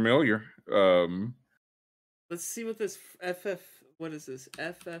not familiar. Let's see what this what is this?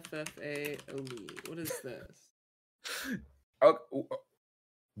 FFFA Elite. What is this?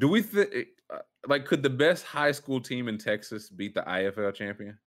 Do we think like could the best high school team in Texas beat the IFL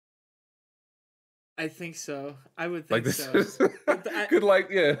champion? I think so. I would think like so. Could like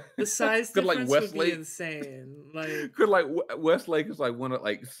the size could difference like would be insane. Like could like Westlake is like one of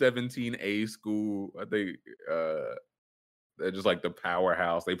like 17A school. I think they're just like the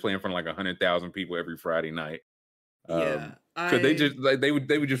powerhouse. They play in front of like 100,000 people every Friday night. Yeah, could they just like they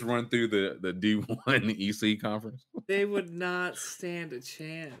would just run through the D1 EC conference? They would not stand a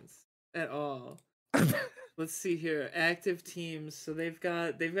chance at all. Let's see here. Active teams. So they've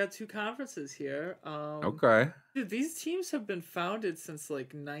got 2 conferences here. Okay. Dude, these teams have been founded since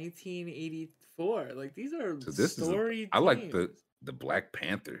like 1984. Like these are storied I teams. like the Black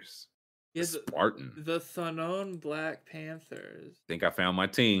Panthers. Yeah, Spartan. The Thonon Black Panthers. Think I found my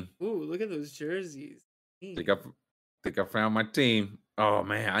team. Ooh, look at those jerseys. Think I found my team. Oh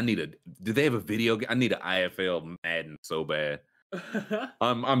man, do they have a video game? I need an IFL Madden so bad.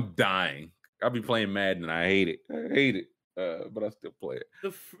 I'm dying. I'll be playing Madden and I hate it. But I still play it.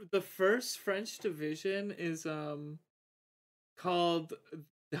 The first French division is called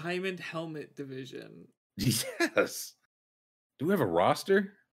Diamond Helmet Division. Yes. Do we have a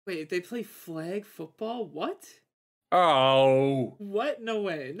roster? Wait, they play flag football? What? Oh. What? No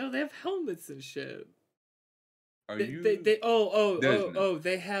way. No, they have helmets and shit. They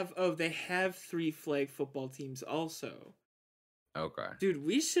have 3 flag football teams also. Okay. Dude,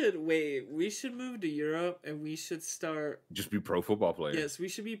 we should move to Europe and we should start just be pro football players. Yes, we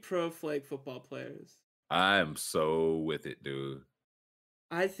should be pro flag football players. I am so with it, dude.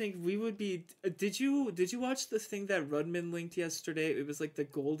 I think we would be Did you watch the thing that Rudman linked yesterday? It was like the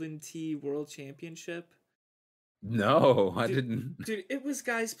Golden Tee World Championship. No, I didn't. Dude, it was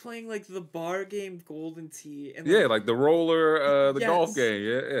guys playing like the bar game Golden Tee and like the roller, golf game.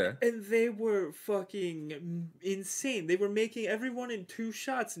 Yeah. And they were fucking insane. They were making everyone in 2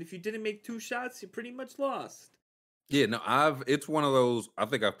 shots, and if you didn't make 2 shots, you pretty much lost. Yeah, no, it's one of those. I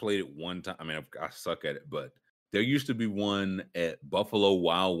think I've played it one time. I mean, I suck at it, but there used to be one at Buffalo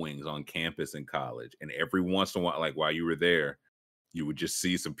Wild Wings on campus in college, and every once in a while, like while you were there, you would just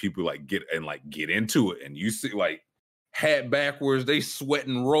see some people get into it, and you see like hat backwards, they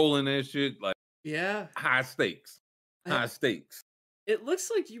sweating, rolling and shit. Like, yeah, high stakes. It looks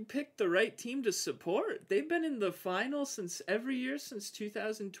like you picked the right team to support. They've been in the final every year since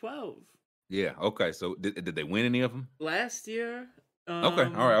 2012. Yeah. Okay. So did they win any of them last year? Okay.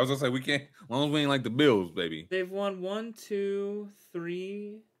 All right. I was gonna say we can't. As long as we ain't like the Bills, baby. They've won 1, 2,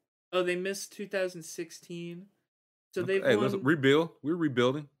 3. Oh, they missed 2016. So they've won. Let's rebuild. We're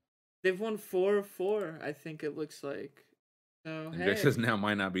rebuilding. They've won 4 of 4. I think it looks like. So hey. Just now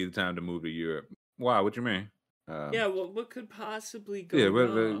might not be the time to move to Europe. Why? What you mean? Yeah. What could possibly go? Yeah.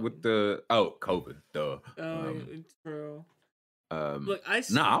 wrong? With the COVID. Duh. Oh, true. Look,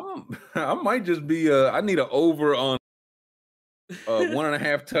 I might just be. I need an over on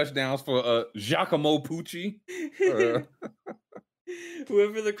 1.5 touchdowns for Giacomo Pucci.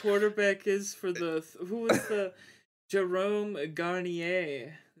 Whoever the quarterback is for who was the Jerome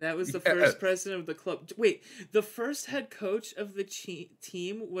Garnier? That was the first president of the club. Wait, the first head coach of the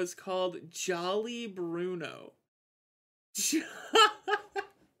team was called Jolly Bruno.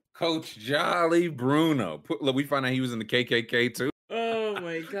 Coach Jolly Bruno. Look, we find out he was in the KKK too. Oh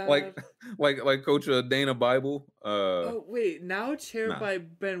my god! like Coach Dana Bible. Oh wait, now chaired by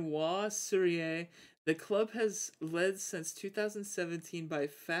Benoit Serrier, the club has led since 2017 by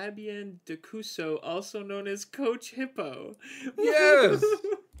Fabien Decusso, also known as Coach Hippo. Yes,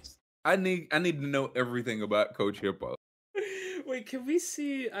 I need to know everything about Coach Hippo. Wait, can we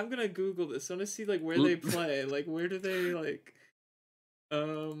see? I'm gonna Google this. I want to see like where they play. Like where do they like?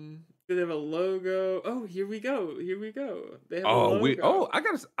 Do they have a logo? Oh, here we go. They have a logo.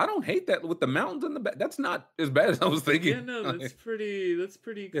 I don't hate that with the mountains in the back. That's not as bad as I was thinking. Yeah, no, that's pretty cool.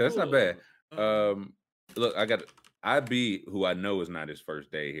 Yeah, that's not bad. Look, I got IB, who I know is not his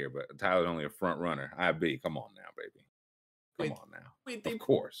first day here, but Tyler's only a front runner. IB, come on now, baby. Come on now. Wait, of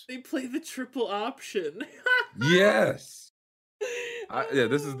course. They play the triple option. Yes. Yeah,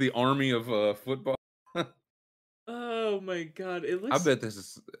 this is the army of football. Oh my god, it I looks bet this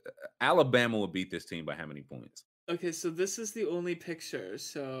is Alabama will beat this team by how many points? okay. So this is the only picture.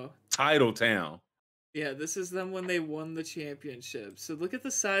 So Title Town. yeah, this is them when they won the championship. So look at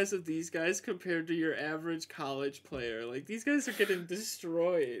the size of these guys compared to your average college player. Like these guys are getting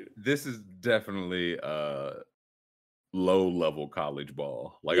destroyed. This is definitely low level college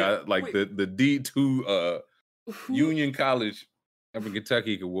ball. Like Yeah, I like wait. the D2 Who Union College up in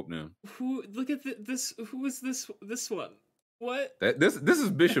Kentucky could whoop them. who look at this? Who is this one? What? This is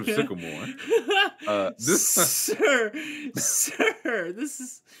Bishop Sycamore. This sir, this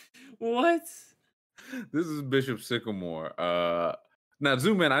is what? this is Bishop Sycamore. Now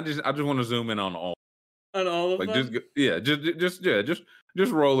zoom in. I just want to zoom in on all. On all of Like them?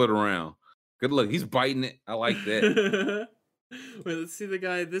 just roll it around. Good look. He's biting it. I like that. Wait, let's see the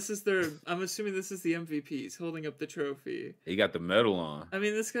guy. This is their. I'm assuming this is the MVP. He's holding up the trophy. He got the medal on. I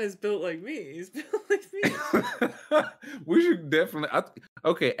mean, this guy's built like me. He's built like me. We should definitely.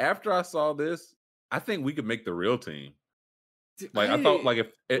 Okay, after I saw this, I think we could make the real team. Dude, Like I thought, look,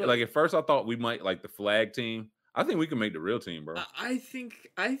 like at first I thought we might like the flag team. I think we can make the real team, bro. I think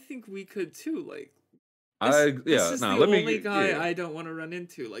we could too. Like This is nah, the let me only guy yeah. I don't want to run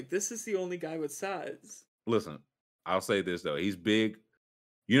into. Like this is the only guy with size. Listen, I'll say this though. He's big.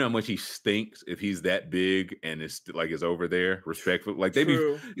 You know how much he stinks if he's that big and it's like it's over there. Respectful. Like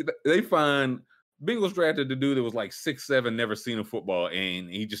True. they find Bengals drafted the dude that was like 6'7", never seen a football, and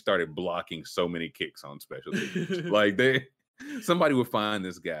he just started blocking so many kicks on special teams. Like somebody would find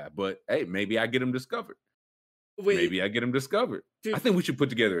this guy. But hey, maybe I get him discovered. Wait, Maybe I get him discovered. dude, I think we should put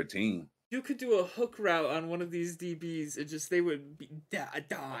together a team. you could do a hook route on one of these DBs and just they would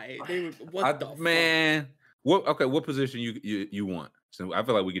die. They would fuck? Man. What position you want? So I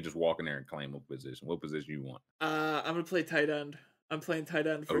feel like we could just walk in there and claim a position. What position you want? I'm gonna play tight end. I'm playing tight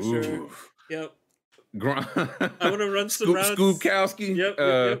end for sure. Ooh. Yep. I I want to run some routes. Scoopkowski. Yep.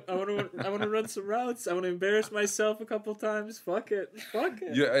 I want to run some routes. I want to embarrass myself a couple times. Fuck it.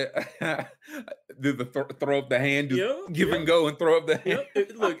 Yeah. Do the throw up the hand, give Yep. and go and throw up the hand.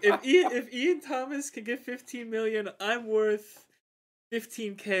 Yep. Look, if Ian Thomas can get 15 million, I'm worth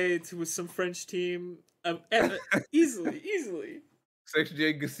 15K to some French team. Easily. Sex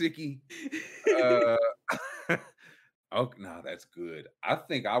J Gasicki. Oh no, that's good. I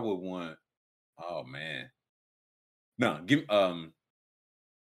think I would want. Oh man, no, give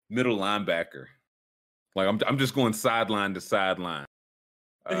middle linebacker. Like I'm just going sideline to sideline.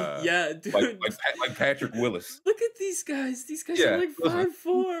 Yeah, dude. Like Patrick Willis. Look at these guys. These guys Yeah, are like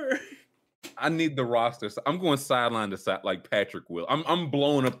 5'4". I need the roster. So I'm going sideline to side like Patrick Willis. I'm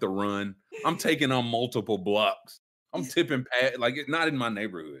blowing up the run. I'm taking on multiple blocks. I'm tipping like not in my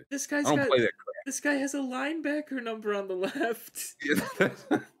neighborhood. This I guy's don't got. play that This guy has a linebacker number on the left. crap.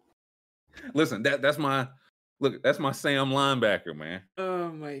 Listen, that's my Sam linebacker, man. Oh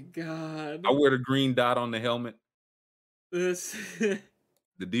my god. I wear the green dot on the helmet. This.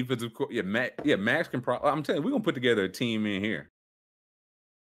 The defensive Max can probably. I'm telling you, we're gonna put together a team in here.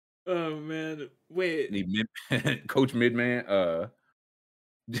 Oh man. Wait. Need Coach Midman.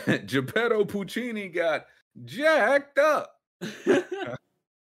 Geppetto Puccini got jacked up.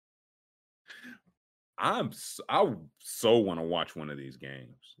 I so want to watch one of these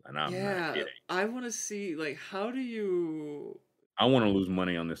games, and I'm not kidding. I want to see like how do you. I want to lose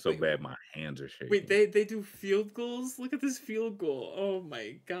money on this so Wait, bad my hands are shaking. Wait, they do field goals? Look at this field goal. Oh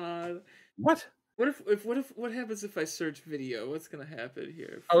my god. What? What happens if I search video? What's gonna happen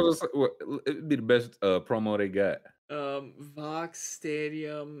here? I was just, it'd be the best promo they got. Vox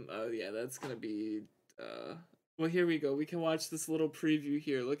Stadium. Oh yeah, that's gonna be. Well, here we go. We can watch this little preview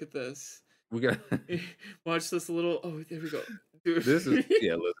here. Look at this. We got watch this little. Oh, there we go. Dude. This is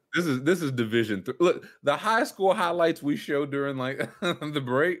look, this is Division 3. Look, the high school highlights we showed during like the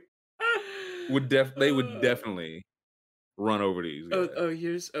break they would definitely run over these guys.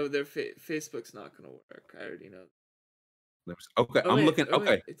 Their Facebook's not gonna work. I already know. Okay, I'm looking.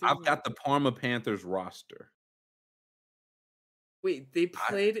 Okay, I've doesn't- got the Parma Panthers roster. Wait, they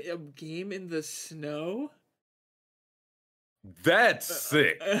played a game in the snow? That's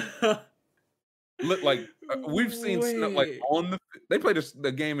sick. Look, like we've seen snow, like on they played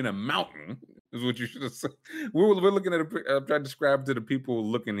the game in a mountain. Is what you should have said. We're looking at I'm trying to describe to the people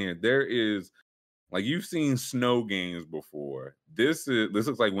looking here. There is like you've seen snow games before. This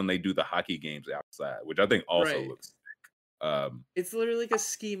looks like when they do the hockey games outside, which I think also looks sick. It's literally like a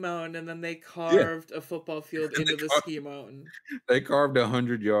ski mountain, and then they carved a football field into the ski mountain. They carved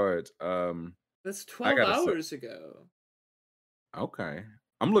 100 yards. That's 12 hours ago. Okay.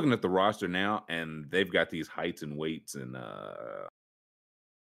 I'm looking at the roster now, and they've got these heights and weights and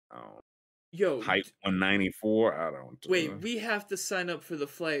Yo, Height 194. I don't. wait, we have to sign up for the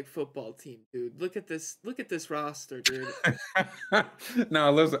flag football team, dude. Look at this. Look at this roster, dude.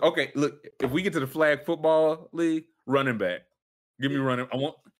 No, listen. Okay, look. If we get to the flag football league, running back. Give me running. I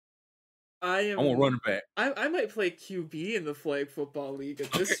want running back. I might play QB in the flag football league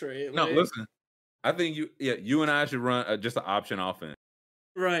at this rate. No, like, listen. I think you and I should run just an option offense.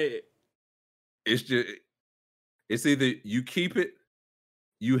 right. It's either you keep it,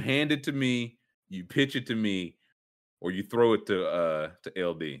 you hand it to me, you pitch it to me, or you throw it to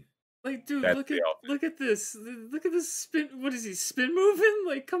LD. Like, dude, That's look at this. Look at this spin. What is he spin moving?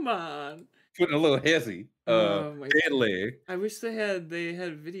 Like, come on. Putting a little hezzy, Oh my dead leg. I wish they had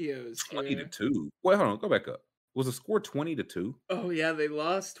videos 20-2. Wait, hold on. Go back up. Was the score 20-2? Oh yeah, they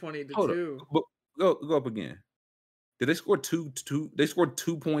lost 20-2. Hold up. Go up again. Did they score 2-2? They scored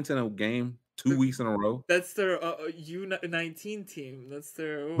 2 points in a game 2 weeks in a row. That's their U19 team. That's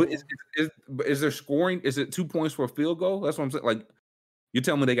their. But is there scoring? Is it 2 points for a field goal? That's what I'm saying. Like, you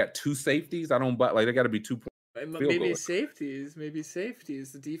tell me they got 2 safeties. I don't buy. Like, they got to be 2 points. Maybe safeties. Maybe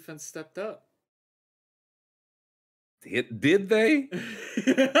safeties. The defense stepped up. Did they?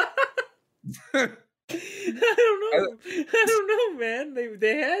 I don't know, man.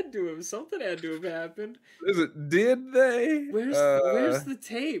 They had to have. Something had to have happened. Did they? Where's the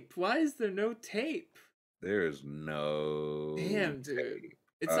tape? Why is there no tape? There's no. Damn, dude. tape.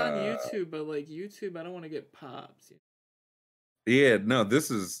 It's on YouTube, but like YouTube, I don't want to get pops. Yeah, no, this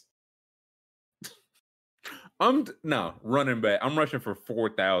is. Running back. I'm rushing for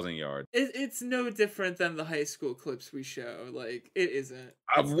 4,000 yards. It's no different than the high school clips we show. Like, it isn't.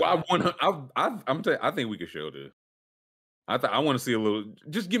 I think we could show this. I want to see a little.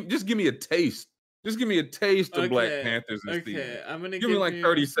 Just give me a taste. Just give me a taste of Black Panthers this season. I'm gonna give me like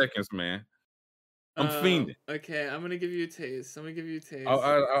 30 seconds, man. I'm fiending. Okay, I'm gonna give you a taste. I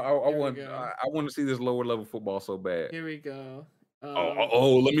want to see this lower level football so bad. Here we go.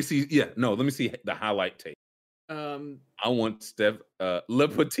 Let me see. Yeah, no, let me see the highlight tape. I want Steph Le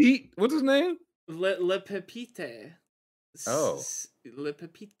Petit. What's his name? Le Pepite. Oh. Le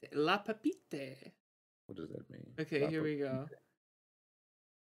Pepite. La Pepite. What does that mean? Okay, here we go.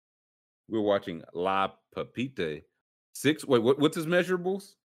 We're watching La Pepite. What's his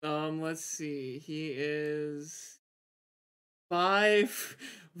measurables? Let's see. He is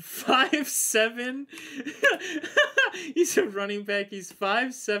 5'7". He's a running back. He's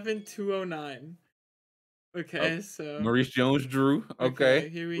 5'7", 209. Okay, so Maurice Jones-Drew. Okay,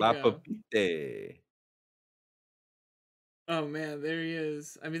 here we La go. Pepite. Oh man, there he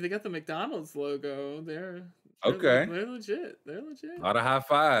is. I mean, they got the McDonald's logo. They're okay. They're legit. They're legit. A lot of high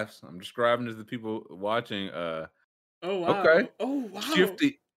fives. I'm describing to the people watching. Oh wow. Okay. Oh wow.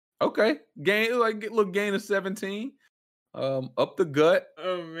 Shifty. Okay. Gain of 17. Up the gut.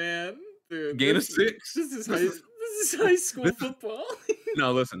 Oh man. Dude, gain of 6. This is high school football.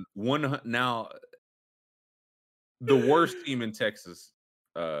 No, listen. Now the worst team in Texas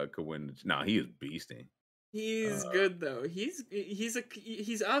could win. No, he is beasting. He's good though. He's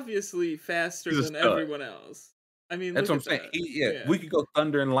obviously faster than everyone else. I mean, that's what I'm saying. We could go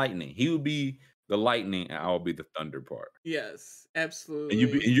Thunder and Lightning. He would be the Lightning, and I'll be the Thunder part. Yes, absolutely.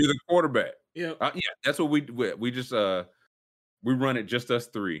 And you're the quarterback. Yeah. That's what we just we run it just us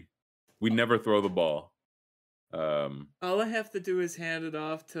 3. We never throw the ball. All I have to do is hand it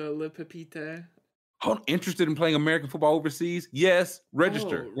off to Le Pepite. Interested in playing American football overseas? Yes.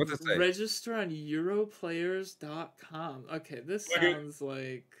 Register. What's it say? Register on Europlayers.com. Okay, this sounds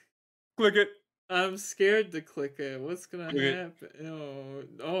like. Click it. I'm scared to click it. What's gonna happen?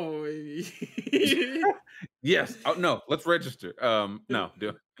 Oh. Yes. Oh no. Let's register. No.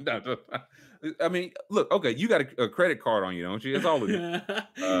 I mean, look. Okay, you got a credit card on you, don't you? It's all of you.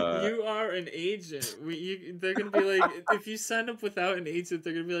 You are an agent. They're gonna be like, if you sign up without an agent,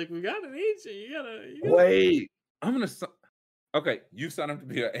 they're gonna be like, we got an agent. You gotta wait. I'm gonna. Okay, you sign up to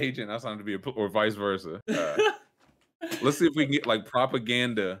be an agent. I sign up to be or vice versa. Let's see if we can get like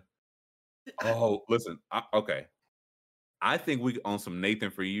propaganda. Oh, listen. Okay, I think we on some Nathan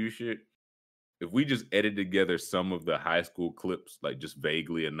for you shit. If we just edit together some of the high school clips, like just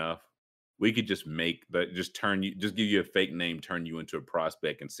vaguely enough, we could just give you a fake name, turn you into a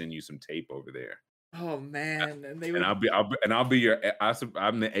prospect, and send you some tape over there. Oh man, I'm the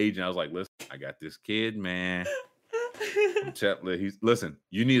agent. I was like, listen, I got this kid, man. Listen.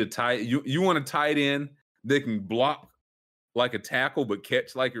 You need a tight. You want a tight end that can block like a tackle but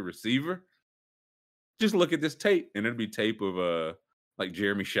catch like a receiver. Just look at this tape, and it'll be tape of like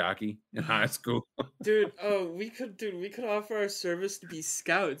Jeremy Shockey in high school. Dude, we could offer our service to be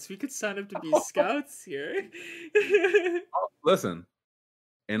scouts. We could sign up to be scouts here. Listen,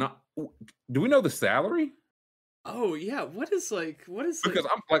 and do we know the salary? Oh yeah, what is Because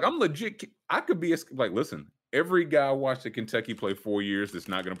I'm legit. I could be like, listen, every guy I watched at Kentucky play 4 years that's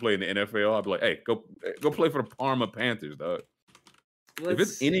not going to play in the NFL. I'd be like, hey, go play for the Parma Panthers, dog. If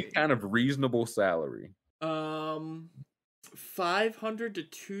it's any kind of reasonable salary, $500 to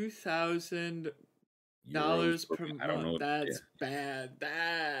 $2,000 per I don't know. month. That's bad.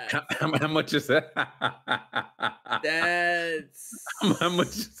 How much is that? That's how much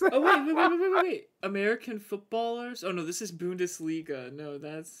is that? Oh wait. American footballers? Oh no, this is Bundesliga. No,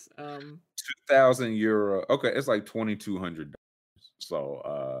 that's €2,000. Okay, it's like $2,200.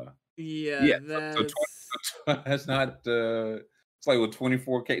 So yeah, that's not it's like with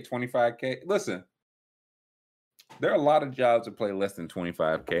 24K, 25K. Listen, there are a lot of jobs that play less than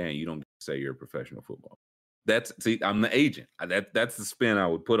 25K, and you don't say you're a professional footballer. I'm the agent. That's the spin I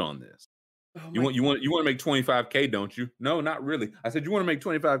would put on this. You want to make 25K, don't you? No, not really. I said you want to make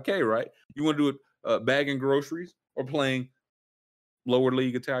 25K, right? You want to do it bagging groceries or playing lower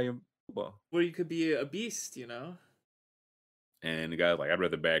league Italian football? Where you could be a beast, And the guy's like, I'd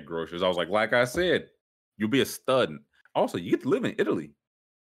rather bag groceries. I was like I said, you'll be a stud. Also, you get to live in Italy.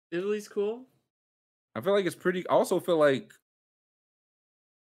 Italy's cool. I feel like it's pretty. Also, feel like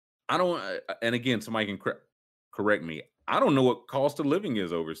I don't. And again, somebody can correct me. I don't know what cost of living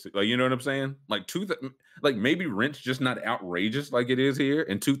is overseas. Like, you know what I'm saying? Like like maybe rent's just not outrageous like it is here.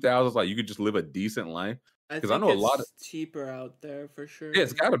 In 2000s, like you could just live a decent life. Because I know a lot of cheaper out there for sure. Yeah,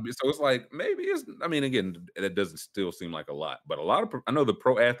 it's got to be. So it's like maybe it's. I mean, again, that doesn't still seem like a lot, but a lot of I know the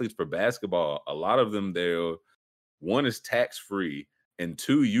pro athletes for basketball. A lot of them, one is tax free, and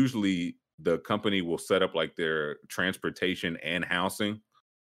two, usually the company will set up like their transportation and housing.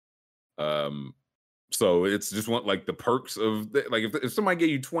 So it's just like the perks of like if somebody gave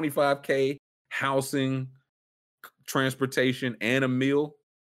you 25K housing, transportation, and a meal,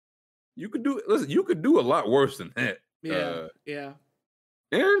 you could do. Listen, you could do a lot worse than that. Yeah.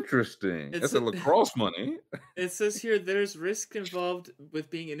 Interesting. That's a lacrosse money. It says here there's risk involved with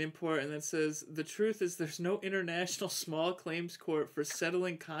being an import, and then says the truth is there's no international small claims court for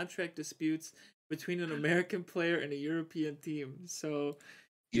settling contract disputes between an American player and a European team. So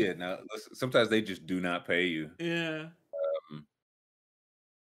yeah, now listen, sometimes they just do not pay you. Yeah.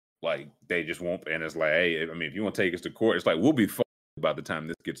 Like they just won't, and it's like, hey, I mean, if you want to take us to court, it's like we'll be fucked by the time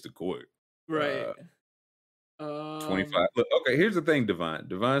this gets to court. Right. 25. Look, okay, here's the thing, Devon.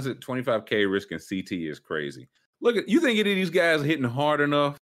 Devon's at 25K risking CT is crazy. Look at you think any of these guys are hitting hard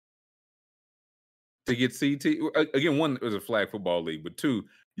enough to get CT? Again, one, it was a flag football league, but two,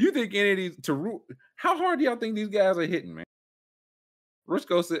 you think any of these how hard do y'all think these guys are hitting, man?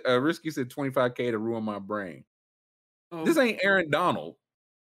 Risky said 25K to ruin my brain. This ain't Aaron Donald.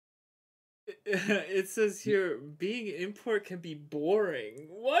 It says here being an import can be boring.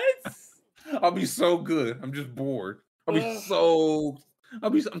 What? I'll be so good. I'm just bored. I'm so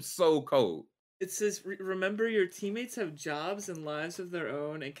cold. It says, remember your teammates have jobs and lives of their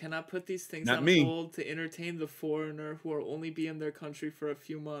own and cannot put these things on hold to entertain the foreigner who will only be in their country for a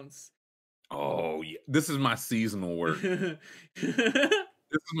few months. Oh, yeah. This is my seasonal work. This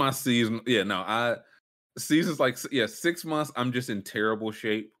is my season. Yeah, no, seasons like 6 months, I'm just in terrible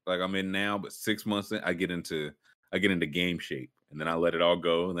shape. Like I'm in now, but 6 months in, I get into game shape. And then I let it all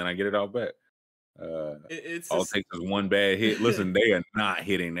go, and then I get it all back. All it takes is one bad hit. Listen, they are not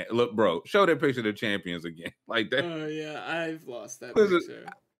hitting that. Look, bro, show that picture of the champions again. Like that. Oh, yeah, I've lost that picture.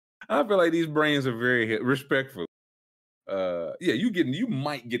 I feel like these brains are very respectful. You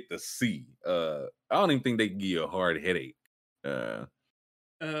might get the C. I don't even think they can give you a hard headache.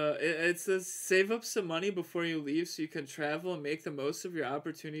 It says save up some money before you leave so you can travel and make the most of your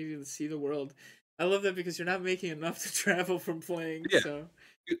opportunity to see the world. I love that because you're not making enough to travel from playing. Yeah. So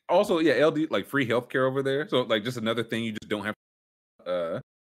also, yeah, LD like free healthcare over there. So like just another thing you just don't have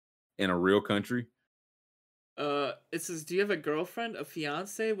in a real country. It says, do you have a girlfriend, a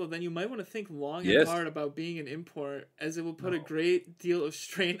fiance? Well, then you might want to think long and hard about being an import, as it will put a great deal of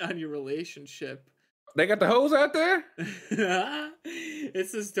strain on your relationship. They got the hoes out there? It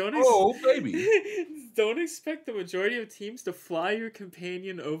says, don't expect the majority of teams to fly your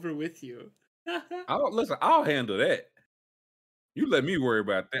companion over with you. I'll handle that. You let me worry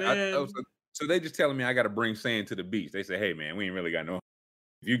about that. So they just telling me I got to bring sand to the beach. They say, hey, man, we ain't really got no.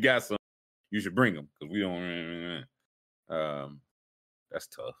 If you got some, you should bring them because we don't. That's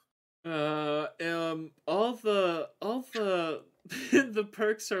tough. All the the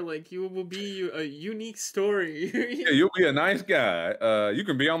perks are like you will be a unique story. Yeah, you'll be a nice guy. You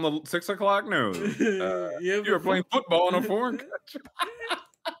can be on the 6 o'clock news. You're playing football in a foreign country.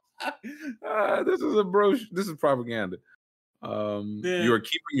 This is propaganda. Yeah. You are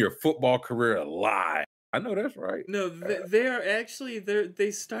keeping your football career alive. I know that's right. No, they are actually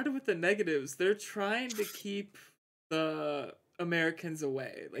they started with the negatives. They're trying to keep the Americans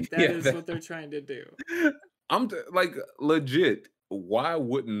away. Like that Yeah, is what they're trying to do. like legit. Why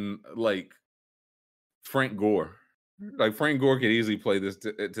wouldn't like Frank Gore? Like Frank Gore could easily play this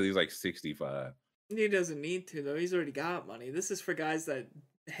till he's like 65. He doesn't need to though. He's already got money. This is for guys that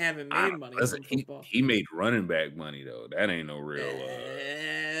haven't I made don't- money listen, from football. he made running back money though. That ain't no real.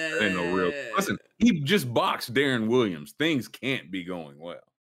 That ain't no Eh, real. Listen, he just boxed Darren Williams. Things can't be going well.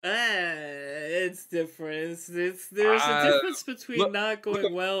 It's different. There's a difference between not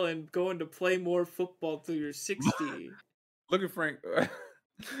going well and going to play more football till you're 60. Look at Frank.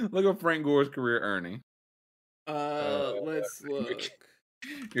 Look at Frank Gore's career earning. Let's look.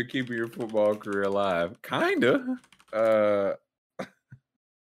 You're keeping your football career alive, kinda.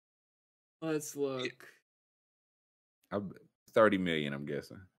 Let's look. 30 million, I'm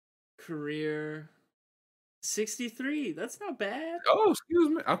guessing. Career 63. That's not bad. Oh, excuse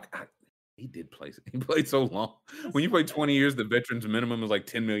me. He did play. He played so long. When you play 20 years, the veterans minimum is like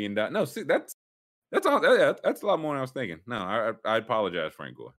 $10 million. No, see, that's all. That's a lot more than I was thinking. No, I apologize,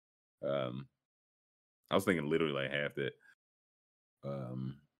 Frank Gore. I was thinking literally like half that.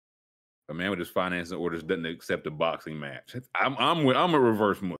 A man with his financing orders doesn't accept a boxing match. I'm a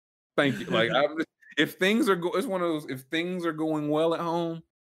reverse move. Thank you. Like if things are it's one of those. If things are going well at home,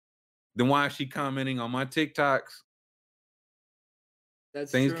 then why is she commenting on my TikToks? That's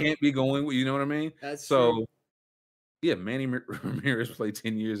Things true. can't be going. You know what I mean? That's so. true. Yeah, Manny Ramirez played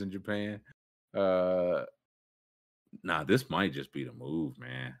 10 years in Japan. Nah, this might just be the move,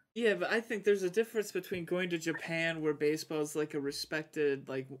 man. Yeah, but I think there's a difference between going to Japan, where baseball is like a respected,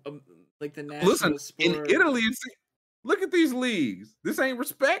 like the national sport. In Italy, look at these leagues. This ain't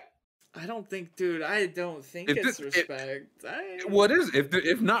respect. I don't think, dude. I don't think it's respect. What is it?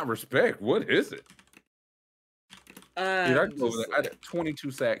 If not respect, what is it? Dude, I had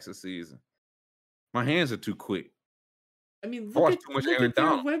 22 sacks a season. My hands are too quick. I mean, look at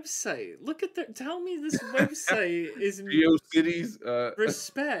their website. Look at their. Tell me this website is GeoCities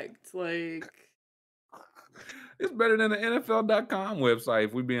respect. Like, it's better than the NFL.com website.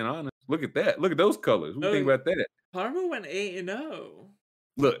 If we're being honest, look at that. Look at those colors. What do you think about that? Parma went 8-0.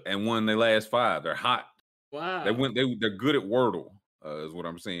 Look, and won their last 5. They're hot. Wow. They're good at Wordle. Is what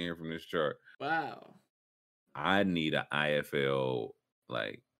I'm seeing here from this chart. Wow. I need an IFL.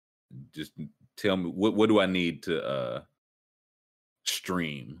 Like, just tell me what do I need to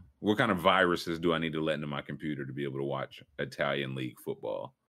stream? What kind of viruses do I need to let into my computer to be able to watch Italian league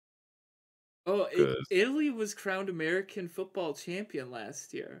football? Oh, Italy was crowned American football champion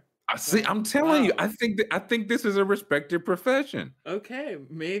last year. I see. I'm telling you, I think this is a respected profession. Okay,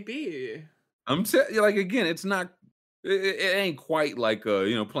 maybe. I'm telling you, like, again, it's not. It ain't quite like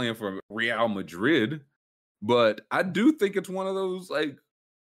playing for Real Madrid, but I do think it's one of those, like,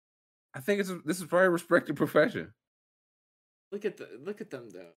 I think this is probably a respected profession. Look at them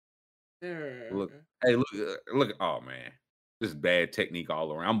though. Look, oh man, this is bad technique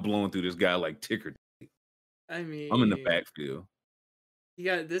all around. I'm blowing through this guy like ticker. I mean, I'm in the backfield. He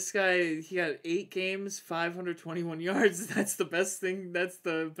got 8 games, 521 yards. That's the best thing. That's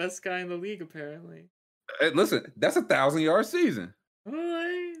the best guy in the league, apparently. Hey, listen, that's a 1,000-yard season.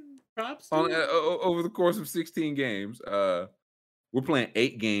 Props over the course of 16 games. We're playing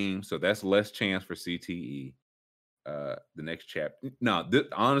 8 games, so that's less chance for CTE. The next chapter. No,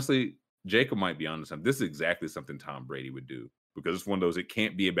 honestly, Jacob might be onto something. This is exactly something Tom Brady would do, because it's one of those. It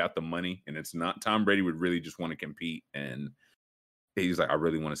can't be about the money, and it's not. Tom Brady would really just want to compete, and he's like, I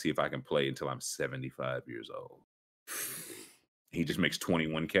really want to see if I can play until I'm 75 years old. He just makes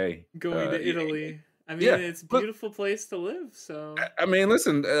 $21K going to Italy. I mean, it's a beautiful place to live. So I mean,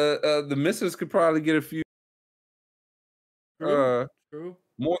 listen, the missus could probably get a few. True.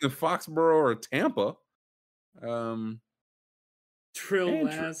 More than Foxborough or Tampa. Trill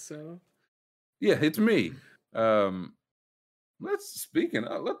Lasso. Yeah, it's me. Let's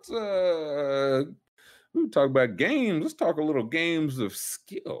we talk about games. Let's talk a little games of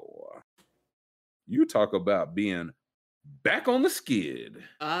skill. You talk about being back on the skid.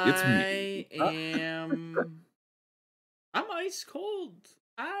 It's me. I'm ice cold.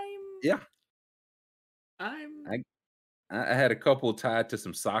 I had a couple tied to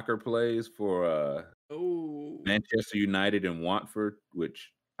some soccer plays for Manchester United and Watford,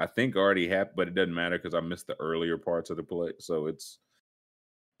 which I think already happened, but it doesn't matter because I missed the earlier parts of the play. So it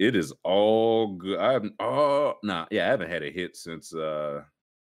is all good. I haven't had a hit since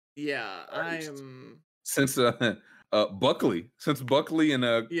since Buckley. Since Buckley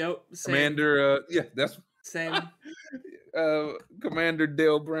and Yep, Commander that's same. Commander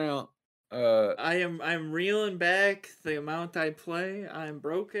Dale Brown. I'm reeling back the amount I play. I'm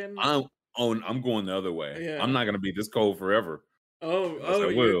broken. I'm going the other way. Yeah. I'm not gonna be this cold forever. Yes,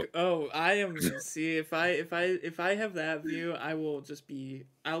 I will. I am. See, if I have that view,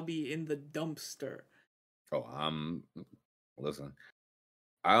 I'll be in the dumpster. Oh, listen.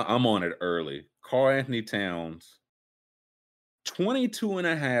 I'm on it early. Karl-Anthony Towns,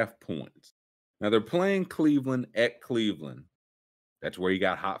 22.5 points. Now they're playing Cleveland at Cleveland. That's where he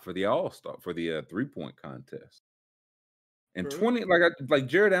got hot for the All-Star for the 3-point contest. And True. 20, like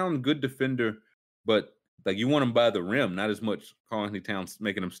Jared Allen, good defender, but like you want him by the rim, not as much Karl-Anthony Towns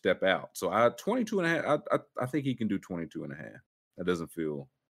making him step out. So 22.5, I think he can do 22.5. That doesn't feel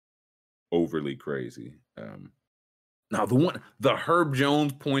overly crazy. Now the Herb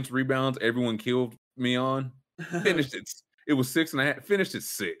Jones points, rebounds, everyone killed me on. Finished it. It was 6.5. Finished at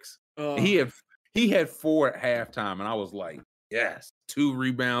 6. Oh. He had 4 at halftime, and I was like, yes, 2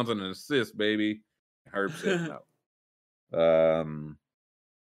 rebounds and an assist, baby. Herb said no.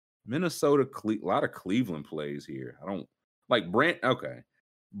 Minnesota, a lot of Cleveland plays here. I don't like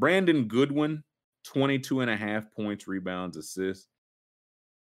Brandon Goodwin, 22.5 points, rebounds, assists.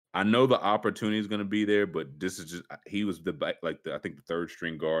 I know the opportunity is going to be there, but this is just he was I think the 3rd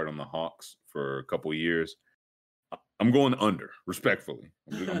string guard on the Hawks for a couple of years. I'm going under, respectfully.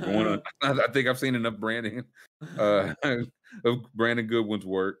 I'm going on. I think I've seen enough branding of Brandon Goodwin's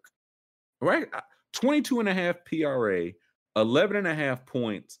work. Right, 22.5 PRA, 11.5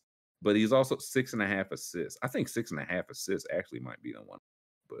 points, but he's also 6.5 assists. I think 6.5 assists actually might be the one,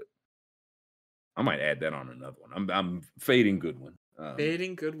 but I might add that on another one. I'm fading Goodwin.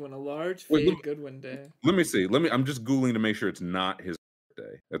 Fading Goodwin, a large fade Goodwin day. Let me see. I'm just Googling to make sure it's not his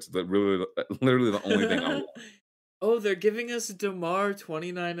birthday. That's literally the only thing I want. Oh, they're giving us DeMar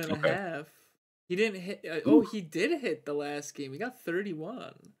 29.5. He didn't hit. He did hit the last game. He got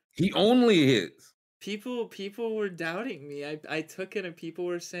 31. He only hits. People were doubting me. I took it and people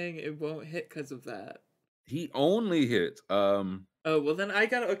were saying it won't hit because of that. He only hits. Oh, well then I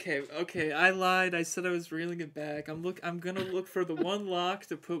got okay. I lied. I said I was reeling it back. I'm gonna look for the one lock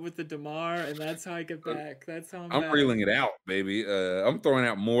to put with the DeMar, and that's how I get back. That's how I'm back. Reeling it out, baby. I'm throwing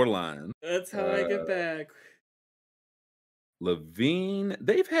out more lines. That's how I get back. LaVine,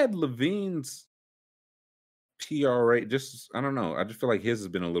 they've had LaVine's PRA. I don't know. I just feel like his has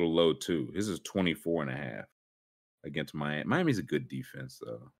been a little low too. His is 24.5 against Miami. Miami's a good defense,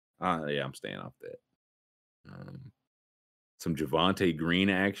 though. Yeah, I'm staying off that. Some Javonte Green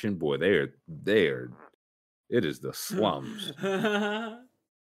action, boy. They're. It is the slums. Yeah,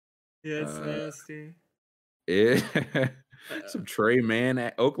 it's nasty. Some Trey Man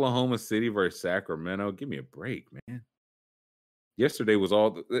at Oklahoma City versus Sacramento. Give me a break, man. Yesterday was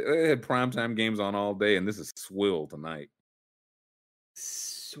they had primetime games on all day, and this is swill tonight.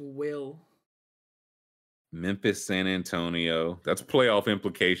 Swill. Memphis, San Antonio. That's playoff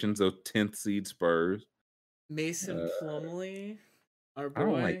implications. Those 10th seed Spurs. Mason Plumlee, our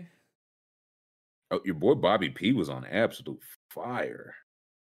boy. Your boy Bobby P was on absolute fire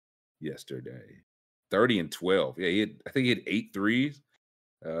yesterday. 30 and 12. Yeah, I think he had 8 threes.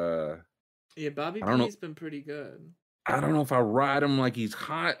 Yeah, Bobby P's been pretty good. I don't know if I ride him like he's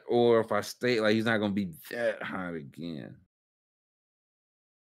hot or if I stay like he's not going to be that hot again.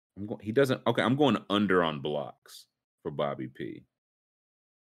 I'm going under on blocks for Bobby P.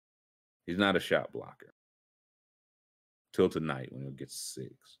 He's not a shot blocker. Till tonight when he'll get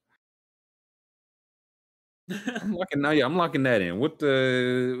 6. I'm locking that in.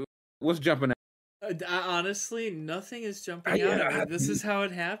 What's jumping out? Honestly, nothing is jumping out at me. This is how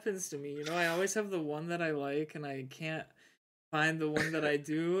it happens to me. I always have the one that I like, and I can't find the one that I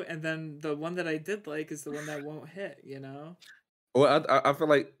do, and then the one that I did like is the one that won't hit. Well, I feel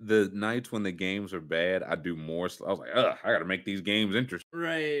like the nights when the games are bad, I do more. I was like, I got to make these games interesting.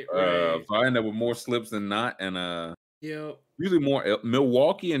 Right. So I end up with more slips than not, and yep. Usually more.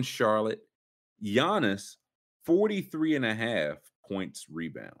 Milwaukee and Charlotte. Giannis, 43.5 points,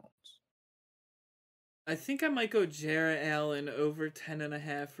 rebounds. I think I might go Jarrett Allen over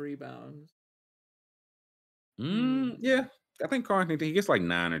 10.5 rebounds. Yeah, I think Karl-Anthony, he gets like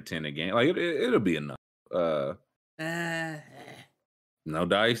 9 or 10 a game. Like it'll be enough. No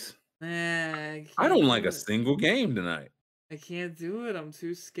dice. I don't like a single game tonight. I can't do it. I'm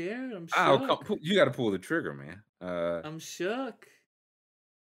too scared. I'm shook. You got to pull the trigger, man. I'm shook.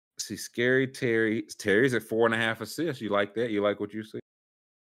 See, Scary Terry. Terry's at 4.5 assists. You like that? You like what you see?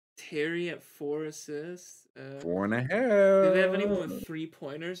 Terry at 4 assists. 4.5. Do they have anyone with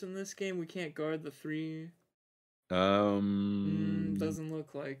 3-pointers in this game? We can't guard the 3. Doesn't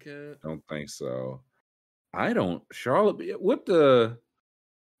look like it. Don't think so. I don't. Charlotte, what do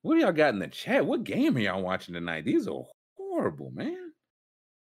y'all got in the chat? What game are y'all watching tonight? These are horrible, man.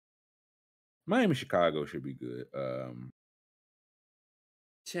 Miami, Chicago should be good.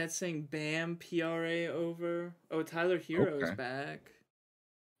 Chat saying Bam PRA over. Oh, Tyler Hero's Okay. back.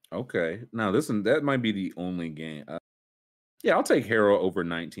 Okay. Now listen, that might be the only game. Yeah, I'll take Hero over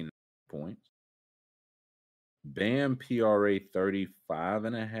 19 points. Bam PRA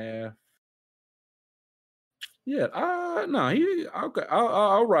 35.5. Yeah, no, okay.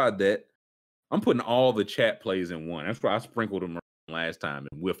 I'll ride that. I'm putting all the chat plays in one. That's why I sprinkled them last time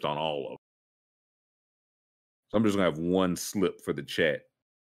and whiffed on all of them. So I'm just gonna have one slip for the chat.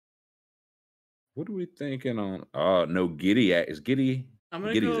 What are we thinking on? Oh no, Giddy is Giddy. I'm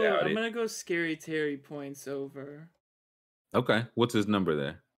gonna Giddy's go. out. I'm gonna go Scary Terry points over. Okay, what's his number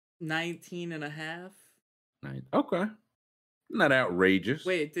there? 19.5. Okay, not outrageous.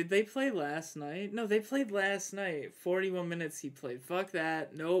 Wait, did they play last night? No, they played last night. 41 minutes he played. Fuck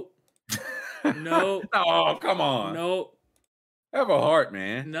that. Nope. Nope. Oh, come on. Nope. Have a heart,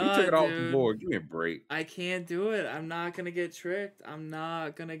 man. No, You took it off the dude. board. Give me a break. I can't do it. I'm not gonna get tricked.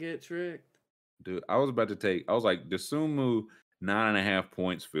 Dude, I was like, Dosunmu 9.5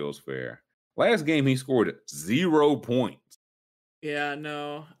 points feels fair. Last game he scored 0 points. Yeah,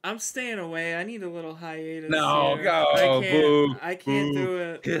 no. I'm staying away. I need a little hiatus. No, here. go, boo, I can't boo, do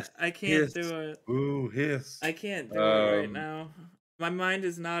it. hiss, I can't hiss, do it. Ooh, hiss. I can't do it right now. My mind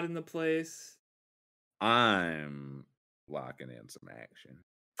is not in the place. I'm locking in some action.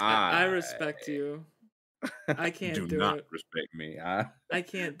 I respect you. I can't do not it. respect me. I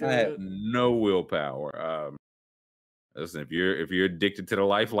can't do I have it. no willpower. Listen, if you're addicted to the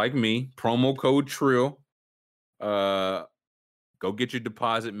life like me, promo code Trill. Go get your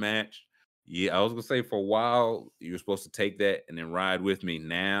deposit matched. Yeah, I was gonna say for a while you were supposed to take that and then ride with me.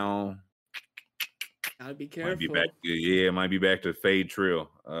 Now, Gotta be careful. It might be back to fade Trill.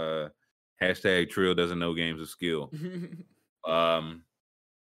 Hashtag Trill doesn't know games of skill.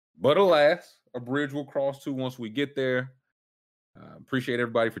 But alas, a bridge will cross too once we get there. Appreciate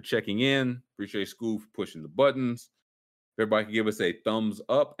everybody for checking in. Appreciate School for pushing the buttons. If everybody can give us a thumbs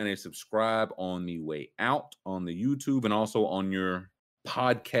up and a subscribe on the way out on the YouTube and also on your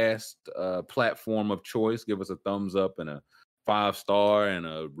podcast platform of choice. Give us a thumbs up and a 5-star and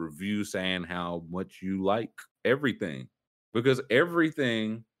a review saying how much you like everything, because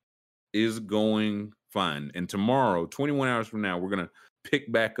everything is going fine. And tomorrow, 21 hours from now, we're going to pick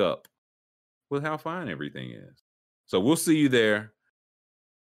back up with how fine everything is. So we'll see you there.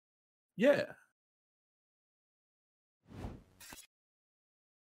 Yeah.